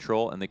con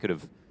control, and they could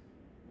have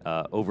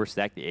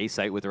overstacked the A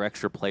site with their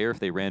extra player if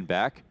they ran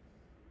back.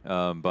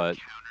 But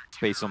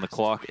based on the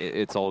clock,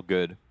 it's all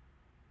good.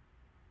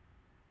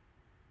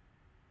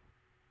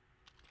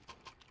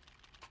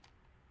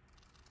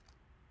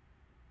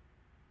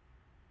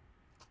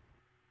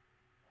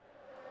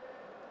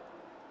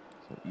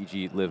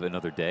 EG live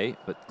another day,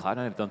 but Cloud9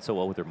 have done so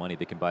well with their money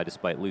they can buy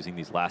despite losing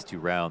these last 2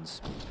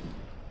 rounds.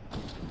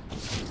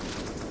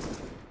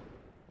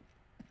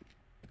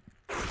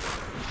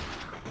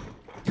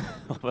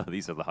 Well,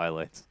 these are the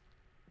highlights.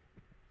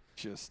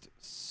 Just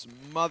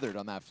smothered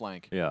on that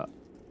flank. Yeah.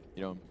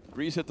 You know,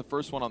 Breeze hit the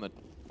first one on the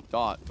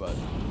dot, but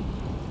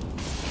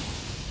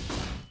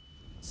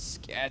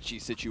sketchy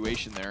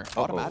situation there.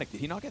 Automatic,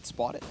 did he not get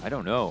spotted? I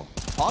don't know.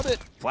 Hobbit.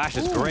 Flash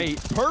is great.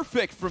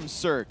 Perfect from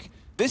Cirque.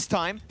 This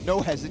time,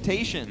 no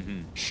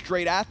hesitation.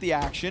 Straight at the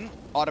action.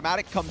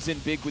 Automatic comes in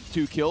big with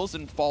 2 kills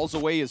and falls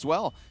away as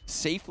well.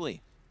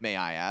 Safely, may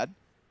I add.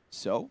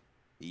 So,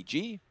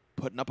 EG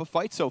putting up a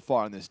fight so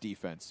far in this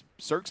defense.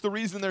 Cirque's the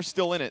reason they're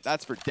still in it,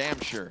 that's for damn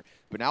sure.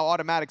 But now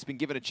Automatic's been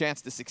given a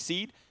chance to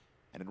succeed.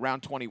 And in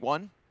round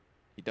 21,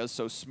 he does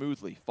so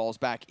smoothly. Falls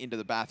back into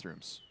the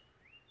bathrooms.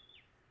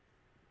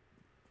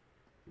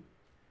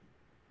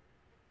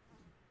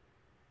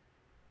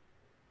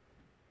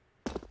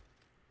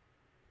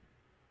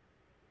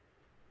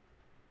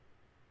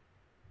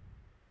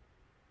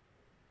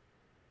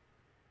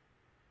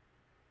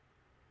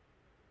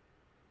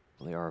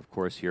 They are, of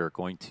course, here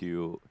going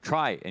to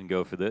try and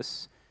go for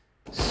this.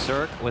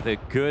 Cirque with a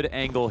good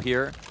angle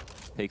here.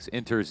 Takes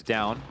Inters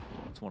down.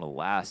 It's one of the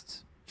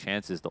last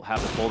chances they'll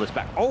have to pull this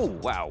back. Oh,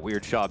 wow.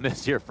 Weird shot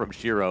missed here from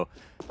Shiro.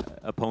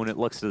 Opponent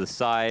looks to the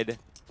side.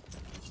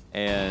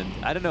 And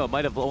I don't know, it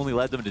might have only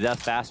led them to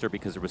death faster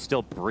because there was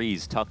still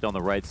Breeze tucked on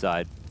the right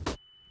side.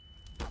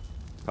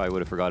 Probably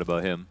would have forgot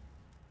about him.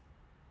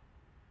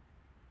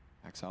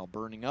 Exile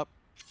burning up.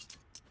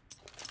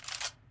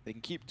 They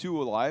can keep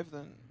 2 alive,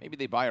 then maybe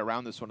they buy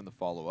around this one in the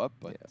follow-up.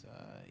 But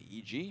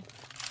EG,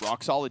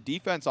 rock solid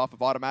defense off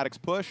of Automatic's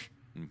push.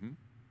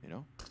 You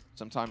know,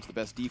 sometimes the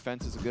best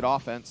defense is a good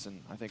offense,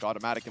 and I think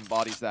Automatic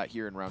embodies that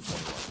here in round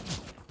 21.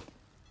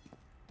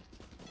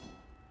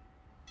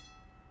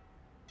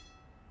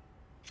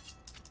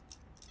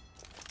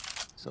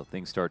 So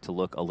things start to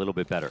look a little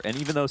bit better. And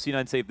even though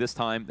C9 saved this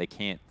time, they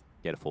can't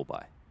get a full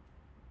buy.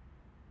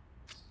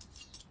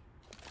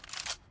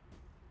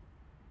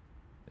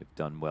 They've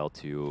done well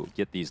to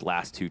get these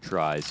last 2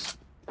 tries.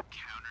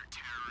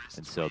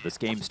 And so this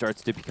game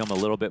starts to become a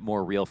little bit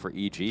more real for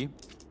EG.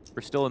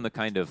 We're still in the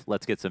kind of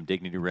let's get some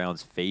dignity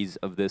rounds phase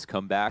of this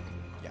comeback.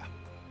 Yeah.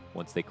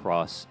 Once they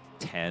cross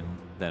 10,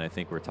 then I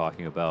think we're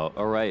talking about,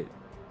 all right,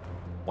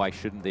 why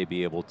shouldn't they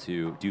be able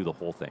to do the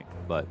whole thing?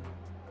 But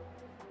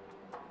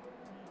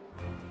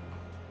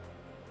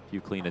a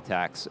few clean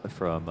attacks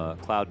from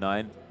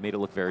Cloud9 made it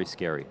look very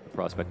scary, the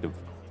prospect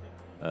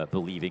of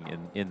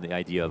believing in the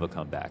idea of a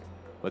comeback.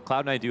 But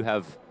Cloud9 do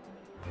have,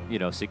 you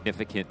know,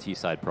 significant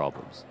T-side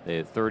problems. They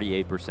have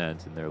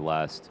 38% in their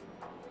last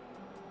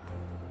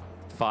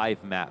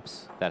 5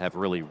 maps that have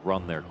really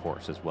run their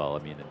course as well. I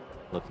mean,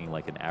 looking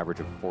like an average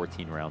of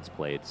 14 rounds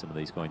played, some of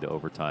these going to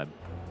overtime.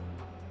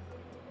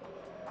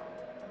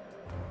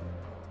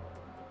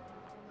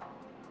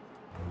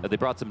 But they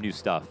brought some new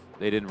stuff.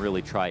 They didn't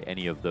really try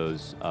any of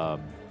those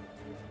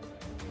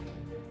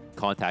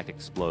contact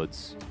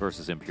explodes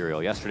versus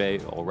Imperial yesterday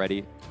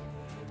already.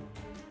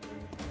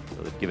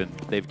 So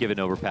they've given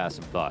Overpass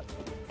some thought.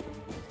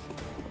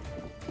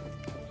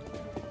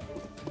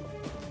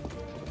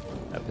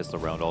 That pistol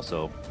round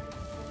also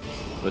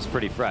was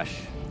pretty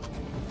fresh.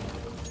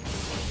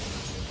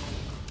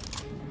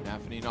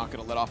 NAVI not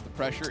going to let off the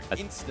pressure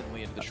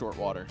instantly into the short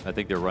water. I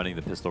think they're running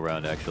the pistol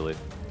round, actually.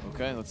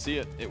 Okay, let's see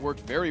it. It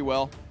worked very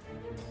well.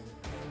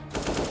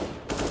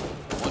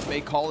 One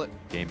may call it.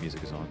 Game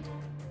music is on.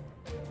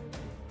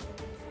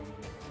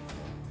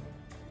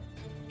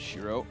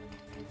 Shiro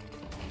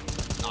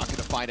not going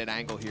to find an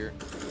angle here.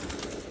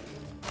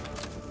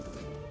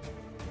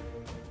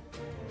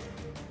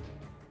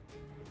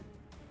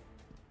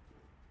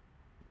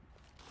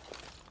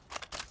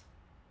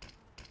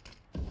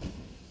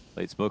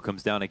 Late smoke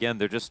comes down again.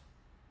 They're just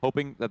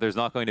hoping that there's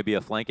not going to be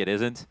a flank. It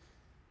isn't.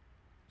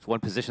 It's one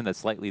position that's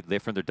slightly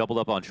different. They're doubled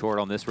up on short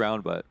on this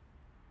round, but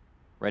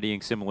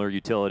readying similar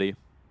utility.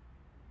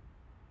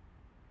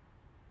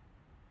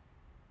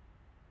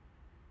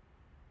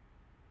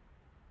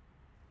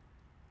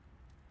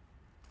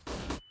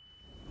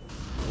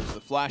 There's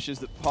the flashes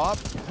that pop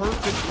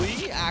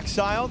perfectly.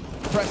 Axile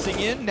pressing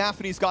in.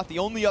 NAVI's got the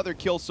only other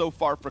kill so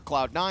far for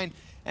Cloud9,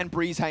 and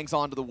Breeze hangs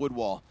on to the wood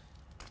wall.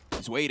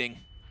 He's waiting.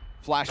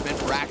 Flash meant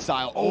for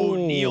Axile. Oh,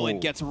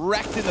 Nealon gets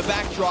wrecked in the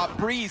backdrop.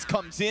 Breeze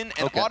comes in,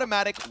 and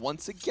Automatic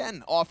once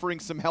again offering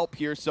some help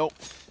here. So,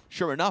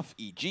 sure enough,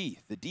 EG,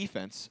 the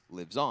defense,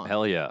 lives on.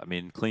 Hell yeah. I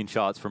mean, clean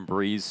shots from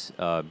Breeze.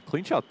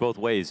 Clean shots both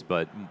ways,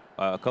 but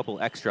a couple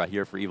extra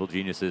here for Evil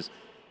Geniuses.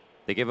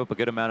 They gave up a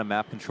good amount of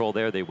map control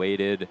there. They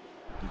waited.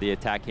 The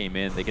attack came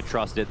in. They could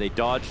trust it. They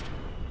dodged.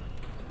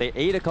 They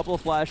ate a couple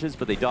of flashes,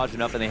 but they dodged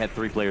enough, and they had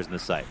 3 players in the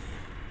site.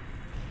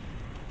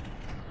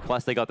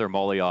 Plus, they got their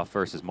molly off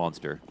versus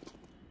Monster.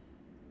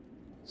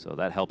 So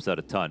that helps out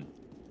a ton.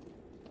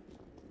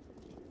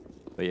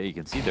 But yeah, you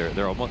can see they're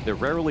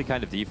rarely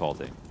kind of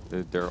defaulting.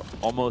 They're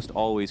almost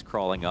always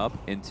crawling up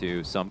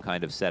into some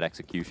kind of set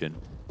execution,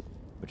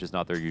 which is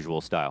not their usual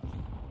style.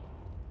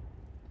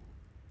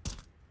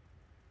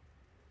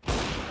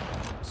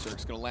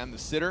 Cirque's gonna land the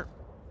sitter.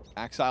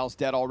 Axile's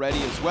dead already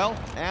as well,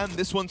 and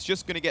this one's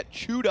just gonna get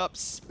chewed up,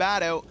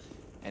 spat out,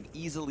 and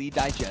easily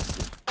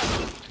digested.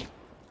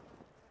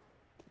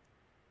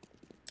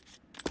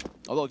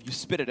 Although if you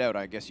spit it out,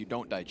 I guess you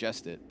don't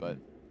digest it, but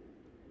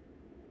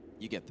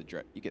you get the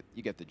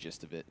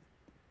gist of it.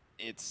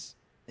 It's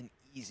an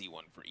easy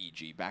one for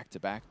EG. Back to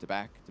back to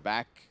back to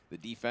back. The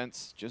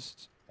defense,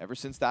 just ever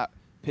since that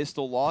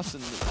pistol loss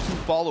and the 2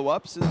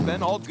 follow-ups, has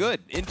been all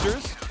good.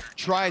 Inters,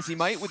 try as he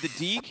might with the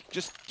Deeg,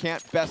 just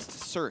can't best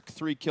Cirque.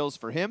 3 kills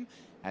for him,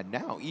 and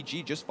now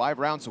EG just 5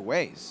 rounds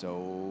away,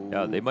 so...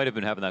 Yeah, they might have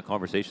been having that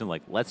conversation,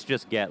 like, let's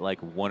just get like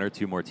 1 or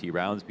 2 more T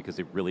rounds because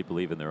they really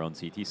believe in their own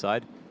CT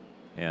side.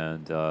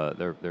 And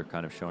they're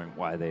kind of showing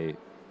why they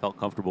felt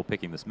comfortable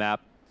picking this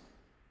map.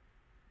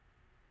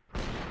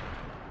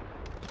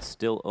 It's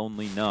still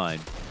only 9.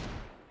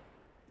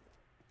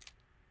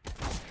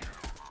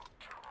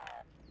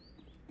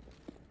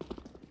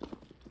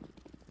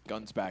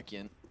 Guns back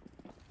in.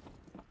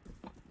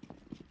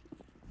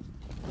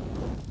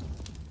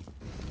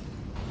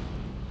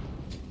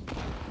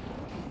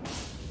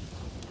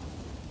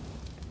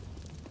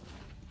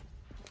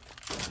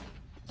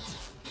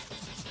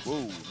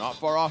 Whoa, not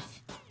far off.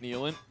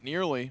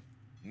 Nearly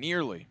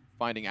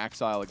finding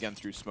Axile again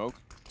through smoke.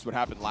 That's what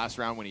happened last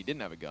round when he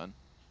didn't have a gun.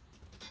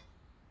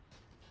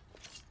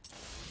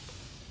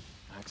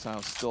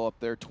 Axile's still up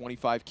there,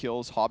 25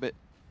 kills. Hobbit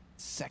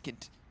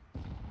second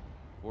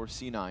for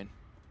C9.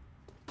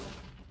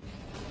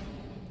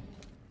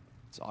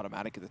 It's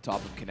automatic at the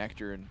top of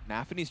connector, and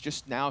NAVI's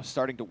just now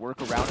starting to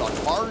work around on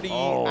Hardy.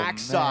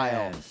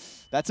 Axile. Man.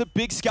 That's a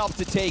big scalp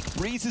to take.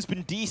 Breeze has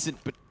been decent,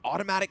 but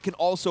automatic can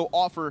also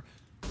offer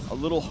a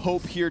little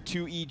hope here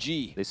to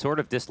EG. They sort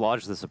of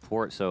dislodged the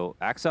support, so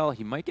Axile,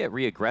 he might get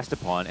re-aggressed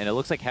upon, and it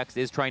looks like Hex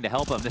is trying to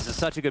help him. This is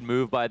such a good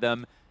move by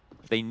them.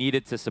 They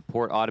needed to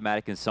support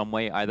automatic in some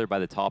way, either by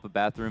the top of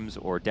bathrooms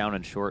or down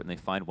and short, and they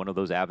find one of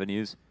those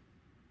avenues.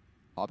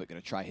 Hobbit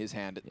gonna try his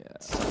hand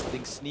at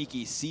something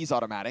sneaky, sees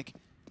automatic,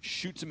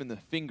 shoots him in the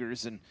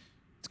fingers, and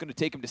it's gonna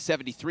take him to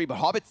 73, but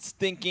Hobbit's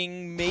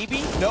thinking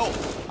maybe? No,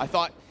 I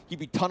thought he'd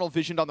be tunnel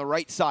visioned on the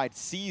right side,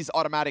 sees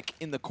automatic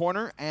in the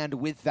corner, and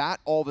with that,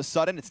 all of a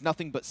sudden, it's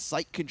nothing but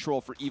sight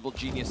control for Evil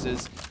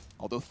Geniuses.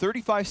 Although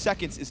 35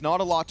 seconds is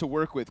not a lot to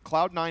work with.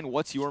 Cloud9,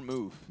 what's your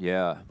move?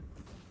 Yeah.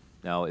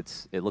 Now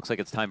it looks like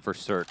it's time for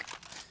Cirque.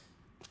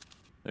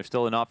 There's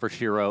still a not for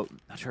Shiro.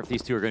 Not sure if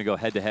these two are going to go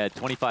head-to-head.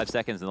 25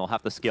 seconds, and they'll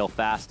have to scale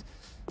fast.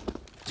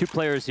 2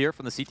 players here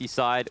from the CT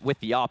side with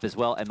the op as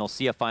well, and they'll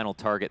see a final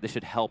target. This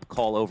should help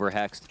call over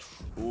Hext.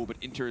 Ooh, but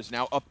Inter is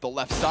now up the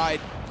left side.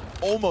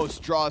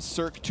 Almost draws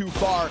Cirque too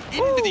far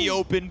into the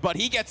open, but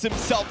he gets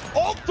himself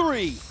all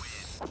 3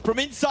 from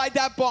inside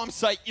that bomb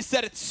site. You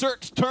said it's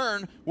Cirque's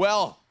turn.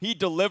 Well, he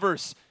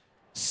delivers.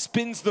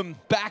 Spins them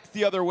back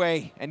the other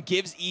way and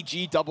gives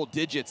EG double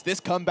digits.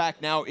 This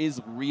comeback now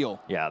is real.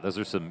 Yeah, those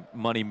are some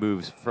money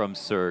moves from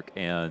Cirque,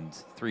 and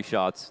 3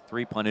 shots,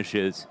 3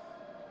 punishes,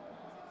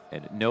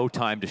 and no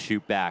time to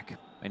shoot back.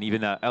 And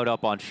even out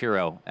up on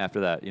Shiro after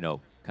that, you know,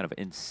 kind of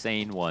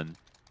insane one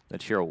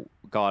that Shiro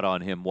got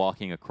on him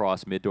walking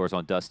across mid doors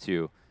on Dust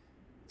 2.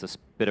 It's a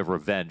bit of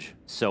revenge.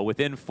 So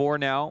within 4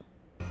 now,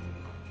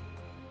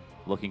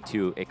 looking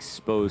to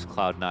expose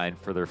Cloud9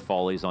 for their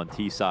follies on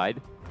T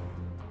side.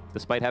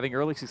 Despite having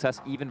early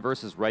success even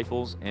versus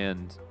rifles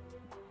and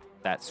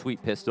that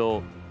sweet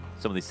pistol,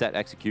 some of these set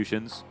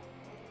executions,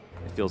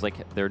 it feels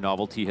like their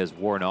novelty has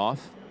worn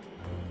off.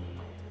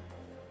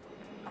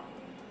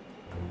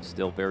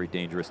 Still very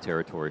dangerous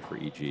territory for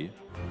EG.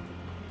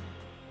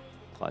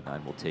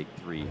 Cloud9 will take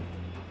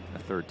a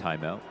third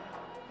timeout.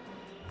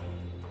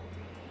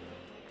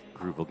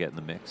 Groove will get in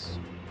the mix.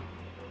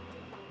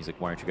 He's like,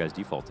 why aren't you guys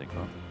defaulting,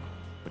 huh?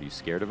 What, are you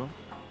scared of him?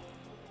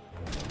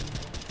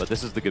 But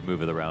this is the good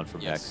move of the round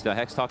from Hex.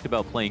 Hex talked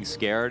about playing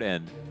scared,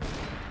 and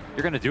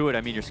you're going to do it.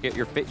 I mean,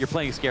 you're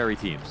playing scary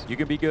teams. You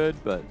can be good,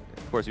 but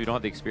of course, if you don't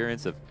have the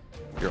experience of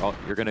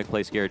you're going to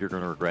play scared, you're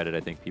going to regret it. I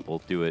think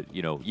people do it,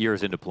 you know,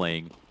 years into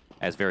playing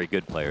as very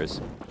good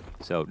players.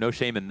 So no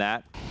shame in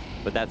that.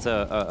 But that's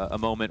a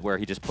moment where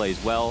he just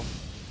plays well,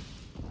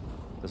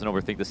 doesn't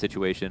overthink the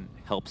situation,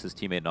 helps his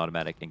teammate in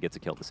automatic, and gets a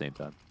kill at the same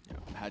time.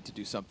 Yeah, had to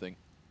do something.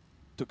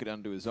 Took it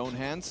into his own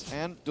hands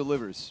and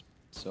delivers.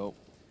 So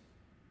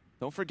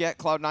don't forget,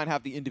 Cloud9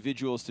 have the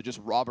individuals to just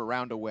rob a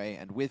round away,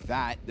 and with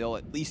that, they'll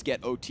at least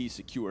get OT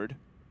secured.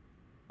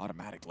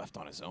 Automatic left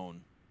on his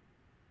own.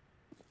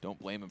 Don't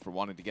blame him for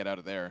wanting to get out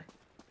of there.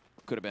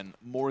 Could have been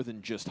more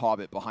than just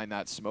Hobbit behind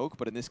that smoke,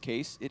 but in this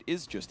case, it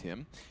is just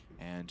him.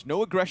 And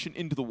no aggression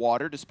into the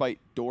water, despite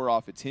door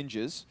off its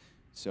hinges.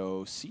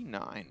 So C9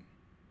 going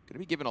to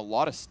be given a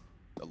lot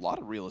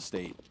of real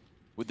estate.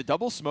 With the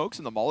double smokes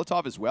and the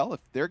Molotov as well,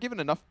 if they're given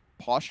enough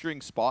posturing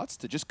spots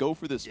to just go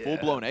for this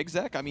full-blown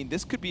exec, I mean,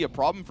 this could be a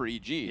problem for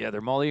EG. Yeah, they're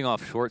mollying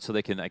off short so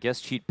they can, I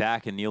guess, cheat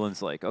back, and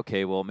Neelan's like,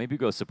 okay, well, maybe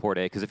go support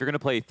A, because if you're going to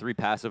play 2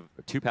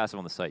 passive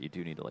on the site, you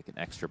do need like an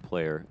extra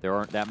player. There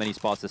aren't that many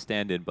spots to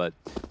stand in, but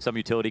some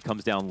utility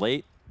comes down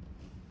late.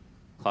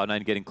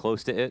 Cloud9 getting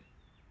close to it.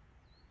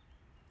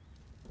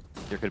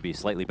 There could be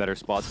slightly better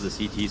spots for the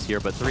CTs here,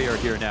 but 3 are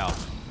here now.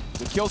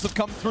 The kills have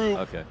come through.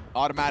 Okay.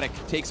 Automatic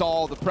takes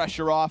all the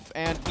pressure off,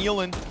 and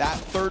Nealon, that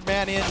third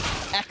man in,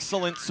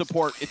 excellent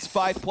support. It's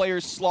 5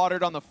 players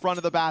slaughtered on the front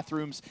of the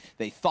bathrooms.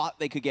 They thought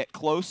they could get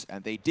close,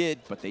 and they did,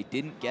 but they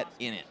didn't get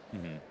in it.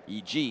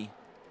 EG,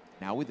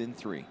 now within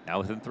 3. Now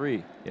within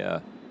 3, yeah.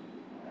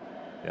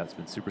 Yeah, it's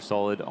been super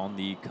solid on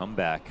the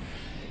comeback.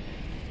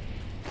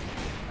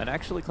 And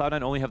actually,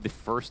 Cloud9 only have the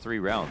first 3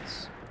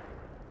 rounds.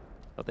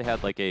 I thought they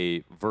had like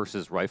a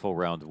versus rifle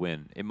round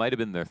win. It might have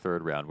been their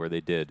 3rd round where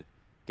they did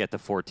get to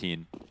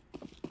 14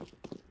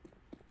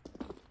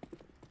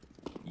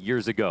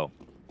 years ago.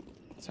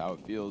 That's how it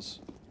feels.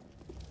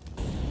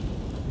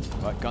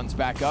 But guns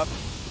back up.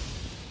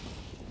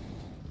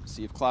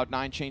 See if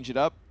Cloud9 change it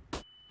up.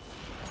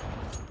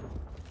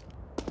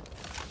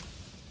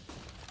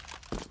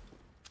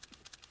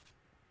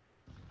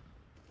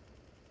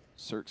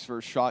 Cirque's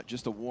first shot,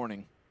 just a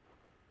warning.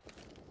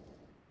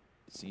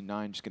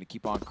 C9 just going to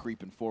keep on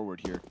creeping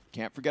forward here.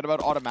 Can't forget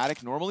about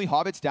Automatic. Normally,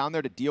 Hobbit's down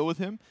there to deal with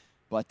him,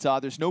 but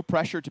there's no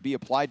pressure to be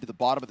applied to the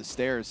bottom of the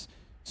stairs.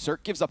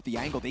 Cirque gives up the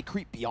angle. They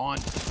creep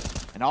beyond.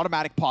 And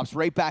Automatic pops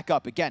right back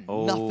up. Again,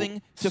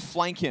 nothing to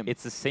flank him.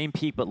 It's the same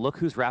peak, but look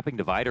who's wrapping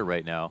Divider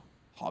right now.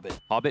 Hobbit.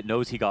 Hobbit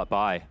knows he got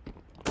by.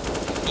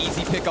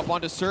 Easy pickup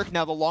onto Cirque.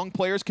 Now the long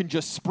players can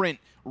just sprint,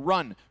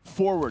 run,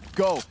 forward,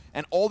 go.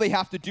 And all they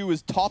have to do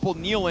is topple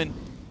Nealon.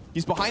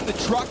 He's behind the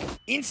truck.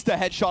 Insta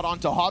headshot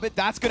onto Hobbit.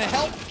 That's going to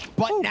help,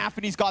 but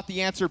NAVI's got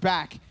the answer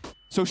back.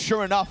 So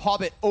sure enough,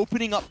 Hobbit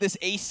opening up this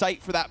A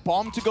site for that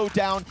bomb to go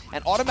down,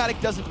 and Automatic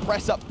doesn't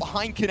press up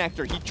behind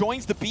Connector. He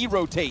joins the B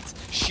rotates.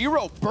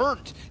 Shiro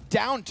burnt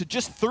down to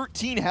just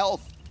 13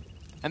 health.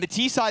 And the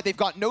T side, they've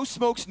got no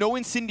smokes, no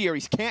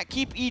incendiaries. Can't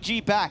keep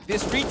EG back.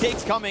 This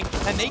retake's coming,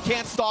 and they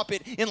can't stop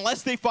it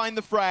unless they find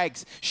the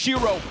frags.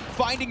 Shiro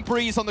finding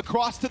Breeze on the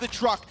cross to the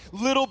truck.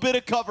 Little bit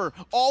of cover,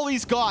 all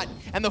he's got.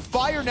 And the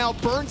fire now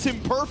burns him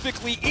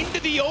perfectly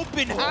into the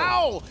open.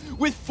 How?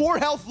 With 4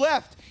 health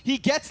left. He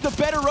gets the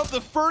better of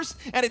the first,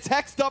 and it's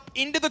hexed up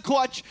into the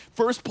clutch.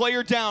 First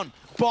player down.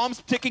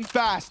 Bombs ticking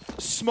fast.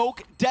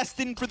 Smoke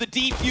destined for the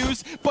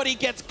defuse, but he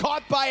gets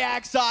caught by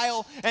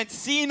Axile, and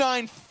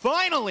C9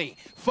 finally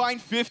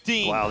find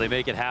 15. Wow, they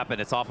make it happen.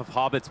 It's off of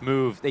Hobbit's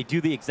move. They do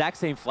the exact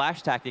same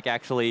flash tactic,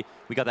 actually.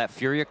 We got that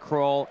Furia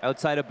crawl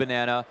outside of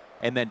Banana,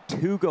 and then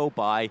 2 go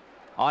by.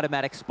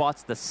 Automatic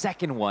spots the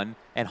second one,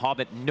 and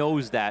Hobbit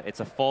knows that. It's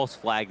a false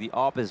flag. The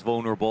op is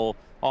vulnerable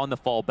on the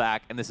fall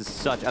back, and this is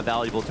such a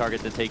valuable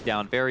target to take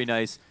down. Very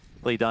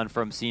nicely done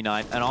from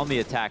C9. And on the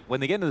attack, when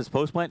they get into this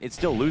post plant, it's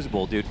still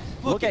losable, dude.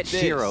 Look at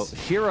Shiro.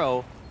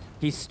 Shiro,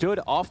 he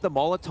stood off the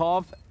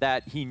Molotov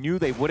that he knew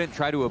they wouldn't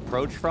try to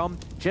approach from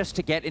just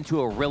to get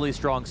into a really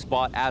strong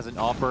spot as an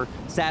opper.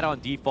 Sat on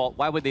default.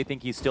 Why would they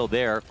think he's still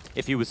there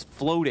if he was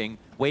floating,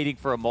 waiting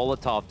for a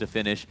Molotov to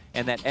finish,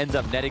 and that ends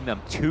up netting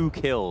them 2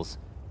 kills?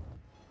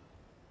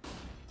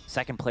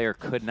 Second player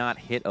could not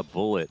hit a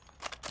bullet.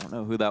 I don't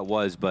know who that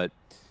was, but...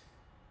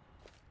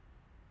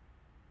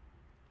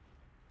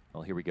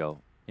 well, here we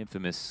go.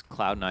 Infamous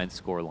Cloud9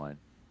 scoreline.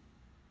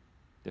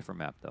 Different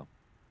map, though.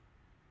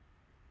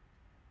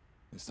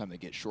 This time they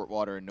get short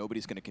water, and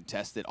nobody's going to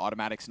contest it.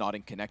 Automatic's not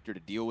in Connector to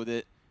deal with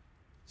it.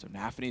 So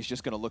NAVI's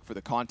just going to look for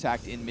the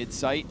contact in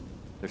mid-site.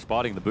 They're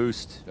spotting the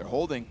boost. They're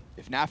holding.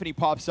 If NAVI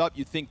pops up,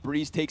 you'd think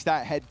Breeze takes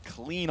that head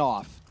clean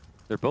off.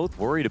 They're both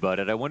worried about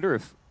it. I wonder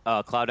if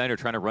Cloud9 are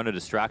trying to run a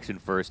distraction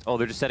first. Oh,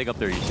 they're just setting up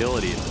their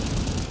utility.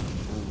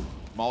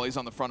 Molly's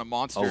on the front of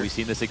Monster. Oh, we've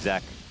seen this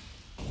exact.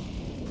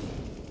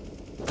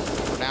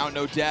 For now,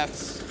 no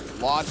deaths.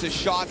 Lots of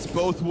shots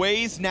both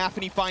ways.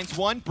 NAVI finds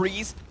one.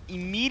 Breeze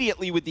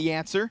immediately with the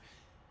answer.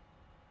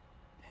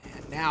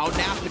 And now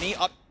NAVI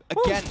up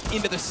again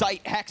into the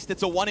site. Hexed,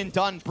 it's a one and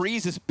done.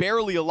 Breeze is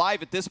barely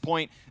alive at this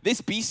point.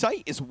 This B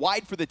site is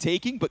wide for the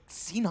taking, but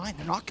C9,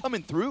 they're not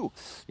coming through.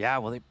 Yeah,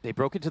 well, they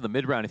broke into the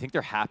mid round. I think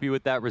they're happy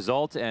with that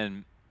result,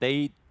 and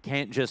they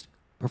can't just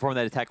perform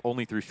that attack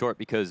only through short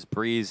because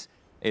Breeze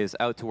is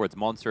out towards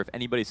Monster. If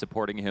anybody's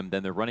supporting him,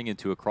 then they're running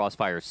into a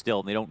crossfire still,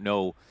 and they don't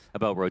know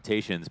about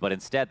rotations. But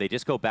instead, they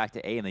just go back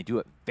to A, and they do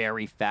it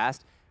very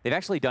fast. They've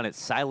actually done it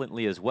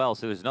silently as well,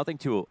 so there's nothing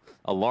to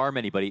alarm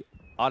anybody.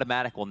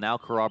 Automatic will now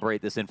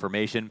corroborate this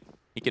information.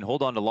 He can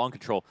hold on to long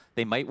control.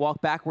 They might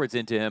walk backwards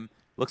into him.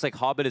 Looks like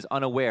Hobbit is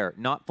unaware,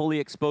 not fully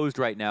exposed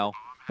right now,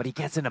 but he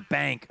gets in a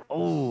bank.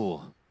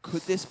 Oh.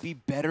 Could this be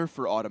better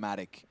for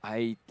Automatic?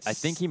 I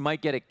think he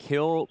might get a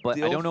kill,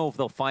 but I don't know if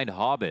they'll find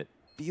Hobbit.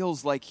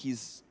 Feels like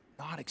he's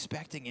not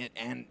expecting it,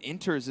 and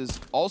Inters is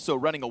also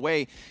running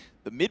away.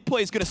 The mid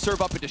play is going to serve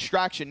up a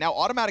distraction. Now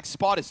Automatic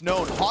spot is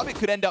known. Hobbit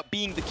could end up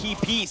being the key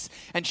piece,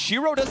 and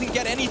Shiro doesn't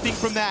get anything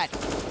from that.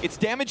 It's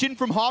damage in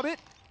from Hobbit.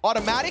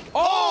 Automatic.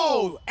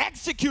 Oh!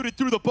 Executed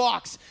through the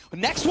box.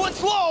 Next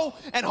one's low,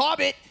 and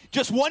Hobbit,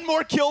 just one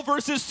more kill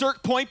versus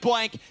Cirque point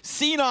blank.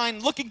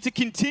 C9 looking to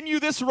continue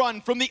this run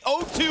from the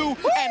 0-2,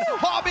 and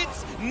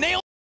Hobbit's nailed